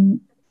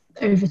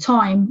over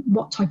time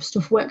what type of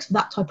stuff works for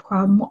that type of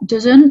crowd and what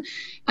doesn't.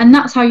 And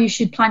that's how you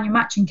should plan your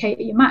match and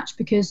cater your match,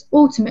 because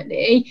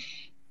ultimately,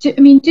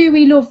 do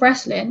we love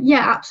wrestling?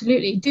 Yeah,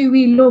 absolutely. Do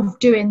we love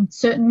doing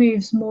certain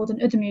moves more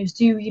than other moves?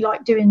 Do we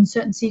like doing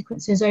certain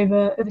sequences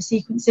over other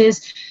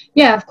sequences?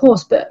 Yeah, of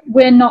course, but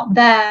we're not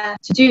there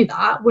to do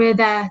that. We're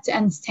there to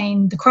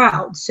entertain the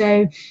crowd.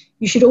 So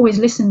you should always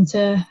listen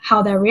to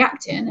how they're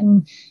reacting,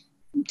 and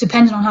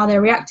depending on how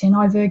they're reacting,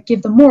 either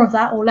give them more of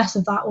that or less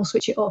of that, or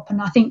switch it up.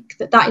 And I think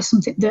that is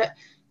something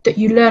that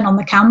you learn on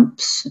the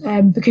camps,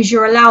 because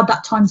you're allowed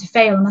that time to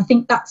fail. And I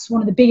think that's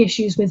one of the big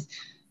issues with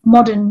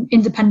modern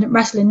independent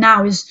wrestling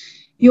now, is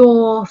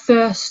your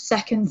first,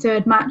 second,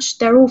 third match,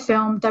 they're all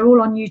filmed, they're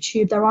all on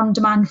YouTube, they're on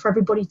demand for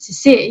everybody to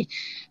see,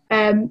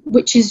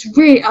 which is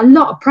really a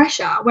lot of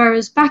pressure.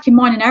 Whereas back in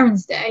mine and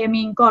Erin's day, I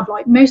mean, God,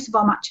 like most of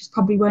our matches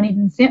probably weren't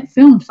even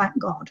filmed, thank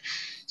God.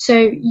 So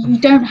you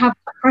don't have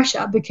that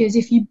pressure, because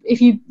if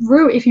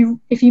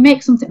you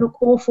make something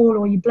look awful,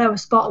 or you blow a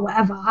spot or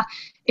whatever,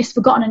 it's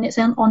forgotten and it's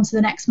on to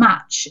the next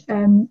match.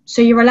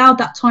 So you're allowed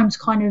that time to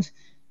kind of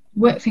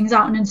work things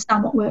out and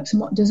understand what works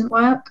and what doesn't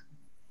work.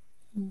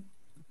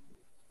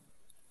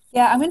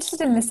 Yeah, I'm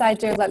interested in this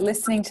idea of like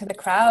listening to the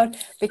crowd,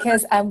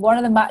 because one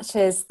of the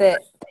matches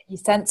that you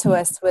sent to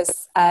us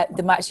was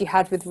the match you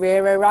had with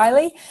Rhea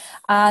O'Reilly,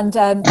 and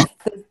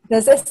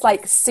there's this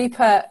like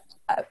super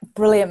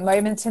brilliant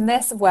moment in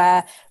this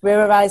where Rhea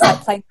O'Reilly's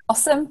like playing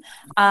awesome,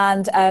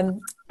 and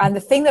the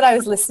thing that I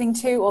was listening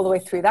to all the way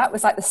through that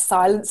was like the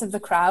silence of the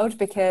crowd,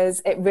 because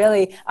it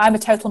really, I'm a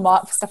total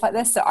mark for stuff like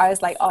this, so I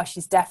was like, oh,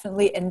 she's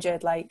definitely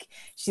injured, like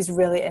she's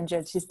really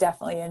injured, she's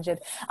definitely injured.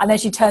 And then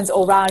she turns it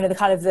all around, and the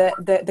kind of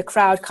the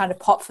crowd kind of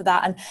pop for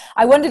that. And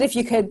I wondered if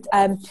you could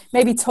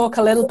maybe talk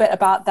a little bit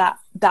about that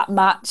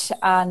match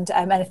and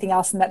anything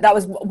else. And that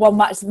was one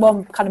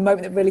kind of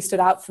moment that really stood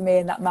out for me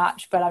in that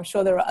match, but I'm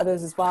sure there are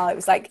others as well. It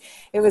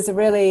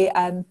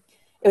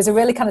was a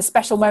really kind of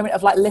special moment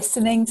of like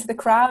listening to the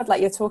crowd,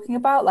 like you're talking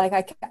about.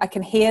 Like I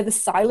can hear the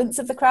silence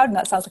of the crowd, and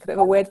that sounds like a bit of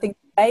a weird thing to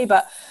say,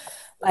 but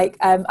like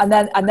and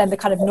then the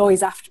kind of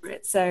noise after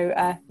it. So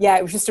yeah,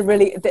 it was just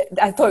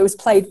I thought it was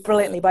played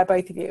brilliantly by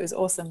both of you. It was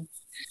awesome.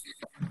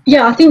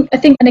 Yeah, I think,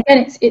 and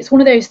again, it's one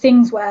of those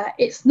things where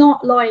it's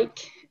not like,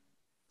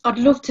 I'd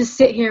love to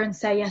sit here and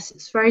say, yes,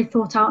 it's very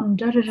thought out and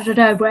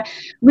but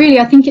really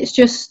I think it's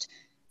just,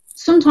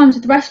 sometimes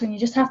with wrestling, you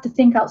just have to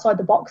think outside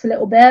the box a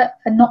little bit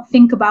and not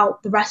think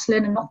about the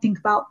wrestling and not think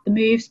about the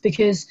moves,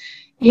 because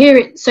you hear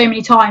it so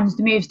many times,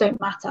 the moves don't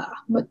matter.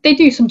 But they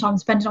do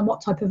sometimes, depending on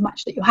what type of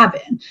match that you're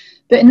having.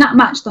 But in that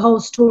match, the whole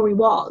story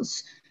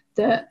was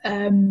that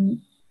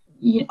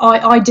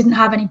I didn't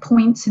have any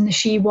points in the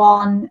She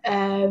won,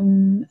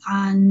 and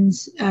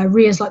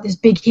Rhea's like this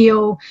big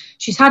heel.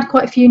 She's had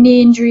quite a few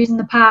knee injuries in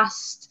the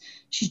past.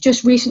 She's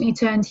just recently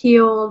turned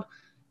heel.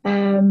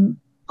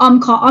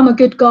 I'm a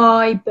good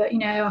guy, but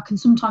I can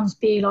sometimes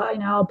be like,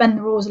 I'll bend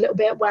the rules a little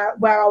bit where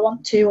I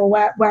want to, or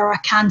where I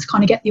can, to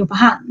kind of get the upper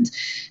hand.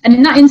 And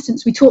in that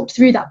instance, we talked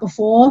through that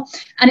before,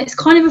 and it's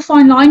kind of a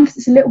fine line, because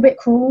it's a little bit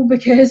cruel,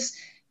 because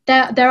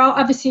there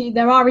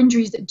are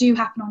injuries that do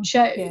happen on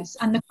shows, yes.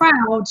 And the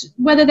crowd,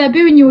 whether they're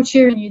booing you or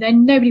cheering you,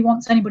 nobody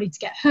wants anybody to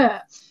get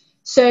hurt.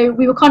 So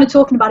we were kind of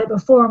talking about it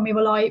before, and we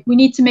were like, we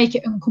need to make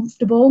it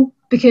uncomfortable,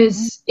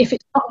 because if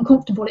it's not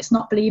uncomfortable, it's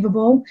not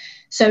believable.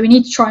 So we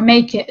need to try and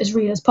make it as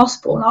real as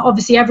possible. Now,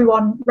 obviously,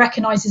 everyone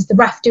recognises the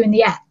ref doing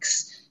the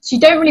X. So you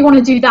don't really want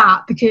to do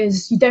that,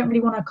 because you don't really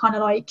want to kind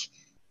of like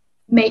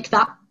make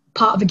that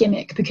part of a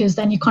gimmick, because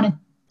then you're kind of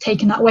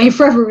taking that away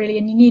forever, really,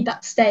 and you need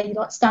that to stay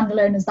like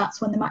standalone, as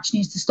that's when the match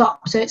needs to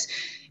stop. So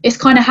it's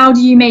kind of, how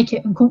do you make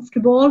it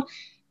uncomfortable?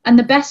 And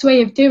the best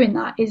way of doing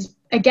that is,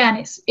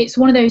 again, it's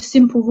one of those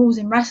simple rules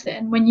in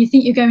wrestling. When you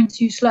think you're going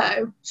too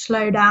slow,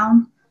 slow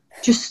down.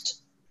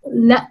 Just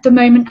let the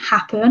moment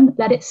happen,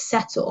 let it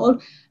settle,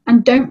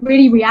 and don't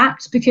really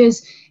react,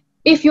 because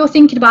if you're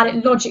thinking about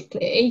it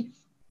logically,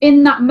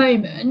 in that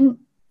moment,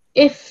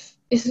 if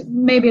it's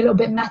maybe a little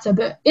bit meta,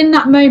 but in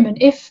that moment,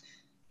 if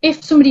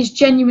somebody's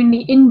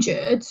genuinely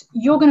injured,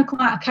 you're going to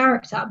come out of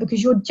character,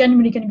 because you're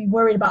genuinely going to be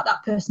worried about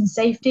that person's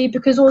safety.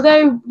 Because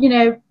although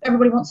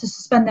everybody wants to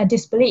suspend their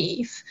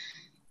disbelief,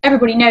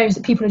 everybody knows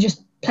that people are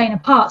just playing a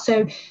part.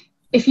 So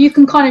if you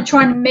can kind of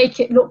try and make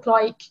it look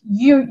like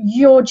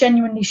you're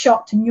genuinely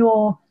shocked and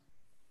you're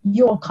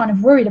kind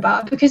of worried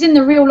about it, because in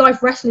the real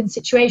life wrestling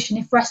situation,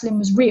 if wrestling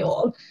was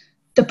real,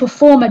 the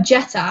performer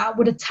Jetta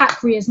would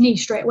attack Rhea's knee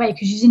straight away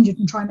because she's injured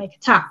and try and make a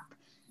tap.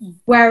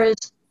 Whereas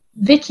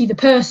Vicky the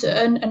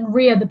person and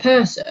Rhea the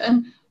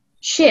person,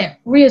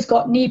 Rhea's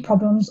got knee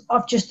problems,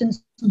 I've just done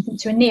something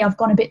to a knee, I've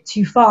gone a bit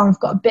too far, I've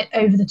got a bit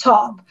over the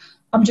top,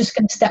 I'm just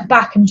going to step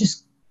back and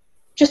just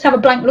have a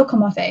blank look on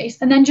my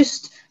face, and then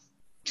just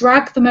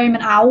drag the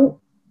moment out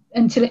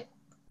until it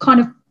kind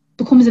of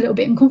becomes a little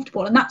bit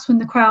uncomfortable, and that's when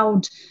the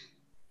crowd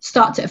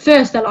starts. At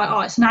first they're like,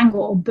 oh, it's an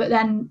angle, but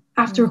then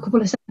after a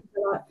couple of seconds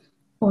they're like,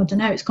 oh, I don't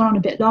know, it's gone on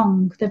a bit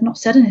long, they've not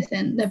said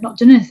anything, they've not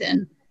done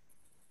anything,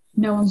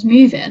 no one's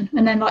moving.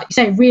 And then, like you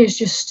say, Rhea's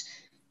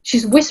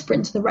she's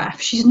whispering to the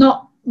ref, she's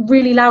not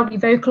really loudly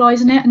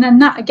vocalizing it. And then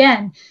that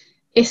again,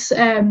 it's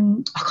I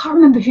can't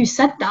remember who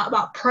said that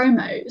about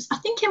promos. I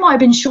think it might have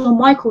been Shawn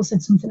Michaels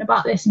said something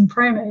about this in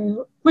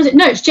promos. Was it?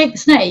 No, it's Jake the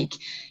Snake.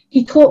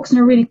 He talks in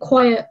a really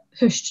quiet,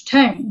 hushed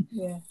tone,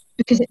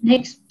 because it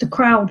makes the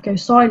crowd go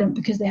silent,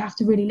 because they have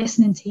to really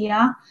listen into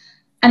hear.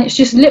 And it's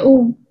just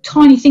little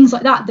tiny things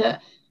like that,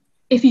 that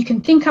if you can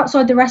think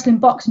outside the wrestling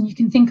box and you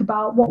can think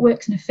about what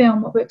works in a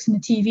film, what works in a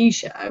TV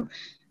show,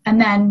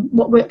 and then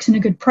what works in a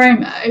good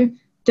promo,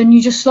 then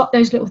you just slot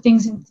those little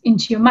things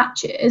into your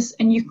matches,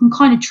 and you can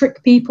kind of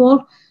trick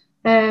people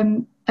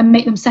and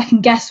make them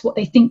second guess what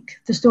they think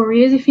the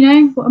story is, if you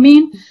know what I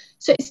mean.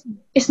 So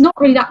it's not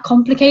really that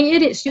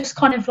complicated. It's just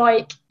kind of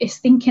like, it's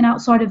thinking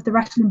outside of the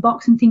wrestling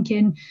box and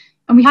thinking,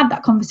 and we had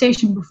that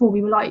conversation before,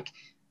 we were like,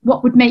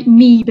 what would make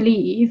me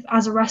believe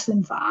as a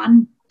wrestling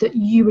fan that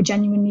you were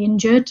genuinely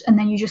injured? And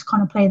then you just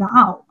kind of play that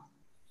out.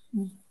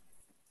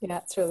 Yeah,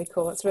 it's really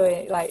cool. It's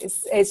really like,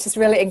 it's just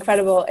really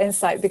incredible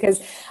insight,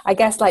 because I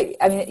guess, like,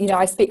 I mean, you know,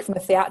 I speak from a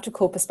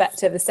theatrical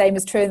perspective. The same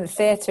is true in the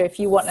theatre. If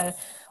you want an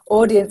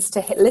audience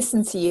to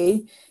listen to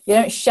you, you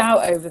don't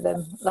shout over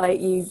them.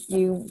 Like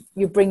you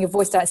bring your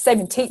voice down.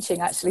 Same in teaching,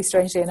 actually,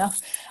 strangely enough.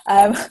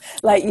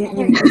 Like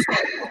you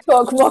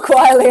talk more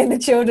quietly, and the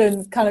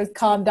children kind of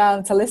calm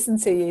down to listen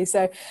to you.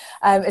 So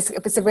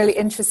it's a really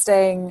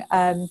interesting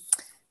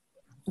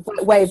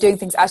way of doing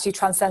things. Actually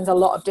transcends a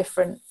lot of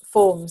different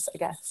forms, I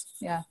guess.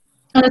 Yeah.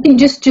 And I think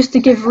just to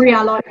give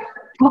Rhea like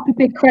proper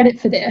big credit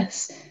for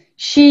this,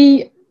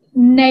 she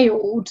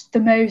nailed the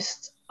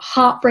most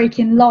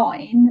heartbreaking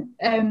line,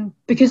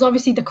 because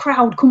obviously the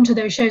crowd come to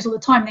those shows all the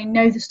time, they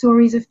know the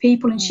stories of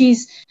people, and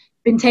she's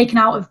been taken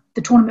out of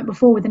the tournament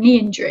before with a knee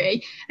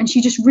injury, and she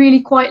just really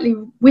quietly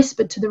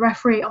whispered to the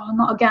referee, oh,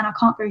 not again, I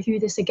can't go through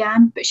this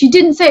again. But she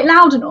didn't say it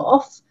loud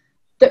enough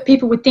that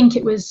people would think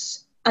it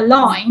was a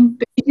line,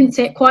 but she didn't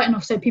say it quiet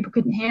enough so people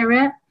couldn't hear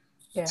it.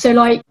 So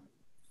like,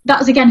 that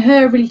was again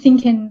her really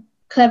thinking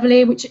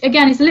cleverly, which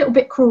again is a little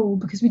bit cruel,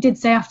 because we did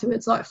say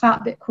afterwards, like,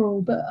 felt a bit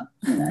cruel, but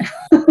you know.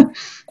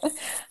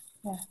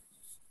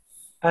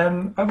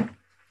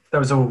 That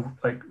was all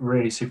like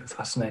really super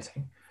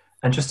fascinating.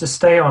 And just to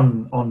stay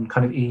on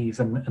kind of Eve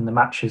and the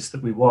matches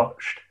that we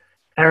watched,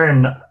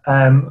 Erin,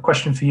 a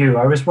question for you.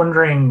 I was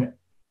wondering,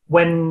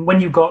 when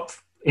you got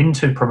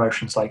into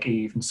promotions like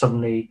Eve, and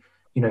suddenly,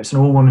 you know, it's an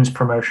all women's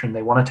promotion,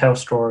 they want to tell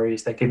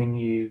stories, they're giving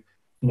you,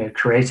 you know,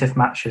 creative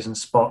matches and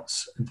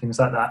spots and things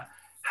like that.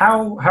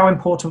 How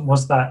important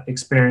was that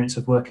experience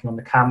of working on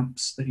the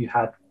camps that you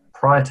had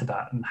prior to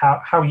that, and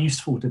how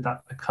useful did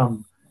that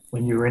become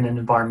when you were in an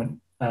environment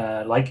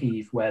like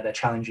Eve, where they're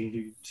challenging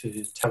you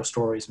to tell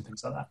stories and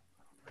things like that?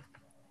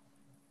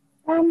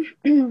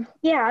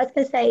 Yeah, I was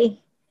gonna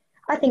say,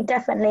 I think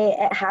definitely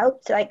it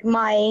helped. Like,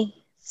 my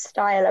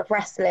style of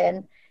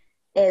wrestling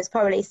is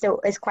probably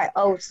is quite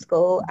old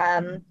school,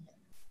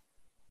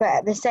 but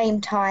at the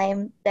same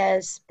time,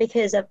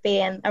 because of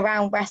being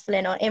around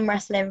wrestling or in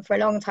wrestling for a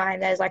long time,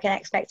 there's like an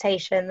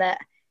expectation that,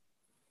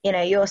 you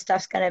know, your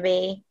stuff's going to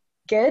be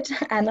good.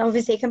 And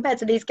obviously, compared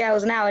to these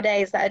girls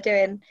nowadays that are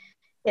doing,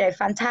 you know,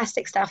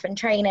 fantastic stuff and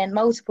training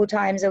multiple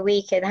times a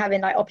week and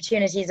having like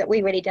opportunities that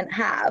we really didn't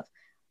have,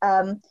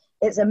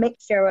 it's a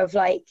mixture of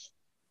like,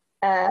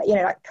 you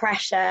know, like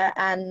pressure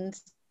and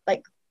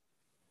like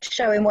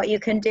showing what you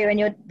can do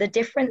and the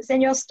difference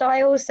in your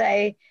style. So,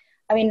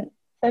 I mean,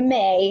 for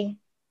me,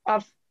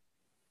 I've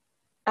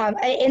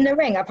in the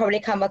ring, I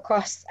probably come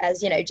across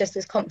as, you know, just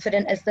as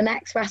confident as the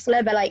next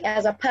wrestler, but like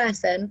as a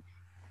person,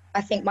 I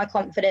think my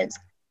confidence,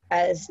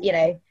 as you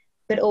know,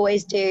 could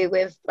always do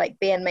with like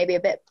being maybe a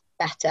bit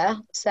better.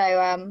 So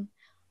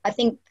I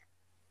think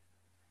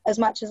as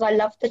much as I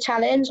love the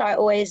challenge, I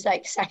always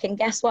like second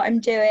guess what I'm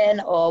doing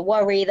or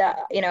worry that,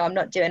 you know, I'm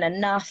not doing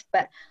enough.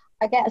 But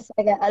I guess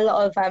I get a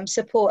lot of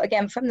support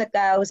again from the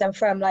girls and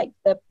from like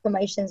the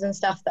promotions and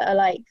stuff that are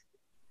like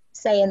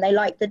saying they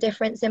like the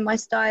difference in my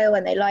style,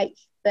 and they like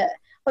that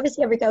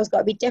obviously every girl's got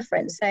to be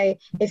different. So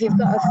if you've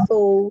got a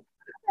full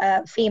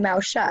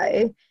female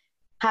show,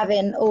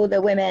 having all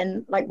the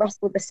women like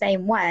wrestle the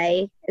same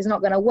way is not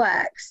going to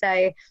work. So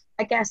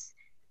I guess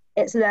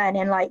it's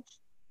learning like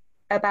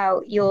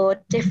about your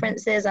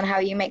differences and how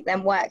you make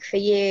them work for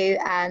you,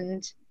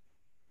 and,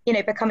 you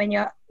know, becoming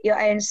your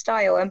own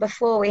style. And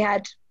before we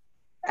had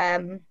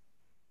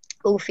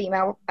all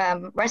female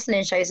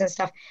wrestling shows and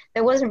stuff,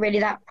 there wasn't really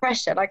that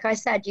pressure. Like I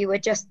said, you were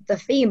just the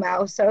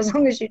female, so as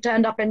long as you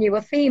turned up and you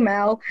were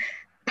female,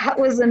 that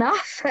was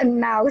enough.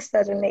 And now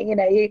suddenly, you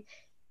know,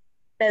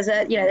 there's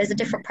a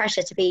different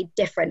pressure to be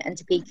different and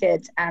to be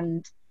good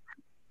and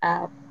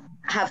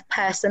have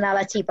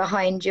personality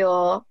behind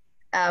your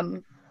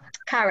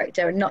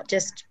character, and not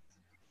just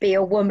be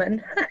a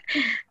woman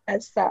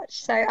as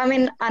such. So I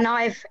mean, and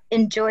I've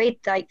enjoyed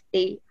like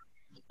the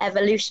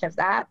evolution of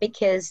that,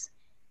 because,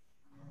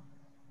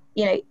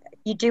 you know,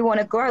 you do want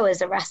to grow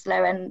as a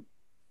wrestler. And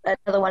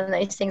another one of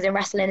those things in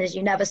wrestling is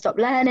you never stop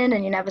learning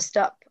and you never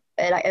stop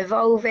like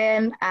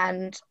evolving.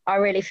 And I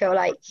really feel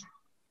like,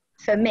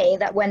 for me,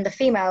 that when the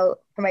female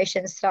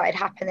promotions started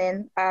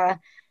happening,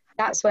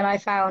 that's when I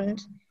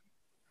found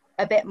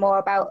a bit more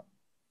about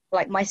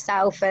like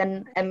myself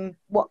and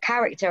what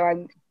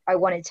character I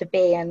wanted to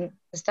be and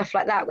stuff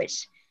like that,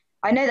 which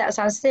I know that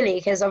sounds silly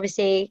because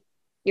obviously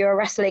you're a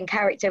wrestling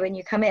character when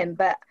you come in,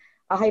 but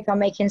I hope I'm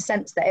making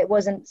sense that it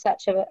wasn't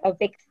such a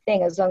big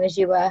thing as long as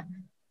you were,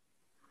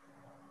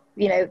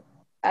 you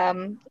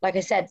know, like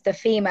I said, the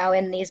female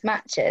in these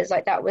matches,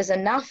 like that was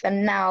enough.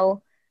 And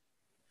now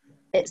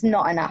it's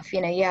not enough.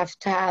 You know, you have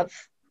to have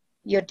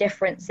your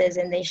differences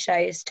in these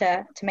shows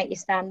to make you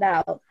stand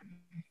out.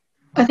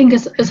 I think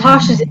as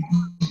harsh as it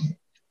is,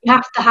 you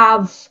have to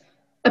have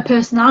a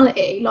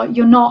personality. Like,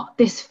 you're not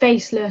this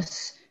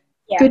faceless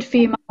good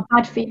female,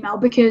 bad female,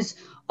 because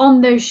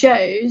on those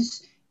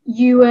shows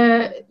you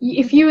were,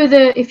 if you were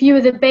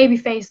the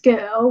babyface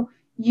girl,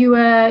 you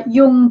were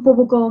young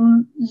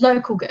bubblegum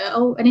local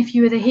girl, and if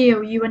you were the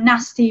heel, you were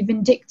nasty,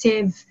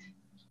 vindictive,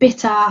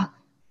 bitter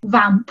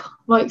vamp.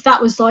 Like,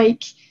 that was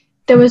like,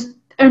 there was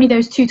only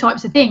those two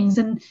types of things.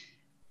 And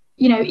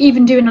you know,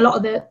 even doing a lot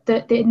of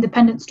the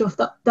independent stuff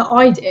that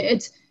I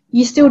did,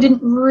 you still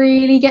didn't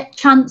really get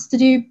chance to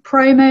do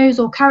promos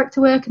or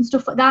character work and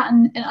stuff like that.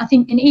 And I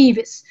think in Eve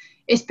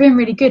it's been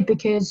really good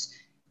because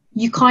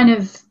you kind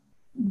of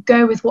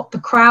go with what the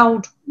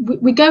crowd,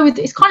 we go with.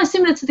 It's kind of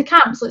similar to the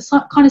camps. It's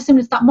kind of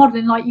similar to that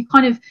modeling. Like,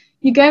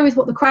 you go with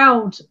what the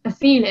crowd are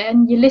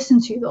feeling, you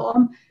listen to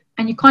them,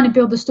 and you kind of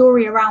build the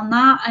story around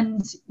that,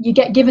 and you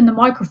get given the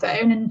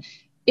microphone. And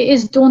it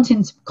is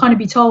daunting to kind of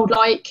be told,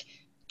 like,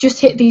 just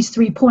hit these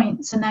 3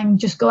 points and then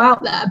just go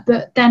out there.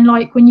 But then,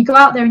 like, when you go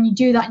out there and you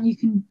do that and you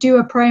can do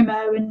a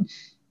promo and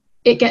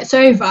it gets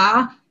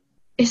over,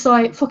 it's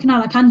like, fucking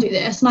hell, I can do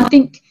this. And I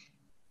think,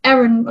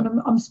 Erin,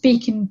 I'm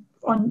speaking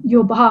on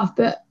your behalf,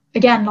 but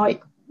again,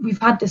 like,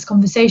 we've had this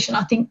conversation,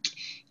 I think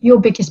your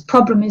biggest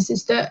problem is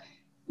that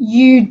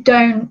you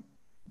don't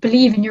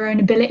believe in your own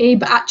ability,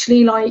 but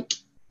actually, like,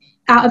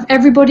 out of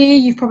everybody,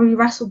 you've probably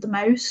wrestled the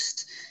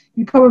most.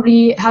 You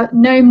probably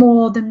know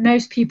more than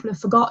most people have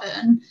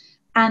forgotten.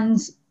 And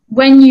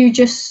when you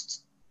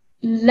just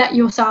let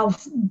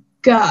yourself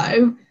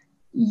go,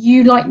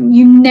 you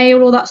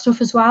nail all that stuff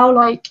as well.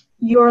 Like,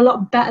 you're a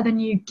lot better than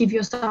you give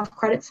yourself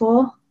credit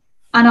for.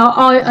 And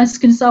it's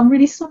going to sound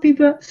really sloppy,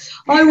 but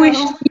I wish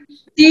you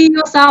see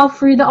yourself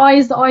through the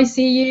eyes that I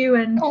see you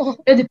and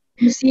other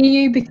people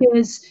see you,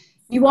 because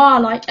you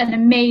are like an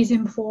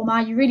amazing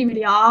performer. You really,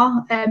 really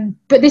are.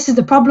 But this is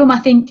the problem, I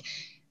think,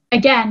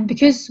 again,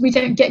 because we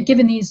don't get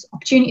given these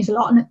opportunities a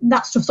lot, and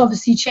that stuff's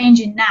obviously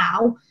changing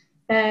now.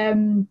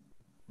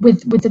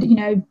 With the, you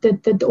know,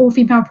 the all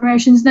female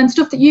promotions, and then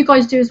stuff that you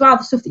guys do as well,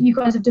 the stuff that you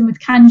guys have done with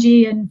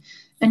Kanji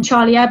and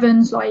Charlie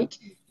Evans, like,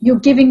 you're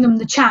giving them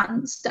the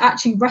chance to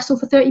actually wrestle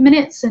for 30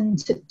 minutes and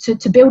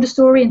to build a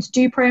story and to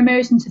do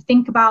promos and to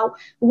think about,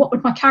 well, what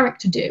would my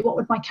character do? What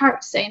would my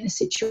character say in this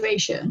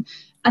situation?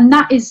 And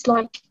that is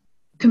like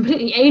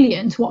completely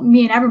alien to what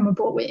me and Erin were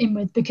brought in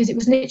with, because it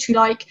was literally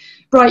like,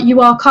 right, you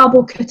are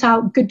cardboard cut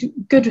out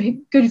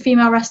good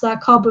female wrestler,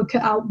 cardboard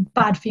cut out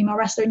bad female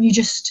wrestler, and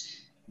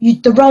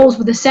the roles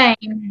were the same.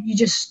 You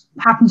just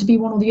happen to be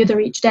one or the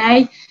other each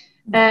day.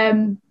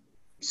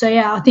 So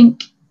yeah, I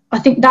think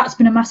that's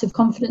been a massive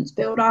confidence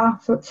builder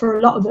for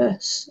a lot of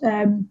us,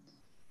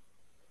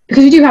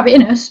 because we do have it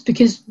in us,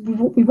 because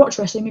we watch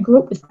wrestling, we grew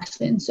up with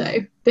wrestling. So,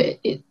 but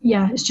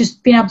it's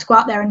just being able to go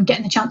out there and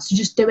getting the chance to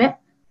just do it.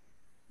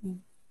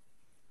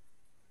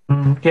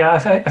 Yeah,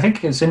 I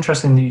think it's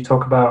interesting that you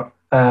talk about.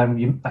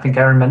 I think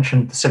Erin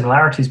mentioned the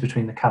similarities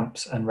between the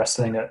camps and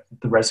wrestling at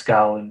the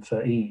Resgal and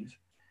for Eve.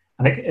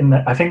 And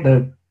I think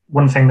the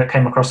one thing that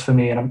came across for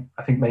me, and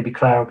I think maybe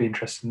Claire will be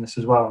interested in this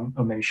as well,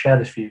 or maybe share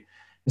this view,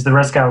 is the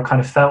Resgal kind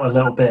of felt a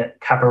little bit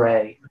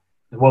cabaret.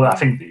 Well, I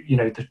think, you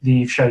know, the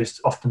Eve shows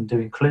often do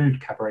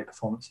include cabaret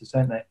performances,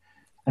 don't they?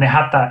 And it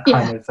had that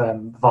kind of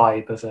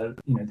vibe of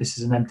this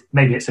is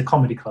maybe it's a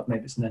comedy club,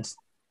 maybe it's an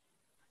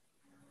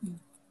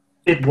entertainment.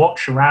 I did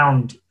watch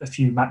around a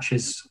few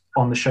matches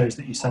on the shows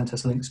that you sent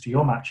us links to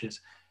your matches,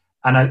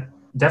 and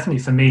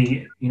definitely for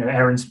me, you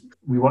know,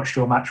 we watched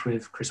your match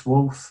with Chris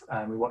Wolf,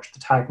 we watched the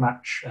tag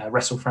match,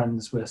 Wrestle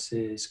Friends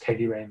versus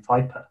Kaylee Ray and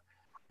Viper.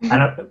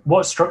 And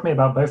what struck me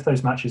about both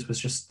those matches was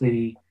just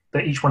that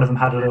each one of them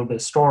had a little bit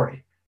of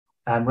story,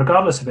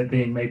 regardless of it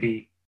being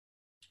maybe,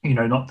 you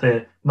know, not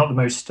the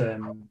most.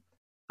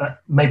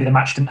 Maybe the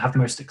match didn't have the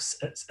most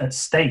at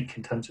stake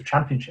in terms of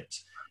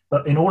championships,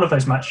 but in all of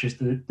those matches,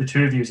 the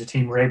two of you as a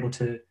team were able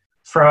to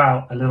throw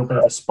out a little bit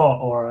of a spot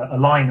or a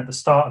line at the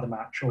start of the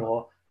match,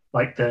 or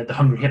like the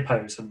Hungry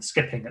Hippos and the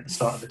skipping at the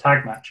start of the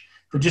tag match,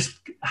 that just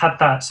had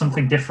that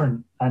something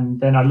different. And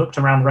then I looked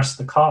around the rest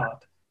of the card,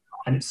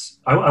 and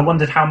I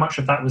wondered how much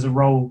of that was a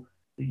role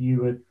that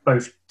you were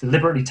both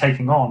deliberately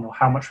taking on, or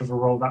how much of a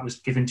role that was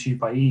given to you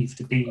by Eve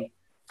to be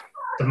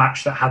the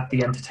match that had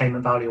the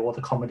entertainment value or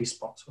the comedy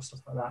spots or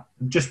stuff like that.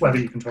 And just whether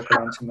you can talk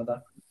around some of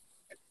that.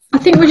 I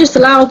think we're just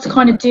allowed to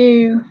kind of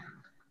do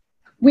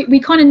we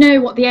kind of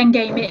know what the end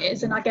game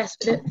is, and I guess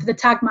for the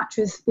tag match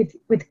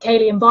with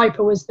Kaylee and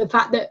Viper was the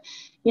fact that,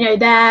 you know,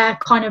 they're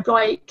kind of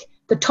like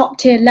the top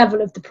tier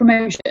level of the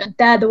promotion.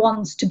 They're the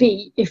ones to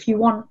beat if you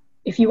want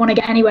to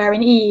get anywhere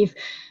in Eve,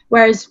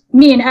 whereas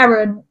me and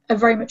Erin are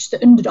very much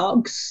the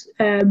underdogs.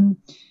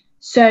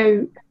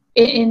 So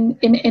in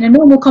a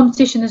normal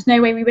competition, there's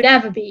no way we would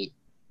ever beat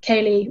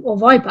Kaylee or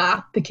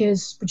Viper,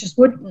 because we just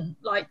wouldn't.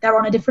 Like, they're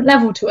on a different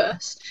level to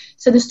us.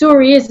 So the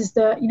story is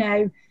that, you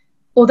know,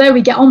 although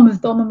we get on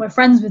with them and we're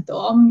friends with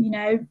them, you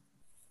know,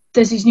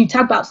 there's these new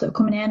tag bouts that are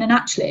coming in, and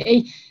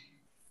actually,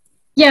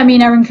 yeah, me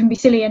and Erin can be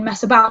silly and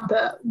mess about,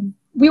 but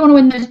we want to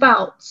win those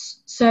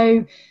bouts.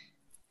 So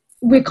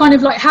we kind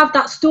of like have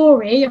that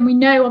story, and we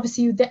know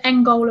obviously the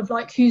end goal of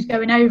like who's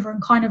going over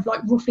and kind of like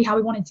roughly how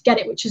we wanted to get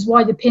it, which is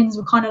why the pins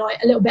were kind of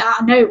like a little bit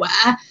out of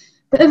nowhere.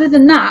 But other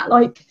than that,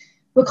 like,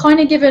 we're kind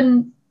of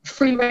given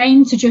free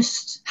reign to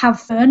just have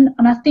fun.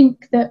 And I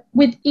think that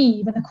with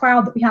Eve and the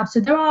crowd that we have,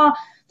 so there are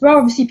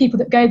obviously people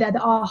that go there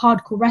that are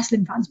hardcore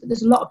wrestling fans, but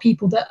there's a lot of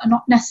people that are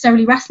not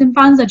necessarily wrestling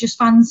fans, they're just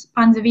fans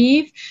of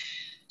Eve.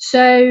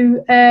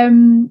 So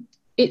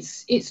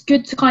it's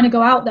good to kind of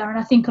go out there, and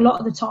I think a lot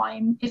of the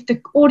time, if the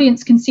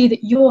audience can see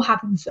that you're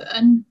having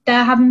fun,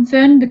 they're having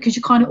fun, because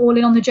you're kind of all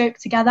in on the joke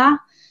together.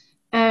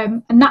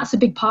 And that's a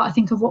big part, I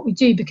think, of what we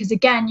do, because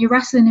again, you're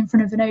wrestling in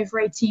front of an over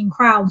 18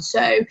 crowd,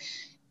 so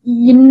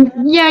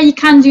you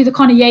can do the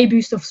kind of yay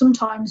boo stuff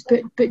sometimes,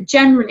 but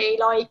generally,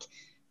 like,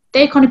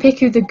 they kind of pick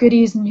who the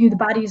goodies and who the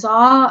baddies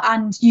are,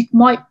 and you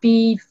might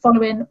be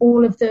following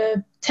all of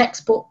the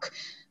textbook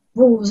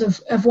rules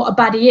of what a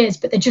baddie is,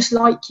 but they just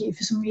like you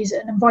for some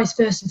reason, and vice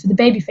versa for the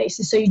baby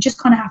faces, so you just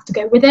kind of have to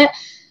go with it.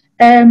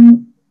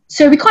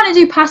 So we kind of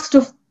do pass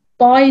stuff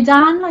by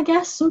Dan, I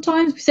guess.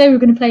 Sometimes we say we're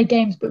going to play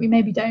games, but we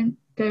maybe don't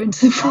go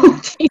into the full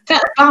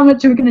detail how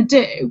much we're going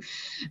to do.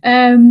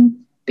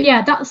 But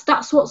yeah,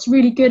 that's what's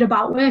really good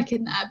about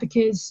working there,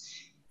 because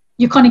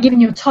you're kind of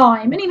giving your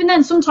time. And even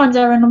then, sometimes,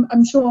 Erin,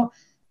 I'm sure,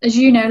 as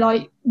you know,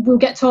 like, we'll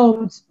get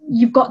told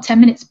you've got 10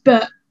 minutes,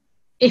 but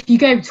if you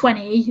go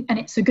 20 and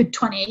it's a good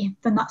 20,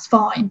 then that's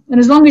fine. And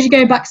as long as you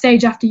go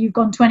backstage after you've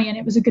gone 20 and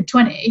it was a good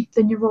 20,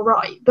 then you're all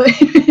right. But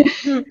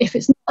if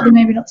it's not, then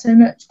maybe not so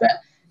much. But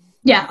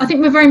yeah, I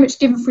think we're very much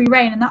given free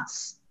reign, and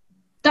that's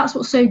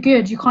what's so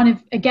good. You kind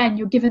of, again,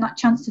 you're given that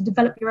chance to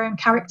develop your own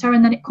character,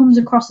 and then it comes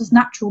across as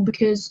natural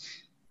because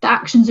the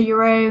actions are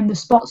your own, the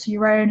spots are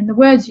your own, and the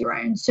words are your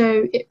own.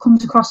 So it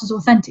comes across as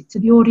authentic to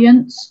the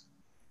audience.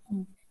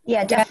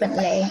 Yeah,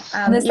 definitely.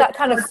 And there's that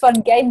kind of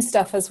fun game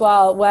stuff as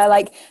well, where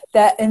like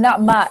in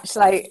that match,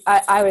 like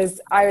I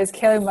was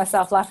killing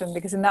myself laughing,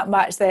 because in that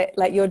match that,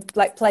 like, you're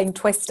like playing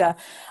Twister,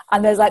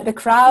 and there's like the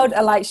crowd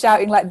are like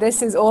shouting like,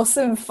 "This is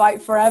awesome,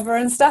 fight forever"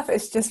 and stuff.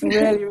 It's just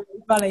really, really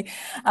funny.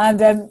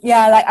 And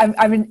yeah, like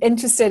I'm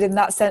interested in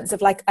that sense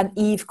of like an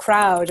Eve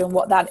crowd and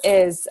what that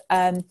is,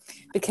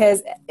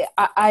 because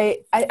I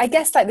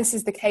guess like this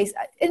is the case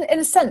in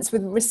a sense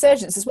with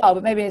Resurgence as well,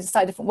 but maybe in a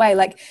slightly different way.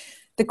 Like,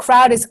 the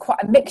crowd is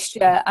quite a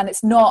mixture, and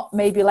it's not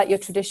maybe like your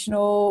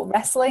traditional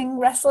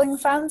wrestling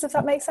fans, if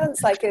that makes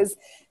sense. Like, it's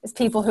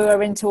people who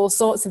are into all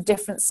sorts of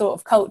different sort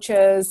of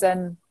cultures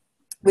and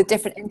with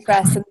different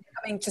interests, and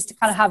coming just to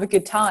kind of have a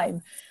good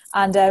time,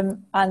 and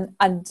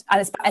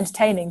it's about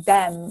entertaining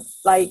them.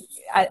 Like,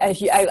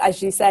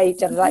 as you say,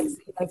 Jetta, like,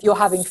 if you're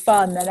having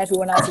fun, then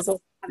everyone else is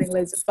also having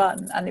loads of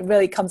fun, and it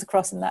really comes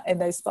across in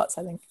those spots,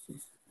 I think.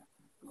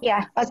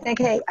 Yeah, I was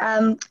okay.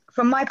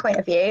 From my point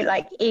of view,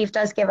 like, Eve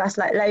does give us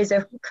like loads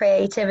of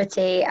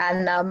creativity,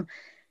 and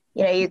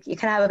you know, you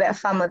can have a bit of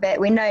fun with it.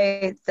 We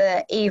know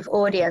the Eve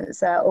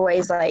audience are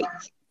always like,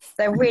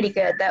 they're really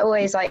good. They're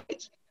always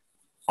like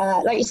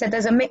you said,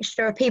 there's a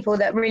mixture of people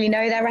that really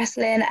know their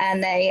wrestling,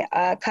 and they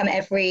come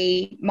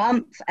every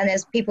month, and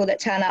there's people that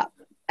turn up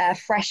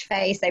fresh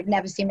face, they've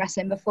never seen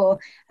wrestling before,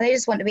 and they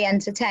just want to be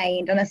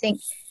entertained. And I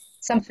think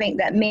something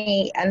that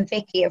me and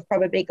Vicky have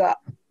probably got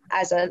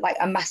as a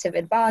massive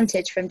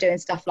advantage from doing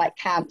stuff like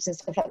camps and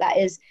stuff like that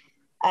is,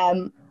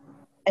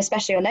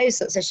 especially on those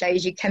sorts of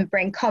shows, you can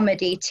bring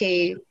comedy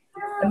to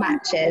the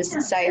matches.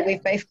 So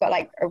we've both got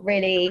like a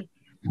really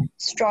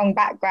strong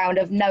background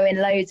of knowing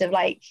loads of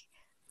like,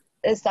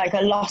 it's like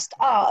a lost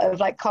art of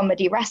like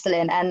comedy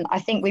wrestling, and I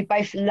think we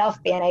both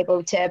love being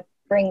able to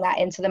bring that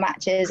into the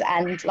matches.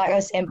 And like I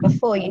was saying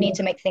before, you need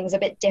to make things a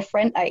bit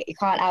different. Like, you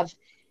can't have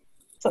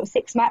sort of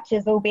 6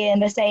 matches all being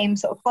the same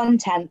sort of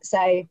content.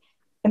 So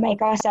to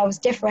make ourselves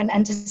different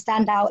and to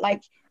stand out,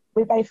 like,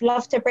 we both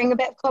love to bring a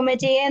bit of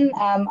comedy in.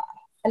 I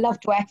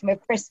loved working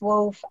with Chris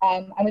Wolf,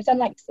 and we've done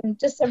like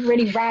some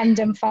really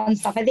random fun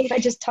stuff. I think I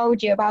just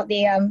told you about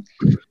the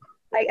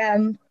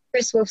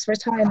Chris Wolf's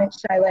retirement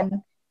show,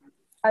 and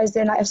I was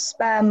doing like a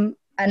sperm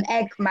and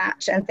egg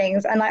match and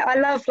things, and I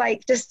love,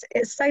 like, just,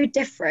 it's so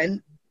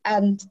different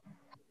and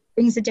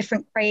brings a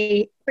different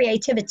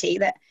creativity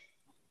that,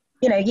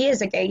 you know,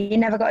 years ago you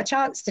never got a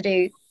chance to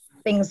do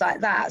things like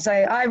that. So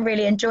I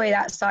really enjoy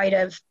that side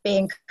of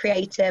being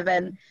creative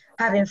and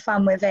having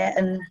fun with it,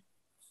 and,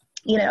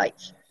 you know, like,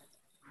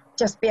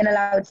 just being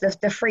allowed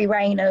the free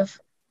reign of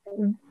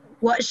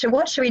what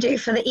should we do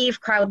for the Eve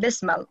crowd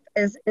this month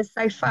is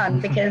so fun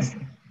because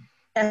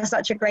they're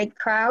such a great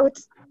crowd.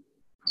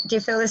 Do you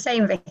feel the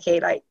same, Vicky?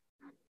 Like,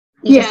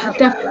 yeah,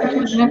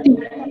 definitely. I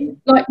think,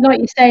 like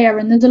you say,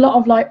 Erin, there's a lot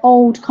of like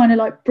old kind of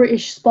like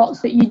British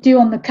spots that you do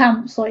on the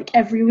camps like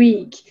every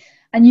week,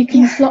 and you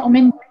can slot them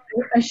into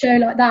a show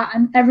like that,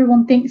 and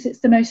everyone thinks it's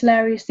the most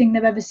hilarious thing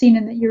they've ever seen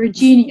and that you're a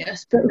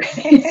genius, but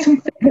it's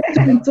something that's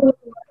been taught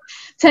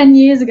 10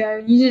 years ago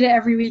and you did it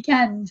every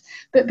weekend.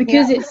 But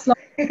because it's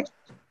like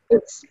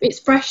it's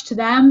fresh to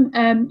them,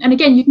 and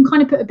again, you can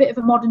kind of put a bit of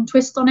a modern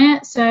twist on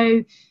it.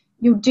 So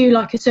you'll do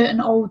like a certain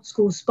old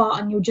school spot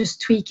and you'll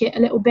just tweak it a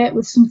little bit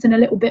with something a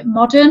little bit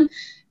modern,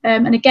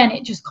 and again,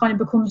 it just kind of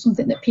becomes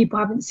something that people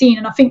haven't seen.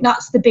 And I think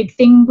that's the big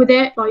thing with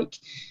it. Like,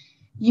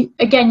 you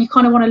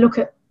kind of want to look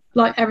at,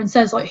 like Erin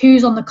says, like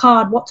who's on the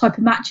card, what type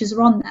of matches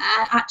are on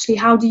there, actually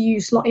how do you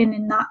slot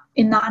in that,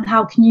 and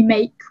how can you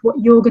make what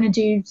you're going to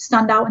do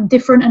stand out and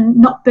different and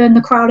not burn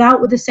the crowd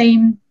out with the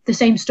same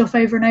stuff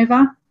over and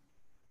over.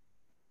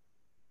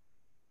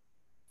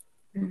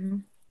 Mm-hmm.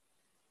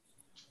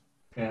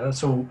 Yeah,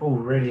 that's all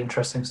really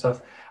interesting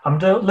stuff. I'm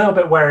a little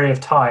bit wary of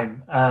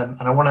time,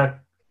 and I want to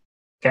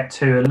get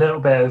to a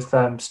little bit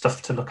of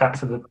stuff to look at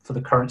for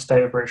the current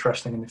state of British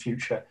wrestling in the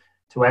future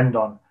to end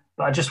on.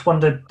 But I just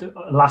wondered,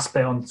 last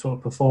bit on sort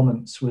of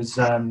performance was,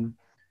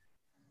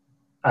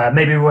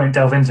 maybe we won't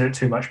delve into it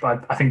too much,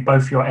 but I think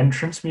both your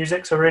entrance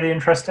musics are really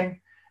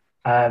interesting.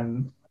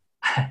 And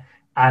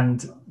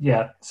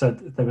yeah, so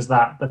there was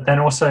that. But then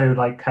also,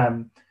 like,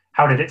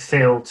 how did it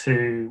feel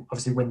to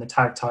obviously win the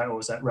tag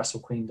titles at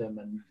Wrestle Queendom?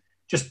 And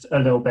just a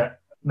little bit,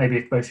 maybe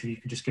if both of you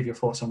could just give your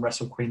thoughts on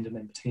Wrestle Queendom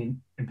in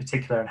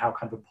particular, and how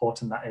kind of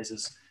important that is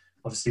as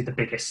obviously the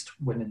biggest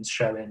women's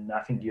show in,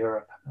 I think,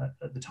 Europe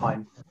at the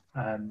time.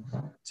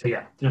 So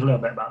yeah, just a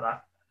little bit about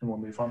that and we'll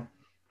move on.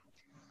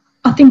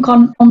 I think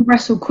on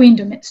Wrestle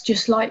Queendom, it's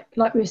just like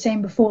we were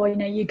saying before,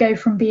 you go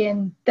from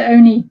being the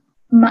only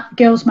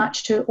girls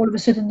match to all of a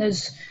sudden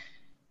there's,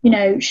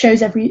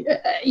 shows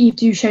Eve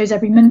do shows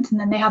every month, and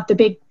then they have the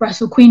big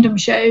Wrestle Queendom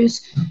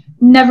shows.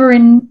 Never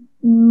in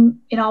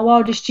our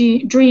wildest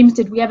dreams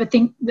did we ever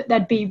think that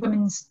there'd be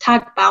women's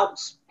tag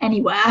bouts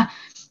anywhere.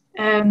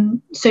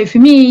 So for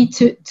me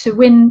to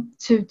win,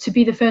 to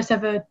be the first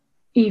ever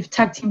Eve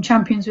tag team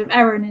champions with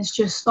Erin is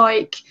just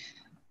like,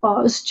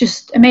 it's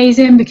just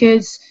amazing,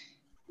 because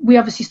we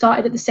obviously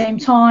started at the same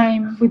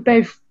time. We've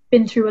both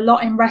been through a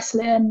lot in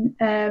wrestling,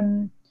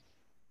 and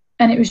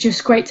it was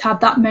just great to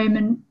have that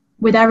moment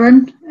with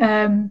Erin.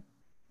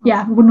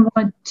 I wouldn't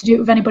want to do it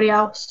with anybody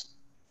else.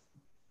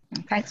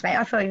 Thanks, mate.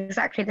 I feel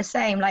exactly the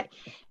same. Like,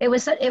 it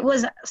was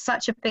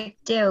such a big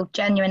deal,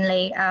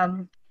 genuinely.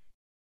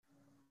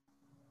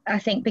 I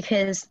think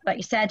because, like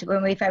you said,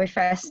 when we very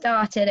first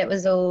started, it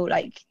was all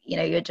like,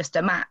 you're just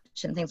a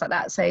match and things like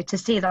that. So to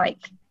see like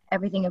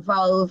everything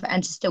evolve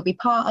and to still be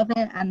part of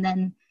it, and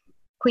then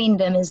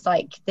Queendom is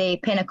like the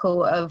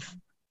pinnacle of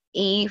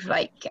Eve,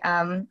 like,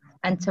 and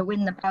to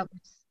win the belt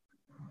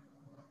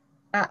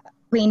at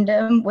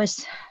Queendom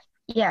was,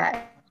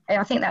 I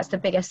think that's the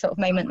biggest sort of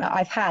moment that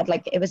I've had.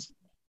 Like, it was,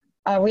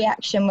 our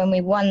reaction when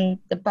we won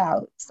the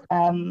belt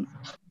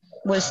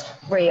was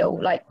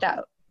real, like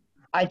that.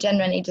 I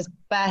genuinely just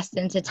burst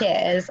into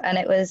tears, and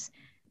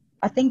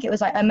I think it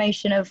was like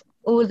emotion of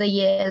all the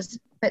years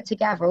put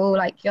together, all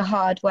like your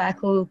hard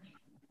work, all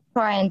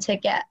trying to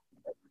get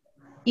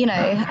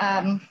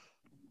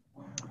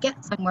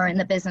somewhere in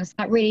the business.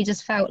 That really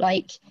just felt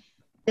like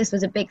this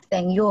was a big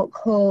thing. York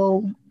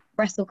Hall,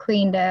 Wrestle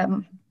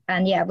Queendom,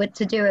 and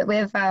to do it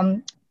with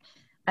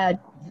Jetta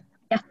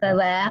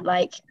there,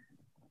 like,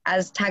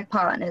 as tag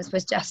partners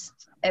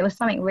it was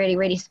something really,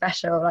 really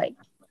special. Like,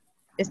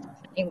 it's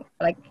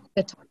like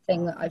the top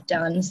thing that I've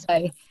done.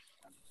 So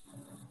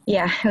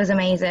yeah, it was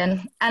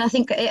amazing. And I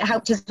think it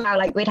helped as well,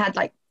 like, we'd had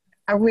like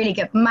a really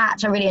good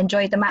match. I really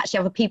enjoyed the match. The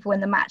other people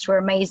in the match were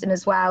amazing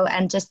as well,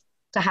 and just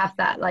to have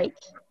that like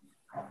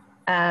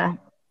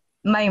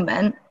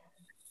moment,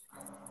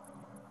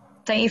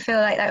 don't you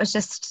feel like that was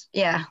just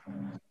the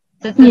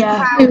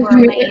crowd were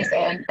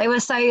amazing. They were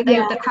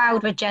the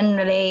crowd were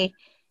generally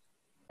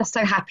just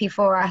so happy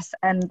for us,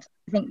 and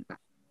I think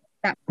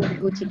that put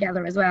it all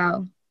together as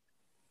well.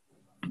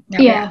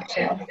 And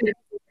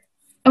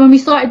when we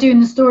started doing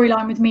the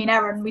storyline with me and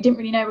Erin, we didn't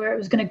really know where it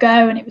was going to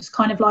go, and it was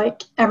kind of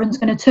like Erin's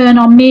going to turn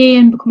on me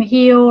and become a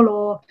heel,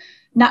 or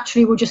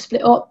naturally we'll just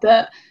split up.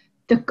 But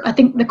I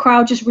think the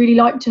crowd just really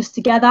liked us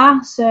together,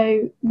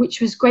 so,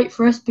 which was great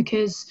for us,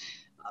 because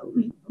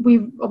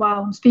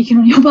I'm speaking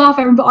on your behalf,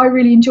 Erin, but I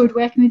really enjoyed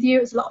working with you.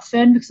 It was a lot of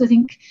fun, because I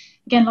think,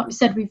 again, like we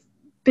said, we've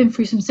been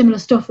through some similar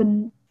stuff,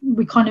 and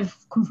we kind of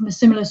come from a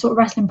similar sort of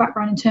wrestling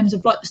background in terms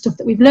of like the stuff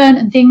that we've learned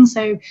and things,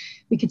 so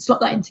we could slot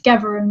that in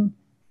together, and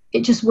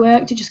it just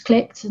worked, it just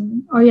clicked.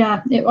 And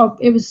it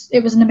was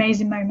an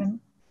amazing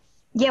moment.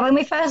 When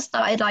we first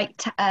started like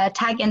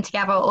tagging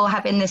together or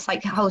having this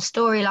like whole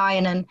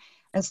storyline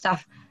and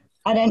stuff,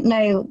 I don't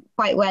know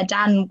quite where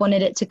Dan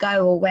wanted it to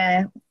go or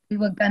where we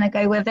were going to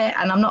go with it,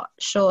 and I'm not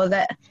sure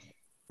that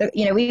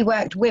we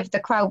worked with the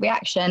crowd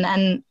reaction,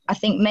 and I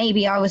think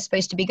maybe I was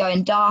supposed to be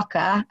going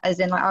darker, as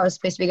in like I was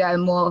supposed to be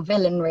going more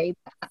villainry,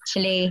 but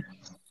actually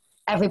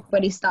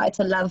everybody started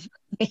to love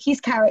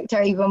Vicky's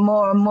character even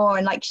more and more,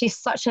 and like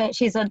she's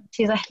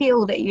a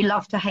heel that you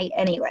love to hate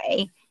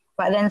anyway.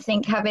 But I then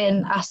think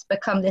having us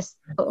become this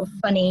sort of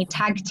funny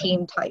tag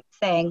team type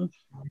thing,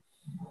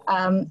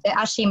 it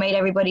actually made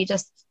everybody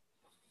just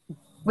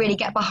really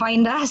get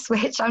behind us,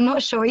 which I'm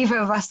not sure either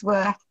of us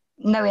were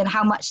knowing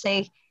how much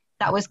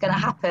that was going to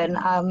happen.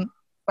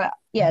 But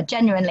yeah,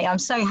 genuinely, I'm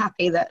so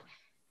happy that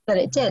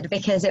it did,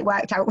 because it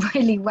worked out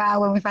really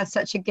well, and we've had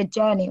such a good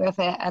journey with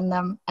it,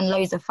 and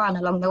loads of fun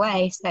along the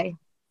way. So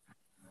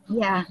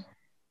yeah,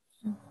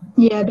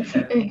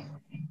 definitely.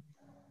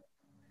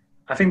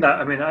 I think that,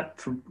 I mean,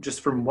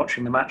 from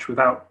watching the match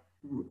without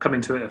coming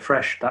to it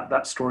afresh,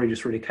 that story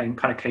just really came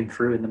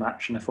through in the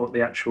match, and I thought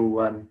the actual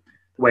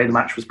the way the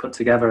match was put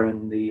together,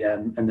 and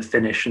the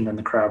finish, and then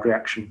the crowd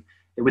reaction,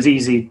 it was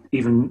easy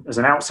even as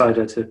an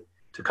outsider to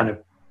kind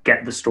of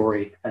get the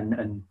story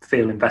and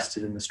feel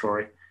invested in the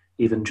story,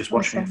 even just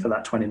watching it for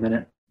that 20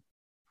 minutes.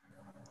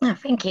 Oh,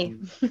 thank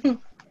you.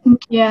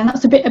 Yeah, and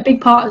that's a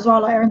big part as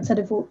well, like Erin said,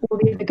 of all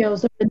the other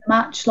girls that were in the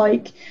match,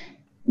 like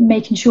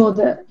making sure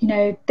that,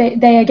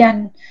 they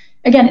again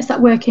it's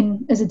that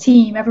working as a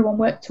team, everyone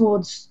worked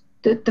towards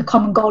the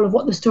common goal of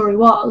what the story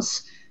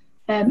was,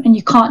 and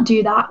you can't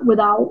do that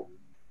without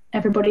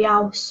everybody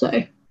else.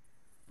 So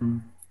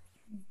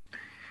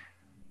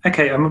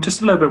okay, I'm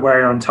just a little bit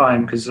wary on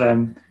time, because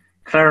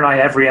Claire and I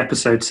every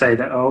episode say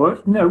that,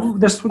 oh no,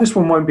 this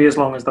one won't be as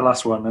long as the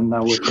last one, and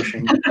now we're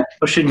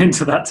pushing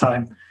into that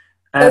time.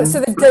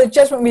 So the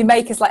judgment we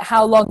make is like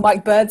how long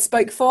Mike Bird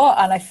spoke for,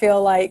 and I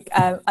feel like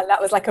and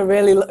that was like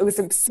it was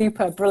a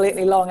super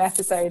brilliantly long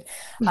episode,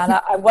 and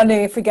I'm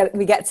wondering if we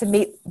get to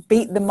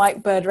beat the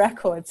Mike Bird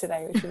record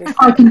today, which would be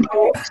I can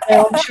talk,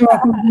 so I'm sure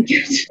I'll be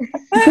good.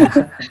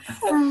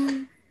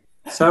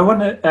 So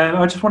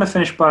I just want to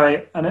finish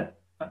by, and I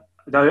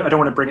don't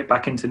want to bring it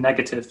back into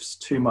negatives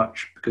too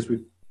much, because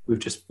we've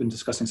just been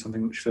discussing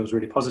something which feels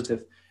really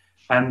positive,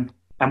 and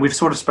we've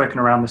sort of spoken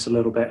around this a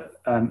little bit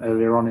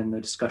earlier on in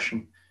the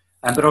discussion.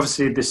 But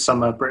obviously this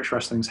summer, British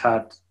Wrestling's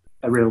had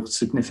a real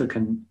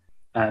significant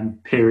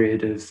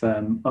period of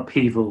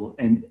upheaval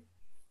in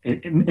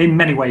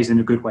many ways, in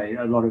a good way.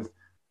 A lot of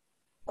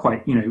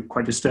quite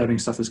disturbing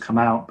stuff has come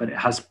out, but it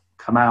has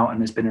come out and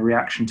there's been a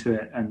reaction to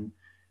it. And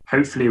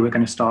hopefully we're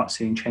going to start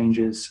seeing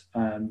changes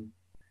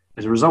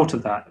as a result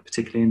of that,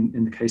 particularly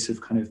in the case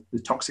of kind of the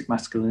toxic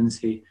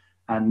masculinity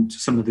and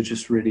some of the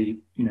just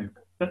really,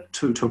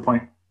 to a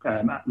point,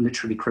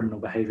 literally criminal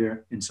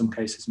behavior in some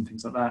cases and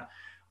things like that.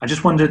 I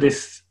just wondered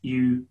if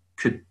you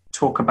could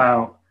talk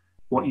about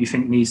what you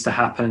think needs to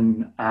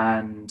happen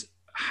and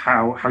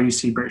how you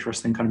see British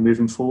wrestling kind of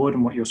moving forward,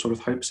 and what your sort of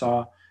hopes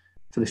are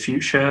for the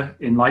future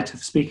in light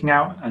of speaking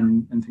out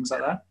and things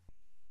like that.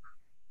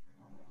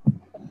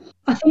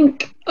 I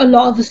think a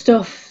lot of the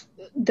stuff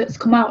that's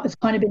come out has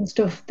kind of been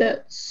stuff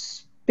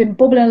that's been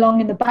bubbling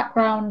along in the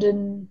background,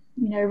 and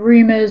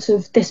rumours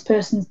of this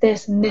person's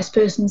this and this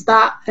person's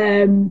that.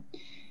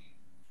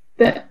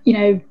 But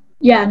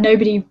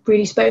nobody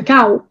really spoke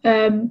out.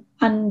 And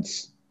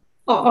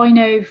I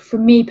know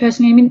from me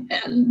personally, I mean,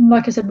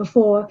 like I said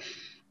before,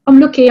 I'm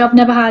lucky. I've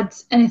never had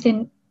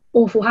anything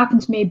awful happen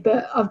to me,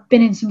 but I've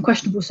been in some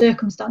questionable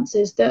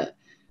circumstances that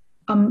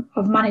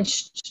I've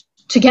managed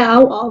to get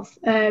out of.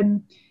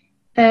 And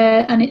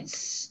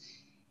it's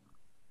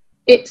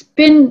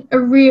been a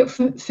real,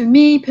 for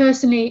me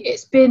personally,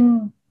 it's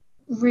been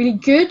really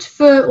good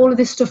for all of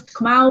this stuff to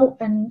come out,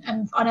 and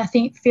I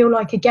feel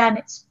like, again,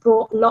 it's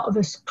brought a lot of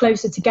us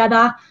closer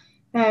together.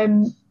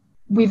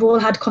 We've all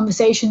had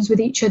conversations with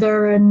each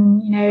other,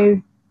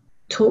 and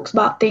talks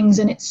about things,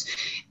 and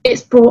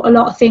it's brought a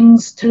lot of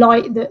things to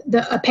light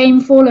that are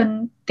painful,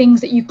 and things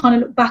that you kind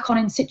of look back on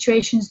in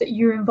situations that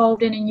you're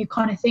involved in, and you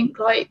kind of think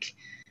like,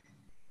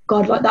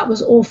 God, like that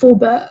was awful.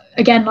 But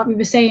again, like we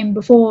were saying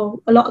before,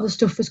 a lot of the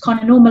stuff was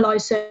kind of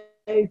normalized, so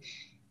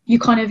you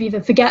kind of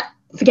either forget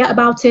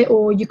about it,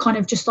 or you kind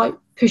of just like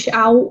push it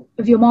out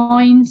of your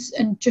minds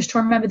and just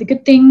try and remember the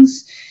good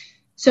things.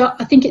 So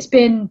I think it's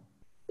been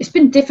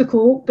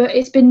difficult, but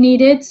it's been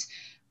needed,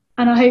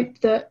 and I hope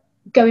that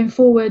going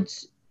forward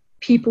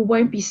people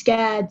won't be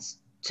scared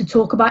to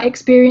talk about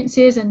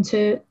experiences and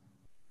to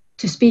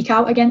speak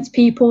out against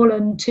people,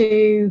 and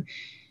to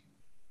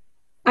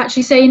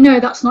actually say,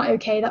 no, that's not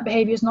okay, that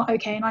behavior is not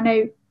okay. And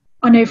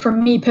I know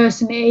from me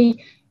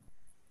personally,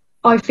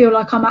 I feel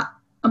like I'm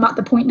at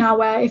the point now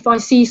where if I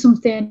see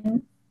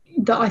something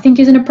that I think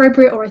is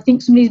inappropriate, or I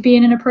think somebody's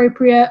being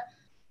inappropriate,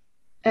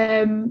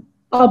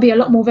 I'll be a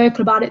lot more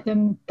vocal about it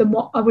than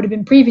what I would have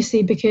been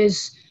previously,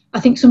 because I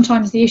think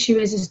sometimes the issue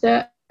is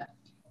that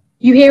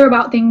you hear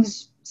about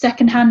things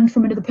secondhand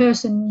from another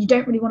person. You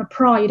don't really want to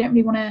pry, you don't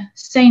really want to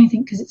say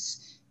anything, because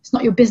it's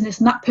not your business,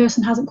 and that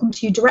person hasn't come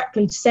to you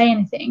directly to say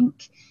anything.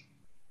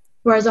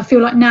 Whereas I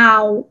feel like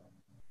now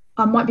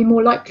I might be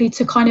more likely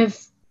to kind of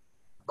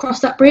cross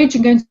that bridge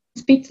and go and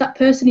speak to that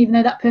person, even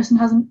though that person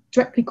hasn't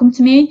directly come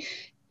to me.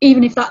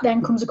 even if that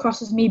then comes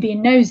across as me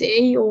being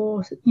nosy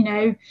or, you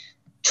know,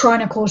 trying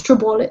to cause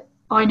trouble,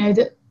 I know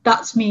that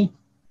that's me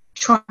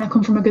trying to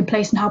come from a good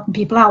place and helping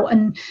people out.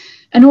 And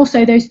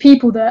also those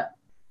people that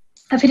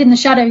have hidden the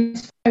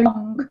shadows for so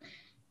long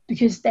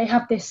because they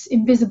have this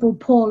invisible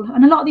pull,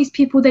 and a lot of these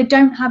people, they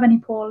don't have any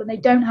pull and they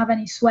don't have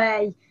any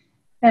sway.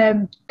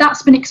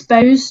 That's been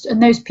exposed,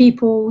 and those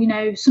people, you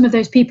know, some of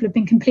those people have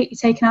been completely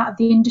taken out of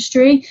the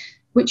industry,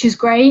 which is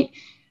great.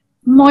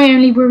 My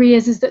only worry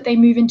is that they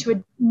move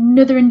into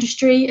another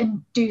industry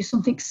and do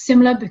something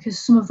similar, because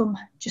some of them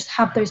just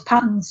have those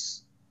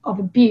patterns of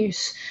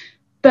abuse.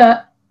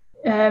 But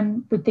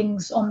with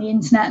things on the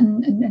internet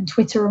and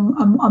Twitter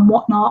and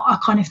whatnot, I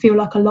kind of feel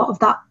like a lot of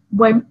that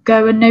won't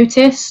go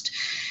unnoticed.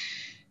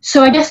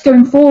 So I guess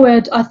going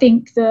forward, I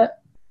think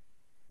that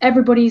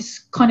everybody's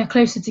kind of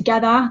closer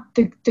together.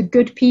 The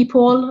good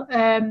people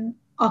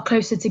are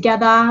closer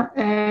together.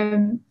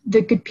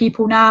 The good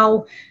people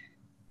now,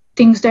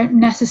 things don't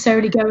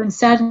necessarily go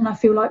unsaid, and I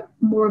feel like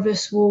more of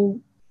us will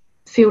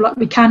feel like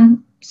we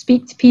can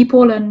speak to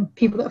people, and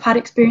people that have had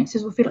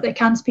experiences will feel like they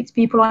can speak to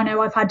people. I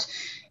know I've had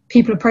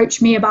people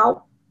approach me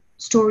about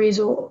stories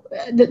or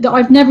that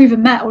I've never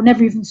even met or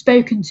never even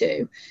spoken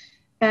to.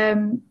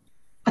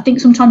 I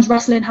think sometimes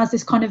wrestling has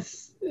this kind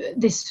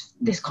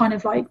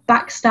of like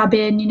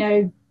backstabbing, you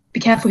know, be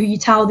careful who you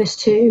tell this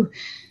to,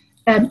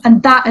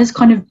 and that has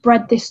kind of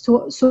bred this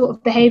sort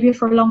of behaviour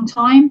for a long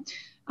time.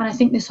 And I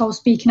think this whole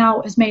speaking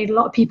out has made a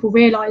lot of people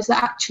realise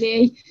that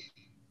actually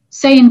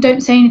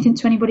don't say anything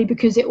to anybody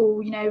because it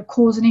will, you know,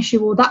 cause an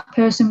issue, or that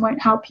person won't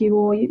help you,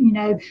 or, you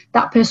know,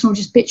 that person will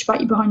just bitch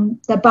about you behind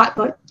their back.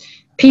 But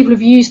people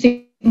have used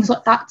things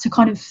like that to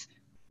kind of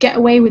get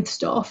away with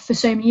stuff for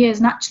so many years,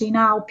 and actually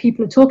now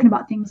people are talking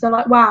about things. They're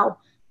like, wow,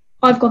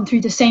 I've gone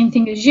through the same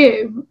thing as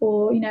you,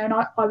 or, you know, and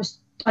I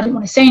didn't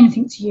want to say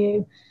anything to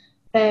you.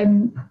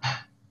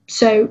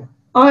 So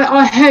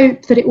I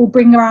hope that it will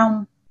bring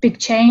around big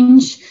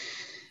change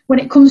when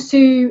it comes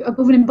to a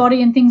governing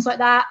body and things like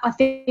that. I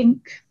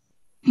think,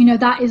 you know,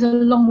 that is a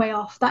long way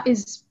off. That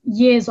is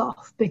years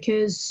off,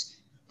 because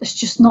that's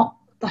just not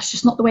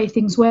the way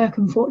things work,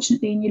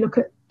 unfortunately. And you look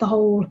at the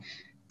whole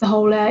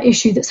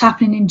issue that's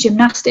happening in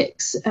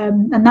gymnastics,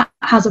 and that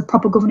has a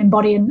proper governing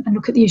body, and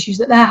look at the issues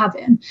that they're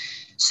having.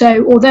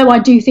 So although I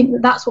do think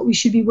that that's what we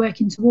should be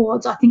working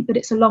towards, I think that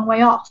it's a long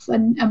way off,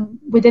 and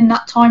within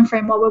that time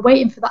frame, while we're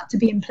waiting for that to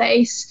be in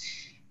place,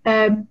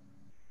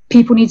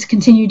 people need to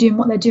continue doing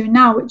what they're doing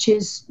now, which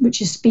is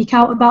speak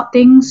out about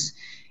things.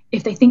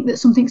 If they think that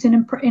something's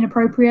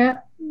inappropriate,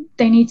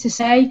 they need to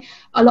say.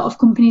 A lot of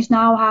companies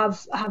now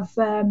have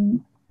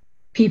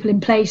people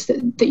in place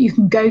that you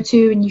can go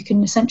to and you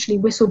can essentially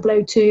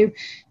whistleblow to,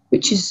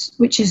 which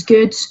is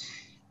good.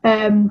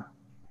 But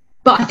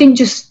I think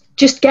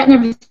just getting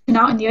everything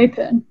out in the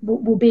open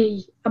will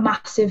be a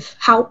massive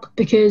help,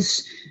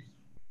 because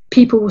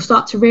people will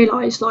start to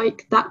realise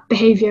like that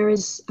behaviour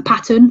is a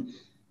pattern.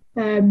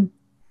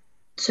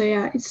 So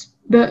yeah,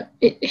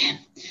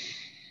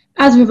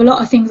 as with a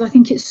lot of things, I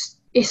think it's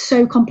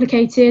so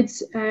complicated,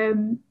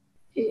 and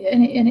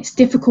it's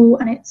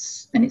difficult, and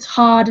it's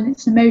hard, and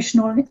it's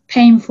emotional, and it's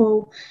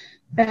painful.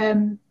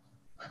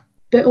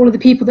 But all of the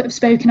people that have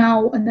spoken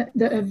out and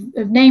that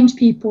have named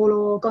people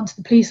or gone to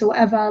the police or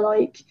whatever,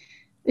 like,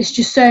 it's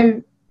just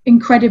so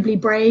incredibly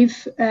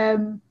brave.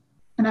 And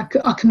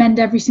I commend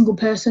every single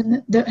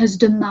person that has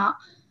done that.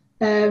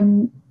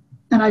 And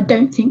I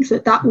don't think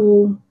that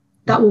will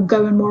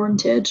go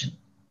unwarranted.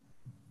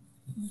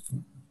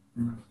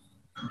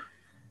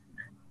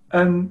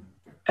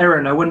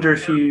 Erin, I wonder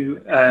if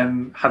you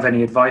have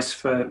any advice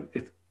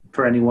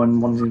for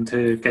anyone wanting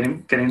to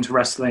get into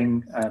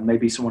wrestling,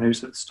 maybe someone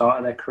who's at the start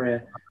of their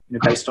career, you know,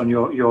 based on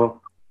your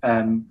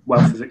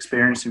wealth of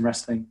experience in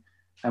wrestling.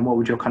 And what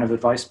would your kind of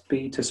advice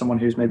be to someone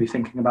who's maybe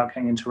thinking about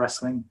getting into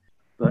wrestling,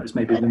 but has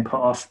maybe been put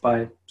off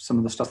by some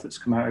of the stuff that's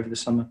come out over the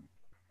summer?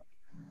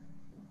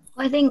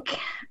 I think,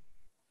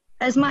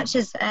 as much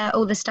as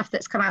all the stuff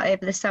that's come out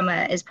over the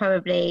summer is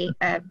probably,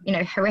 you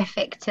know,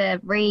 horrific to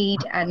read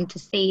and to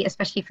see,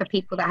 especially for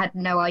people that had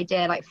no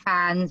idea, like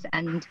fans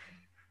and,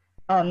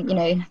 you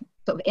know,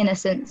 sort of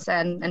innocents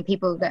and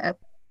people that are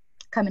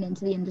coming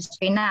into the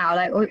industry now.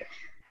 Like,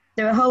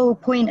 the whole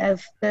point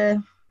of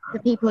the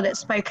people that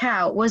spoke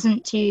out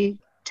wasn't to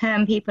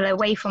turn people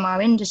away from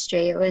our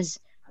industry. It was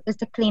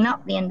to clean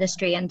up the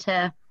industry and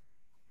to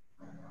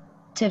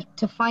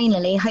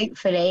finally,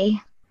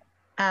 hopefully,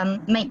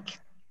 make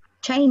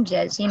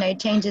changes, you know,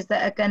 changes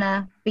that are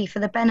gonna be for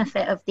the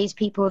benefit of these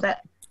people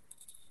that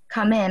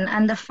come in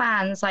and the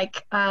fans.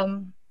 Like,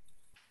 I'm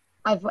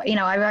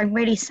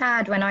really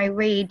sad when I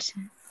read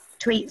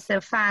tweets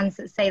of fans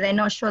that say they're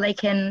not sure they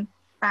can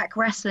back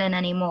wrestling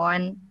anymore.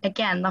 And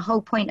again, the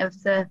whole point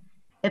of the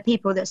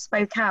people that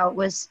spoke out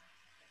was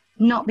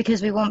not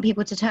because we want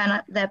people to turn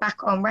their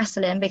back on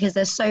wrestling, because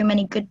there's so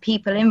many good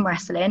people in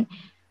wrestling.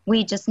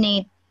 We just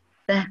need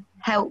the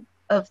help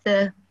of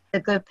the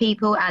good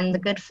people and the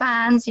good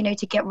fans, you know,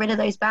 to get rid of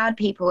those bad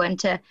people and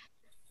to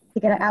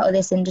get it out of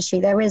this industry.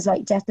 There is,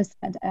 like Jetta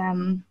said,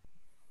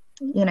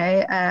 you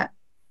know,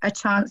 a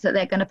chance that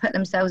they're going to put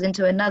themselves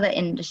into another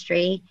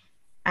industry.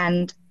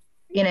 And,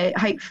 you know,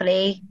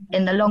 hopefully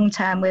in the long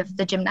term, with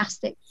the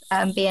gymnastics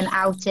being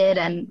outed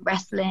and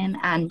wrestling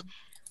and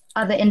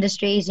other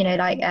industries, you know,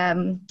 like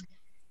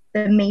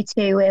the Me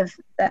Too with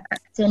the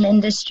acting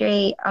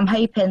industry, I'm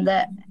hoping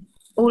that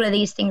all of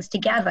these things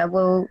together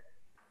will,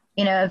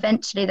 you know,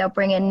 eventually they'll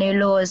bring in new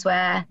laws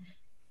where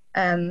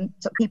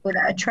people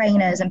that are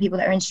trainers and people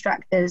that are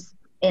instructors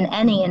in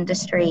any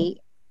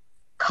industry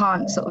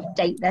can't sort of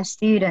date their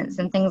students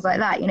and things like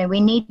that. You know, we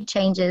need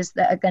changes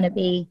that are going to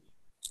be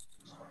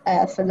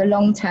for the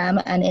long term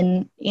and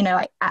in, you know,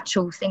 like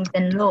actual things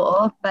in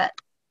law. But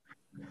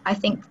I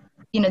think,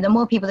 you know, the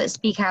more people that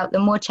speak out, the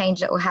more change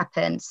that will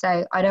happen.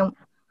 So I don't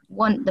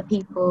want the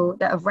people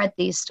that have read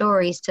these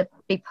stories to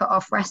be put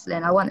off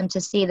wrestling. I want them to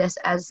see this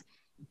as,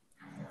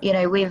 you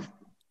know, we've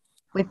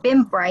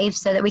been brave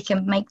so that we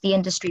can make the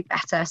industry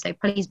better. So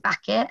please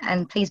back it,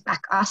 and please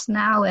back us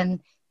now. And,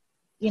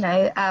 you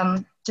know,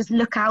 just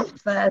look out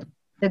for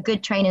the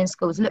good training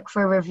schools, look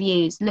for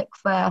reviews, look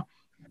for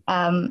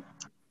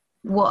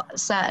what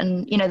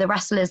certain, you know, the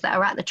wrestlers that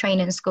are at the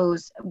training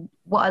schools,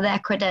 what are their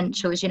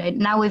credentials? You know,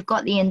 now we've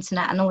got the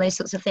internet and all those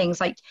sorts of things,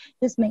 like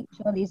just make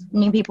sure these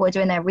new people are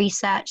doing their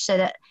research so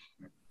that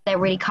they're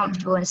really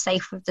comfortable and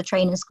safe with the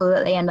training school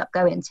that they end up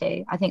going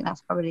to. I think that's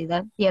probably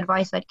the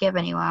advice I'd give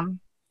anyone.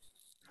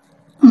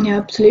 Yeah,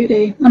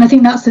 absolutely. And I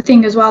think that's the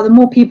thing as well. The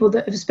more people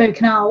that have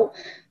spoken out,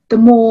 the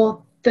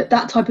more that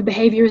type of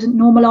behaviour isn't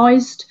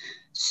normalised.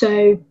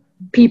 So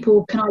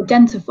people can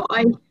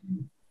identify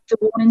the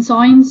warning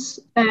signs.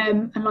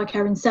 And like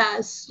Erin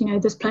says, you know,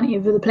 there's plenty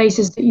of other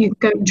places that you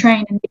can go and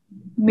train and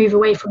move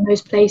away from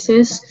those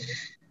places.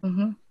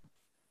 Mm-hmm.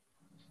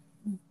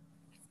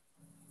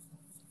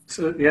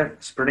 So yeah,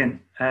 it's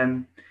brilliant.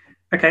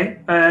 Okay.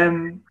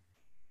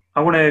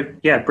 I want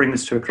to bring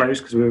this to a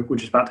close because we're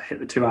just about to hit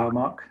the 2-hour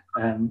mark,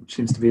 which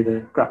seems to be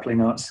the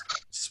grappling arts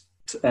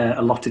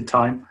allotted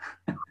time.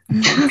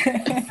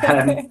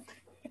 I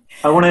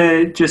want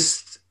to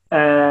just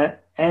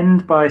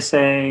end by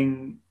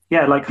saying,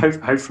 like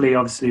hopefully,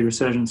 obviously,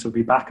 Resurgence will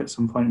be back at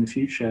some point in the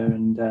future,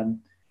 and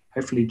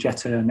hopefully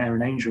Jetta and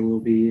Erin Angel will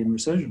be in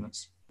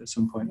Resurgence at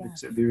some point,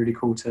 because it would be really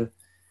cool to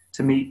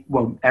meet,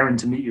 well, Erin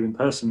to meet you in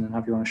person and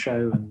have you on a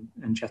show,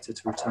 and Jetta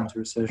to return to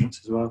Resurgence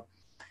as well.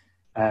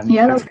 Hopefully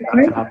that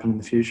can happen in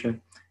the future.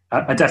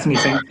 I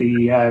definitely think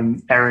the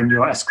Erin,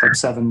 your S Club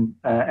 7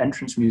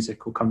 entrance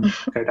music will go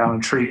down a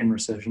treat in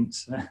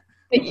Resurgence.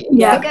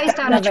 Yeah, it goes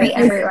down a treat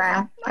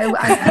everywhere.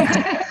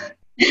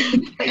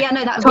 But yeah,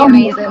 no, that would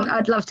be amazing.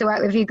 I'd love to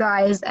work with you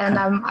guys, and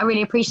I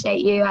really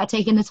appreciate you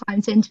taking the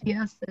time to interview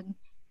us, and,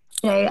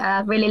 you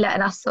know, really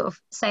letting us sort of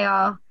say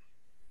our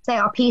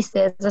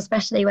pieces,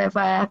 especially with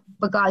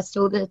regards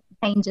to all the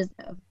changes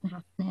that have been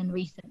happening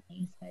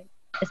recently. So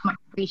it's much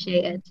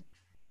appreciated.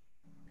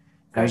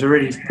 It was a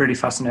really, really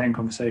fascinating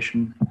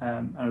conversation,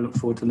 and I look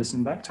forward to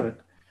listening back to it.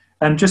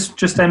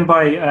 Just end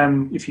by,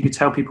 if you could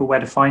tell people where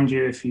to find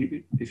you, if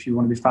you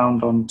want to be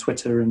found on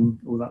Twitter and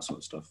all that sort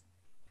of stuff.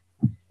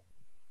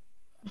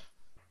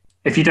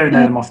 If you don't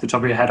know them off the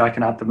top of your head, I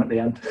can add them at the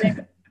end.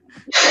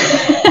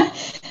 I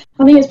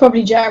think it's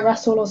probably Jetta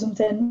Wrestle or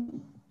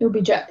something.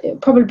 It'll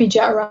probably be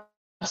Jetta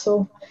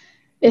Wrestle.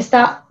 It's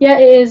that,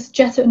 it is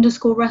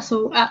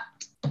Jetta_Wrestle at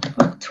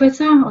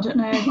Twitter. I don't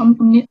know.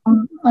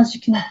 I'm as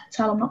you can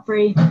tell, I'm not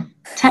very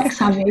tech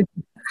savvy.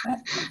 I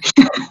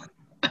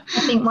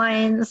think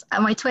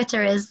my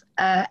Twitter is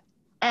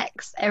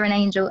X Erin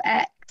Angel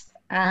X,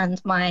 and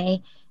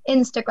my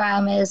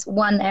Instagram is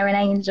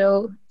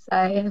 1ErinAngel. So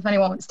if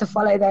anyone wants to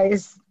follow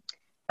those,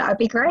 that would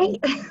be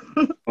great.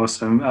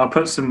 Awesome. I'll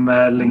put some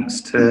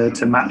links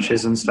to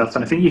matches and stuff,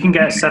 and I think you can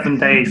get a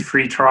 7-day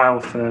free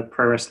trial for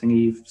Pro Wrestling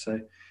Eve, so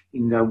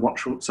you can go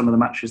watch some of the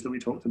matches that we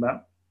talked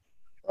about.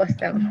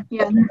 Awesome.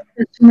 Yeah,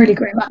 there's some really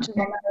great matches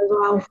on there as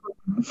well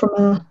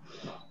from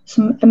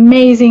some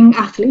amazing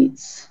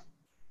athletes.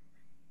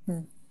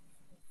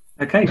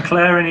 Okay,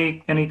 Claire,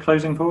 any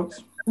closing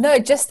thoughts? No,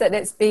 just that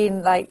it's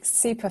been like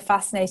super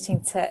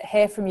fascinating to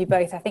hear from you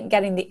both. I think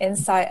getting the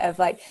insight of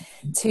like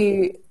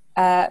two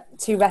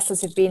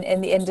wrestlers who've been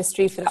in the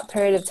industry for that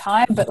period of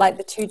time, but like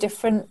the two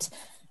different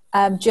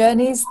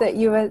journeys that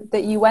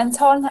you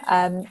went on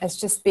has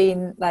just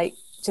been like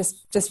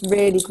just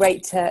really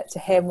great to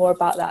hear more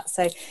about that.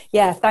 So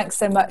yeah, thanks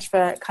so much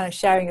for kind of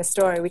sharing your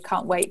story. We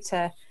can't wait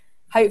to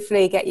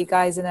hopefully get you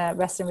guys in a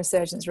Wrestling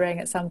Resurgence ring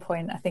at some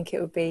point. I think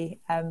it would be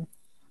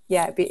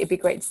it'd be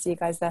great to see you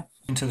guys there.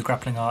 Into the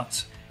grappling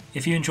arts.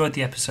 If you enjoyed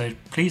the episode,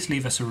 please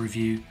leave us a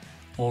review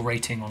or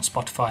rating on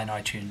Spotify and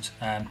iTunes.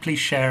 Please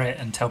share it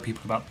and tell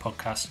people about the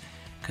podcast,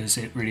 because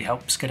it really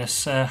helps get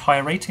us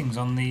higher ratings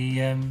on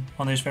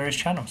those various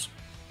channels.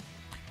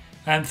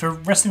 For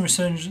Wrestling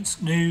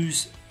Resurgence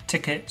news,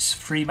 tickets,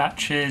 free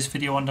matches,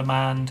 video on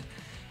demand,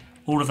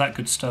 all of that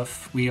good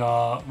stuff, we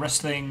are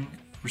Wrestling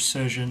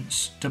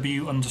Resurgence,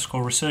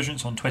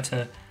 W_Resurgence on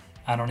Twitter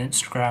and on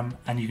Instagram,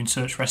 and you can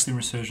search Wrestling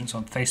Resurgence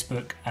on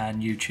Facebook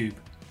and YouTube.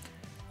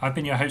 I've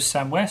been your host,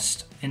 Sam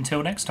West.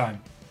 Until next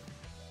time.